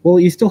today. Well,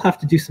 you still have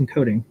to do some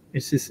coding.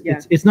 It's just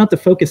it's not the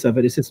focus of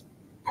it. It's just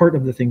part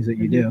of the things that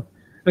you do.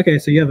 Okay,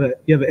 so you have an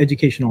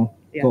educational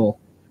goal.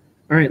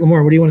 All right,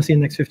 Lamar, what do you want to see in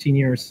the next 15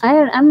 years?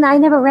 I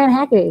never ran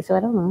Hackaday, so I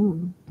don't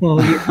know. Well,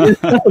 this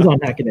stuff was on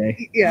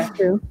Hackaday. Yeah,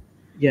 true.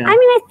 Yeah,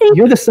 I think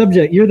you're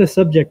the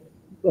subject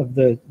of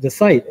the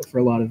site for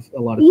a lot of things.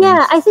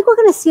 I think we're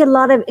going to see a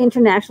lot of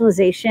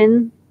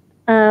internationalization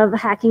of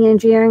hacking and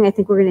engineering. I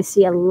think we're going to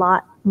see a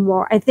lot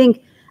more. I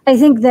think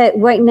that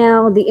right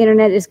now the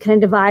internet is kind of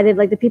divided.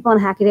 Like the people on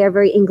Hackaday are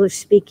very English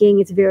speaking.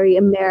 It's very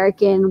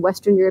American,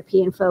 Western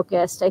European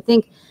focused. I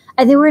think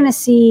we're going to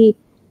see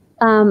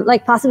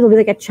possibly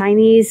like a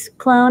Chinese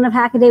clone of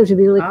Hackaday, which would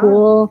be really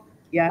cool.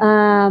 Yeah.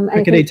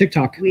 Hackaday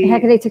TikTok.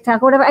 Hackaday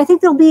TikTok or whatever. I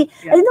think there'll be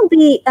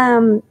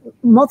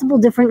multiple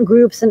different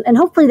groups, and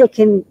hopefully they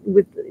can,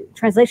 with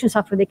translation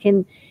software, they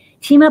can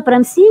team up. But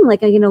I'm seeing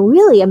like a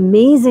really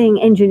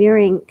amazing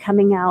engineering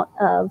coming out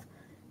of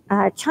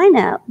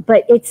China,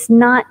 but it's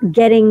not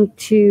getting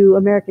to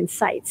American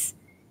sites.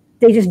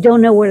 They just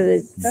don't know where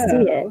to see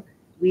it.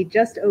 We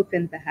just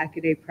opened the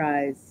Hackaday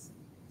Prize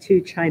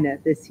to China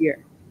this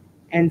year.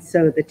 And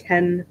so the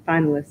 10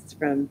 finalists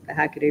from the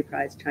Hackaday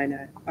Prize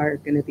China are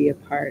going to be a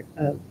part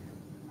of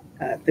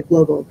the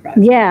global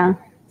project. Yeah.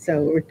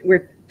 So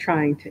we're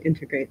trying to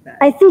integrate that.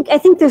 I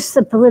think there's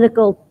some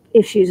political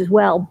issues as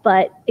well,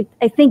 but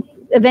I think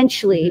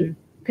eventually,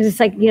 because it's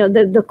like,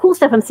 the cool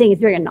stuff I'm seeing is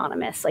very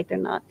anonymous. Like they're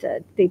not,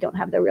 they don't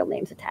have their real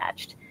names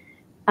attached,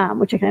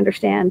 which I can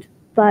understand.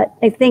 But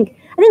I think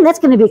that's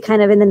going to be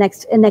kind of in the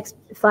next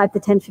 5 to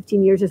 10,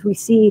 15 years as we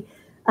see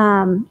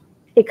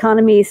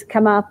economies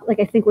come up. Like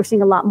I think we're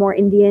seeing a lot more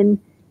Indian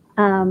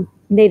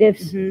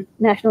natives,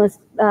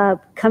 nationalists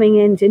coming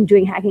in and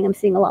doing hacking. I'm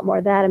seeing a lot more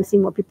of that. I'm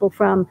seeing more people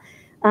from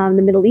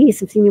the Middle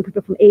East. I'm seeing more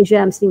people from Asia.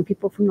 I'm seeing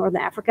people from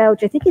Northern Africa,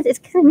 which I think it's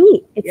kind of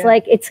neat. It's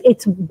like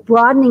it's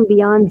broadening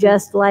beyond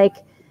just like,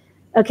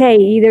 okay,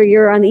 either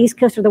you're on the East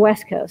Coast or the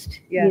West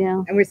Coast. Yeah,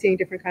 and we're seeing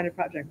different kind of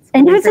projects.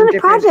 And different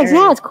projects,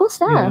 it's cool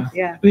stuff.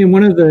 Yeah. I mean,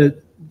 one of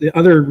the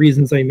other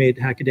reasons I made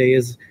Hackaday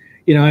is,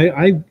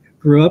 I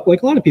grew up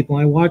like a lot of people.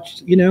 I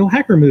watched,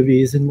 hacker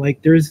movies, and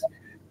like there's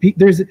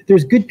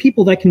good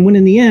people that can win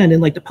in the end,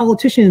 and like the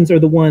politicians are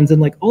the ones,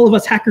 and like all of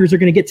us hackers are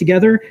going to get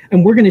together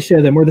and we're going to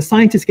show them, or the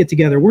scientists get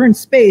together. We're in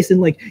space,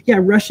 and like, yeah,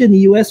 Russia and the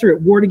US are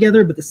at war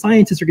together, but the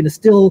scientists are going to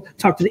still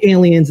talk to the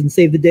aliens and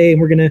save the day,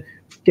 and we're going to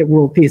get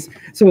world peace.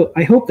 So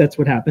I hope that's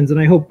what happens, and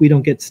I hope we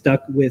don't get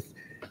stuck with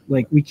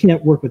like, we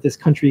can't work with this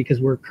country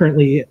because we're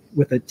currently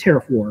with a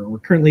tariff war.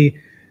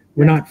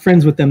 We're not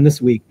friends with them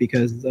this week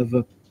because of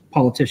a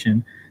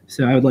politician.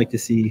 So I would like to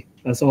see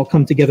us all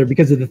come together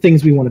because of the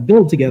things we want to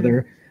build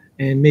together,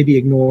 and maybe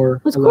ignore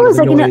What's a cool lot of is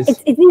the like,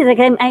 noise. it's neat. Like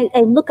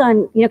I look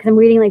on, because I'm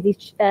reading like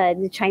these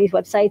the Chinese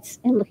websites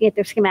and looking at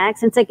their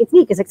schematics, and it's like it's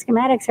neat because like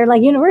schematics are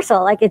like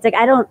universal. Like it's like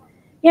I don't,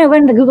 I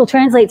run into Google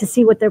Translate to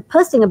see what they're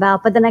posting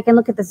about, but then I can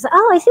look at this.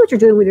 Oh, I see what you're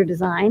doing with your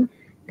design,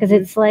 because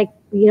it's like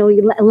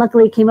you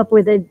luckily came up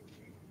with a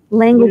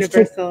language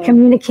Universal. to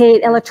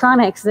communicate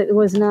electronics that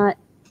was not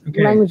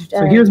Okay, language.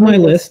 so here's my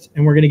language. list,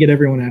 and we're going to get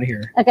everyone out of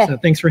here. Okay. So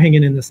thanks for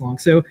hanging in this long.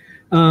 So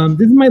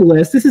this is my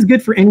list. This is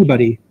good for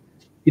anybody.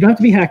 You don't have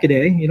to be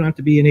Hackaday. You don't have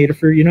to be an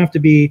Adafruit. You don't have to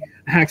be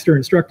a Hackster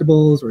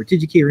Instructables or a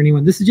DigiKey or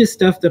anyone. This is just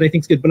stuff that I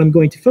think is good, but I'm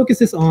going to focus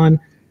this on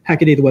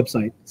Hackaday, the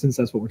website, since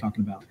that's what we're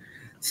talking about.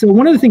 So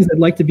one of the things I'd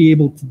like to be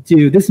able to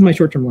do, this is my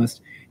short-term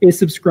list, is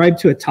subscribe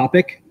to a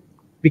topic,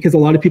 because a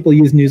lot of people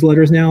use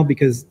newsletters now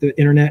because the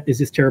internet is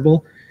just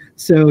terrible.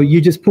 So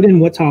you just put in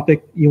what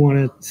topic you want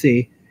to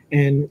see.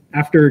 And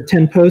after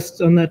 10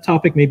 posts on that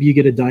topic, maybe you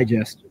get a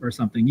digest or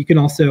something. You can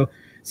also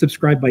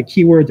subscribe by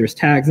keyword. There's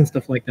tags and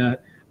stuff like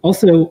that.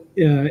 Also,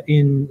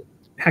 in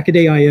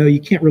Hackaday.io, you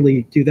can't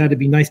really do that. It'd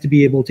be nice to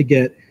be able to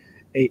get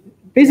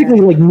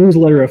basically like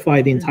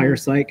newsletterify the entire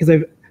site,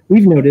 because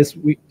we've noticed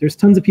there's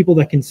tons of people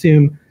that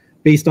consume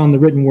based on the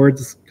written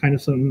words, kind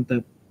of something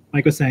that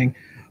Mike was saying,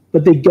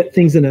 but they get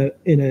things in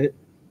an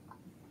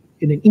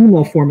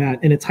email format,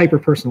 and it's hyper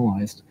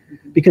personalized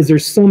because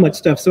there's so much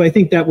stuff. So I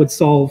think that would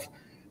solve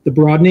the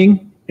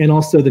broadening and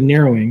also the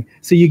narrowing.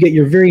 So you get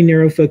your very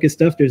narrow focused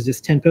stuff. There's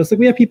just 10 posts. Like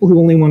we have people who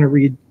only want to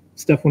read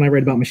stuff when I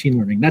write about machine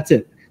learning. That's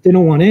it. They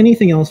don't want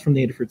anything else from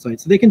the Adafruit site.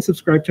 So they can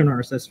subscribe to an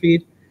RSS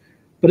feed.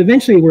 But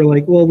eventually we're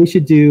like, well, we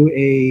should do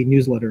a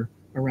newsletter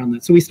around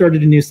that. So we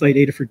started a new site,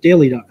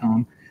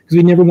 adafruitdaily.com, because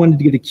we never wanted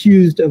to get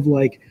accused of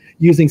like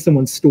using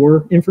someone's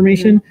store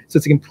information. So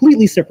it's a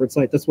completely separate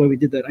site. That's why we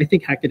did that. I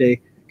think Hackaday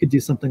could do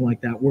something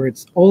like that, where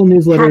it's all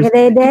newsletters.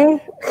 Hackaday a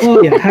day?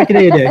 Oh yeah,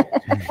 Hackaday a day.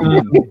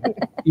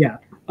 Yeah.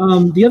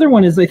 The other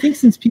one is, I think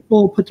since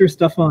people put their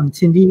stuff on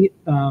Tindy,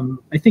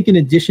 I think in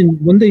addition,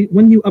 when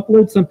you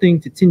upload something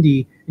to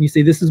Tindy and you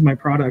say, this is my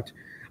product,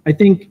 I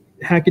think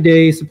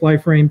Hackaday,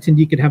 Supplyframe,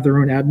 Tindy could have their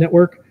own ad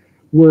network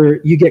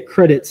where you get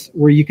credits,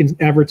 where you can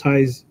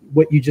advertise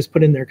what you just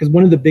put in there. Because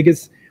one of the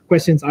biggest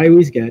questions I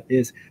always get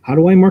is, how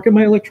do I market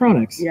my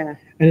electronics? Yeah.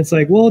 And it's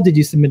like, well, did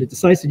you submit it to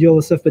sites? Did you do all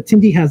this stuff? But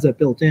Tindy has that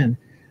built in.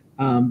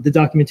 The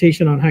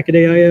documentation on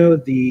Hackaday.io,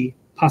 the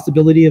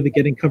possibility of it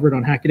getting covered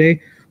on Hackaday.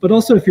 But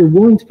also, if you're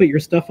willing to put your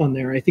stuff on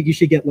there, I think you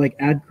should get like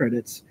ad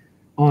credits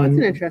on. That's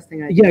an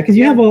interesting idea. Yeah, because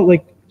you have all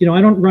like,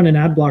 I don't run an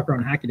ad blocker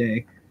on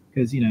Hackaday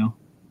because,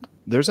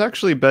 There's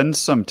actually been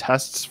some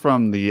tests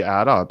from the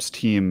ad ops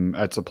team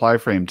at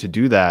Supplyframe to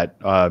do that.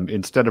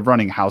 Instead of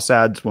running house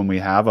ads when we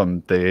have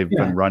them, they've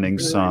been running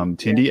some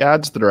Tindy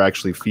ads that are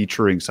actually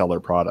featuring seller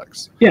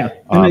products. Yeah,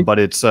 but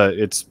it's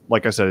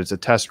like I said, it's a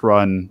test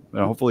run.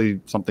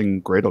 Hopefully something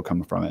great will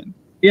come from it.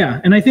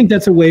 Yeah, and I think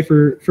that's a way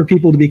for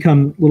people to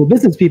become little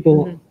business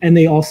people, and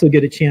they also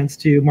get a chance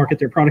to market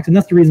their products, and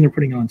that's the reason they're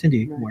putting it on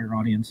Tindy, wider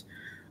audience.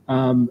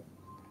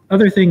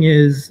 Other thing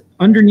is,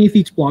 underneath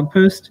each blog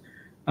post,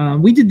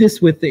 we did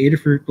this with the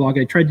Adafruit blog.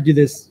 I tried to do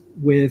this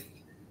with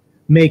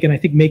Make, and I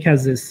think Make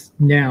has this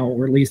now,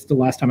 or at least the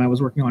last time I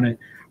was working on it,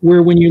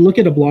 where when you look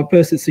at a blog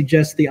post, it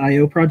suggests the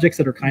I/O projects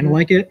that are kind of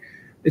like it.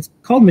 It's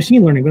called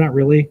machine learning, but not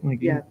really.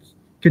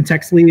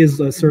 Contextly is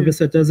a service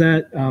that does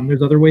that.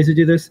 There's other ways to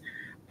do this.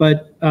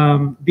 But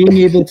being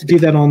able to do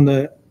that on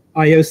the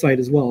I/O site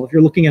as well. If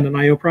you're looking at an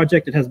I/O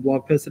project, it has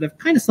blog posts that have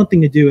kind of something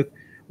to do with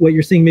what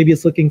you're seeing. Maybe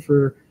it's looking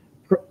for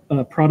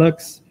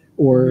products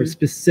or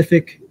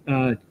specific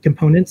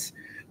components,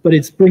 but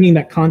it's bringing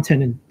that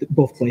content in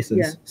both places.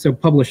 Yeah. So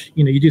publish,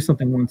 you do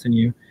something once and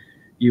you're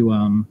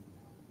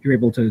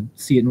able to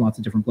see it in lots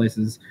of different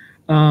places.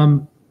 A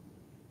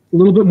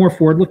little bit more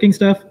forward-looking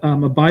stuff. A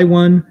buy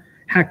one,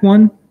 hack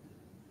one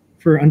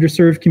for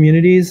underserved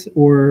communities,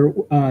 or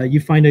you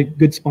find a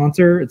good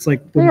sponsor. It's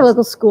like Your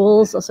local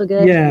schools also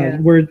good. Yeah,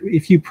 where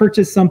if you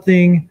purchase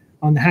something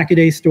on the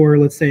Hackaday store,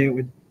 let's say it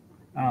would,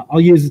 I'll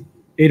use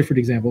Adafruit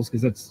examples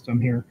because I'm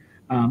here.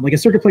 Like a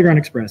Circuit Playground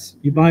Express,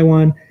 you buy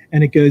one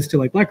and it goes to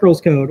like Black Girls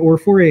Code or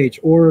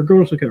 4-H or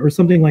Girls Code or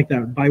something like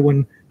that. Buy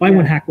one,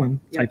 hack one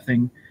type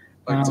thing.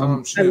 Like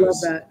Tom Shoes. I love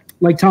that.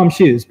 Like Tom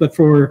Shoes, but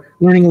for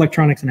learning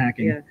electronics and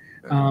hacking.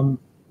 Yeah.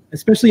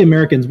 Especially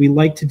Americans, we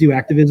like to do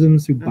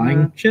activisms through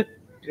buying shit.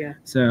 Yeah.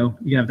 So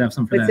you have to have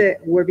some for What's that.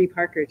 it? Warby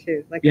Parker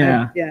too. Like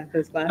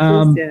those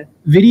glasses. Yeah.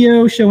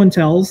 Video show and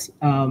tells.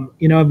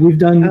 We've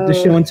done the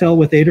show and tell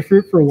with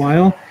Adafruit for a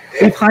while.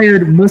 We've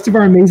hired most of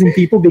our amazing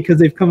people because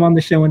they've come on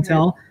the show and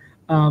tell.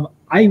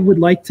 I would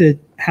like to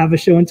have a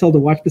show and tell to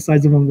watch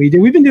besides the one we do.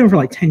 We've been doing it for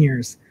like 10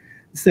 years.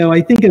 So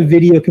I think a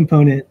video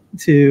component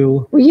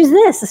to... We use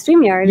this, the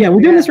StreamYard. Yeah,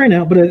 we're doing this right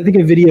now, but I think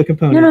a video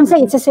component... No, I'm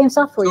saying it's the same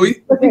software. So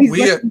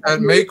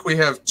at Make, we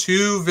have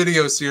 2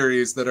 video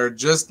series that are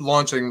just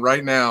launching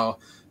right now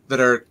that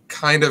are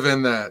kind of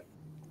in that,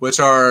 which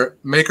are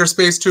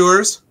Makerspace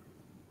tours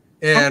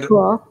and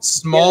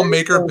small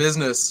maker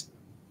business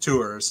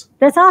tours.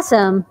 That's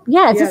awesome.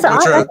 Yeah, it's just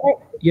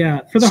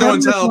Yeah, for the Show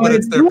and hardware tell, but side-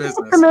 it's their We have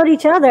to business. promote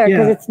each other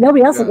because Yeah. it's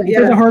nobody else is Yeah. going to For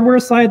do the it. hardware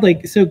side,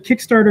 like so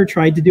Kickstarter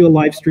tried to do a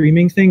live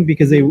streaming thing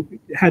because they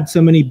had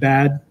so many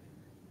bad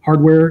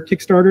hardware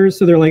Kickstarters.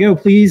 So they're like, oh,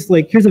 please,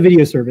 like, here's a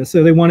video service.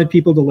 So they wanted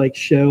people to like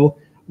show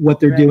what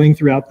they're Right. doing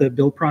throughout the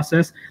build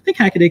process. I think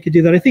Hackaday could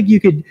do that. I think you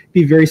could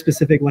be very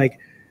specific, like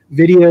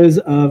videos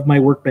of my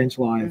workbench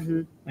live.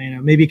 Mhm. You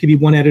know, maybe it could be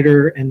one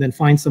editor and then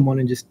find someone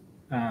and just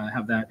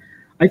have that.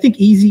 I think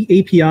easy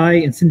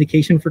API and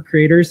syndication for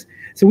creators.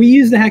 So we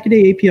use the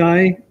Hackaday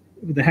API.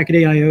 The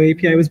Hackaday IO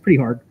API was pretty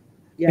hard.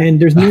 Yeah. And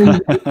there's no,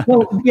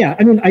 well, yeah,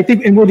 I mean, I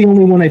think, and we're the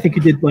only one I think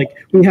who did, like,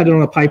 we had it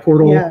on a Pi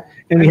portal Yeah.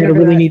 and we I had a remember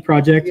really that. neat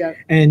project Yeah.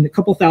 and a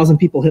couple thousand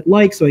people hit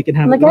like so I can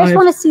have Like it I just live.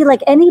 want to see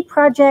like any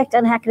project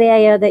on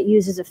Hackaday.io that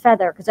uses a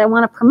feather because I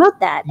want to promote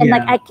that. And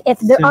Yeah. if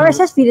the So-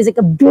 RSS feed is like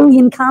a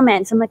billion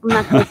comments, I'm like I'm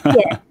not going to see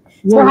it.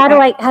 So Well, how do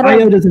I?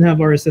 IO doesn't have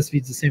RSS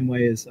feeds the same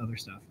way as other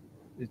stuff.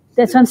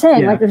 That's what I'm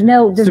saying. Yeah. Like there's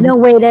no So-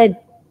 way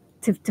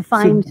to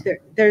find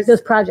There's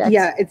those projects.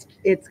 yeah,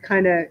 it's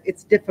kind of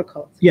it's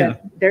difficult. Yeah.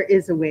 but there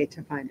is a way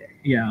to find it.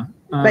 Yeah.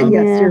 But Um,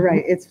 yes, Yeah. you're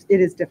right. It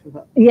is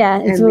difficult, Yeah,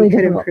 it's and really we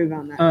could difficult. improve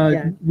on that.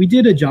 uh, we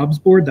did a jobs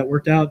board that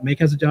worked out. Make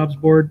has a jobs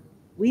board.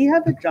 We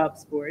have a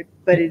jobs board,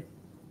 but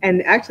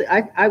and actually,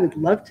 I would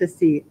love to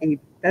see a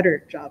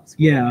better jobs board.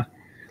 Yeah.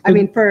 I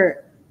mean,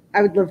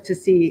 I would love to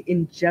see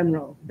in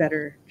general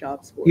better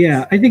jobs boards.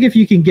 Yeah. I think if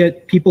you can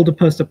get people to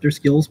post up their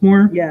skills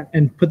more Yeah.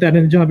 and put that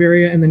in a job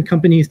area and then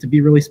companies to be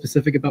really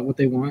specific about what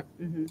they want,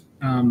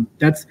 Mhm.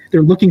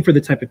 they're looking for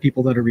the type of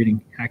people that are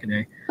reading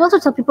Hackaday. I also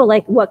tell people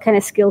like what kind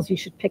of skills you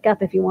should pick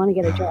up if you want to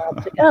get a job.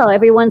 It's like, oh,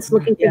 everyone's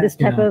looking for Yeah. this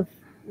type Yeah. of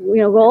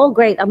role.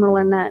 Great, I'm going to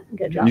learn that and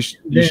get a job.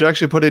 You should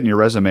actually put it in your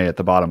resume at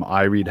the bottom.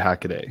 I read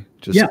Hackaday,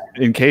 just Yeah.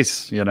 in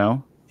case, you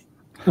know.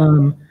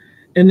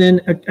 And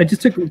then I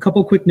just took a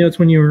couple quick notes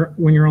when you're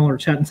all are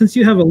chatting. Since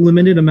you have a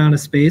limited amount of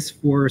space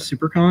for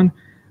SuperCon,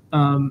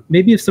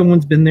 maybe if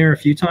someone's been there a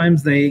few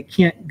times, they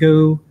can't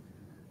go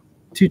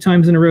 2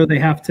 times in a row. They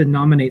have to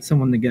nominate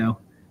someone to go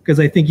because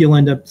I think you'll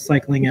end up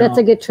cycling That's out.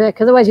 a good trick.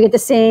 Otherwise, you get the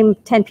same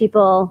 10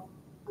 people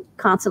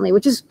constantly,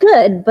 which is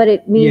good, but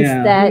it means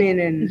Yeah. that I mean,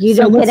 and you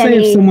So don't let's get say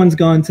if any. someone's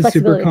gone to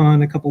flexibility.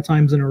 SuperCon a couple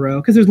times in a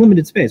row because there's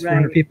limited space,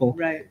 400 right, people.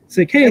 right? It's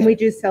like, hey, And we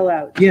do sell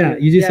out. yeah,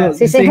 too. you just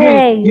So you say,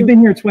 hey, you've been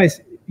here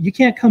twice. You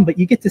can't come, but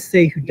you get to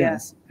say who Yeah.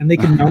 does, and they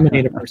can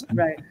nominate a person.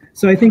 Right,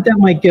 So I think that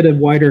might get a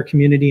wider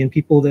community and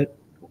people that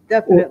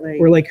definitely.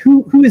 or like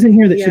who isn't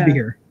here that should be Yeah.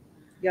 here.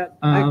 Yep.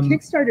 Um,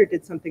 Kickstarter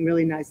did something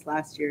really nice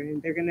last year,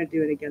 and they're going to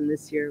do it again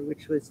this year,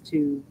 which was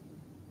to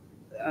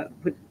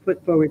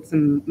put forward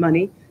some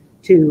money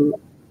to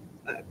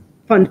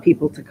fund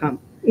people to come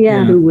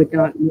yeah. who would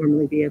not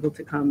normally be able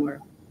to come. Or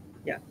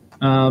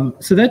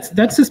So that's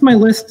just my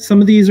list.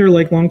 Some of these are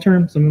like long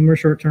term, some of them are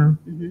short term,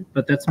 Mhm.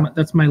 but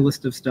that's my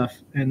list of stuff,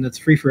 and that's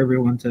free for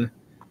everyone to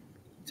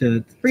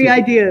free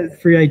ideas.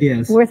 free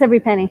ideas. Worth every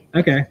penny.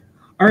 Okay.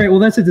 All right. Well,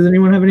 that's it. Does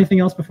anyone have anything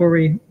else before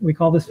we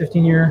call this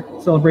 15-year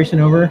celebration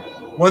over?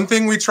 One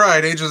thing we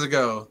tried ages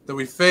ago that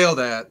we failed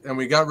at and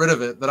we got rid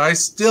of it that I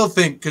still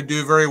think could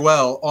do very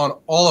well on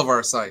all of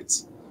our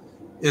sites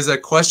is a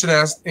question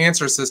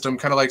answer system,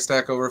 kind of like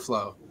Stack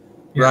Overflow,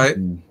 Yeah. right?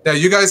 Now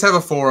you guys have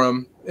a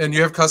forum and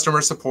you have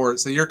customer support,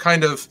 so you're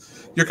kind of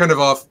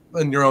off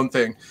in your own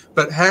thing.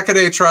 But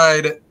Hackaday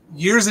tried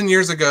years and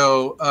years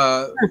ago.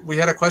 We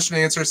had a question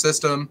answer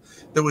system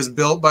that was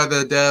built by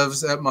the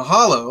devs at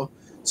Mahalo.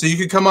 So you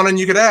could come on and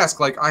you could ask,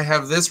 like, I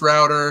have this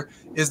router.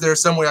 Is there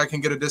some way I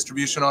can get a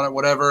distribution on it,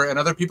 whatever? And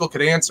other people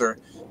could answer.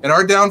 And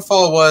our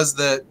downfall was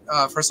that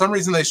for some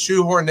reason they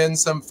shoehorned in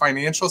some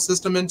financial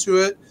system into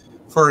it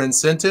for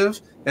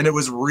incentive, and it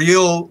was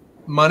real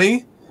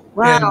money.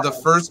 Wow. And the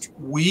first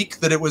week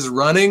that it was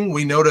running,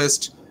 we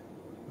noticed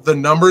the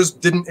numbers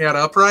didn't add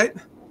up right.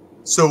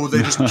 So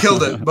they just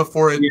killed it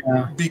before it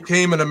Yeah.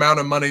 became an amount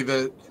of money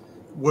that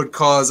would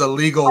cause a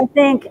legal.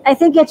 I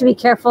think you have to be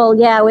careful.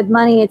 Yeah, with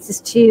money, it's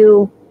just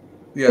too.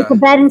 Yeah. It's a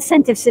bad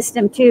incentive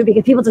system too,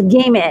 because people just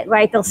game it,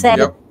 right? They'll say,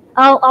 Yep.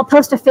 I'll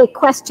post a fake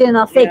question,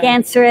 I'll fake Yeah.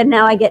 answer it, and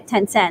now I get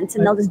 10 cents,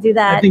 and they'll just do I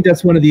that. think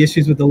that's one of the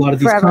issues with a lot of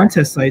these Forever.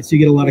 contest sites. You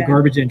get a lot of Yeah.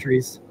 garbage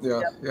entries.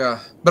 Yeah.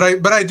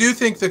 But I do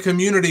think the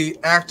community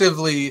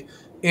actively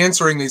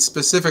answering these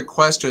specific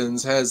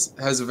questions has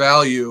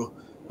value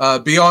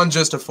beyond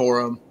just a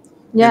forum.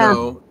 Yeah. You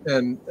know,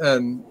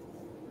 and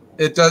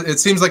it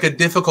seems like a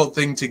difficult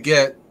thing to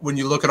get when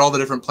you look at all the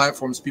different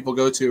platforms people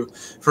go to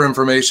for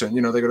information.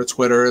 You know, they go to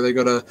Twitter, they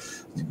go to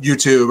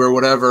YouTube or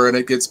whatever, and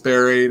it gets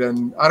buried.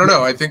 And I don't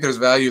know. I think there's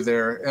value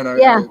there. And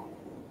Yeah.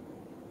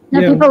 No,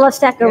 Yeah. people love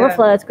Stack Yeah.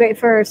 Overflow. It's great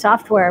for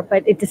software,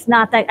 but it's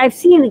not that. I've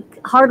seen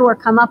hardware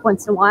come up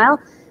once in a while,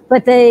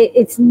 but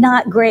it's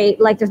not great.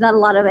 Like there's not a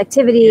lot of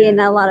activity Yeah. and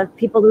not a lot of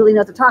people really know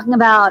what they're talking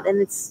about,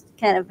 and it's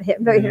kind of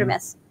very hit or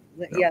miss.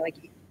 Yeah, like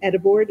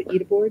Edaboard,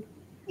 Edaboard,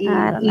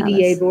 I don't know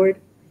EDA this. board.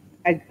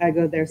 I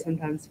go there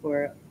sometimes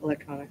for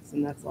electronics,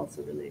 and that's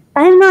also really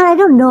I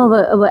don't know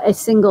of a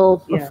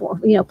single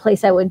Yeah.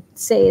 place I would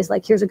say is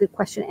like here's a good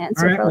question to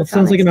answer All right. for Well, it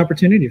sounds like an electronics.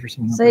 opportunity for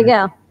someone. out So there you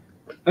there. go.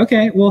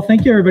 Okay. Well,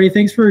 thank you, everybody.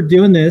 Thanks for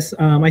doing this.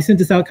 I sent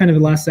this out kind of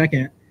the last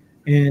second.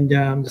 and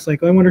just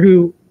like, I wonder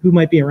who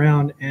might be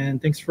around.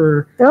 And thanks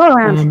for They're all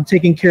around.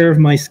 taking care of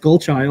my skull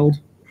child.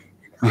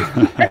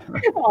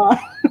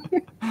 Aw.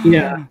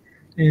 Yeah,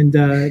 and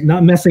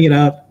not messing it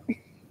up.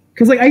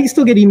 Because like I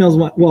still get emails.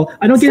 Well,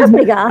 I don't get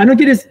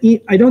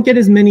I don't get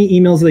as many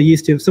emails as I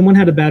used to. If someone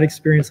had a bad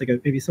experience, like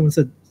maybe someone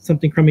said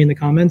something crummy in the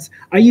comments,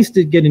 I used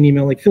to get an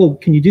email like, Phil,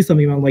 can you do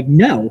something? And I'm like,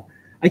 no,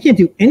 I can't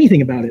do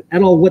anything about it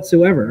at all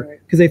whatsoever,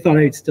 because they thought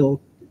I still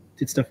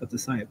did stuff with the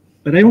site.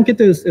 But I don't get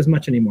those as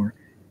much anymore,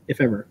 if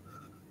ever.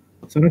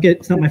 So I don't get.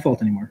 It's not my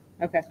fault anymore.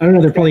 Okay. I don't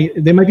know.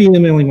 They might be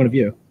emailing one of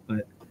you,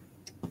 but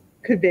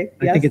Could be.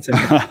 I think it's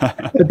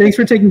okay. But thanks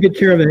for taking good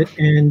care of it,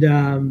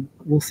 and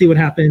we'll see what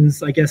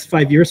happens. I guess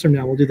 5 years from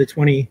now, we'll do the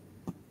 20.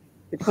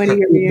 The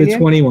 20-year The reunion.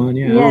 21,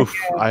 yeah. Yeah. Oof,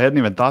 I hadn't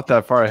even thought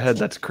that far ahead.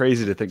 That's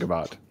crazy to think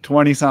about.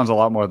 20 sounds a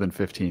lot more than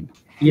 15.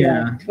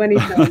 Yeah. 20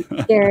 sounds-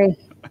 Scary.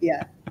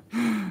 yeah.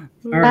 All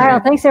All right. Well,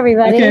 thanks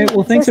everybody. Okay,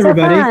 well, thanks, This was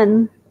so everybody.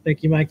 fun.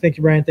 Thank you, Mike. Thank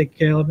you, Brian. Thank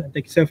you, Caleb. And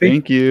thank you, Sophie.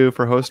 Thank you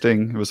for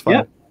hosting. It was fun.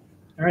 Yeah.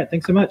 All right.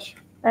 Thanks so much.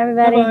 Bye,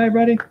 everybody. Bye-bye,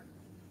 everybody.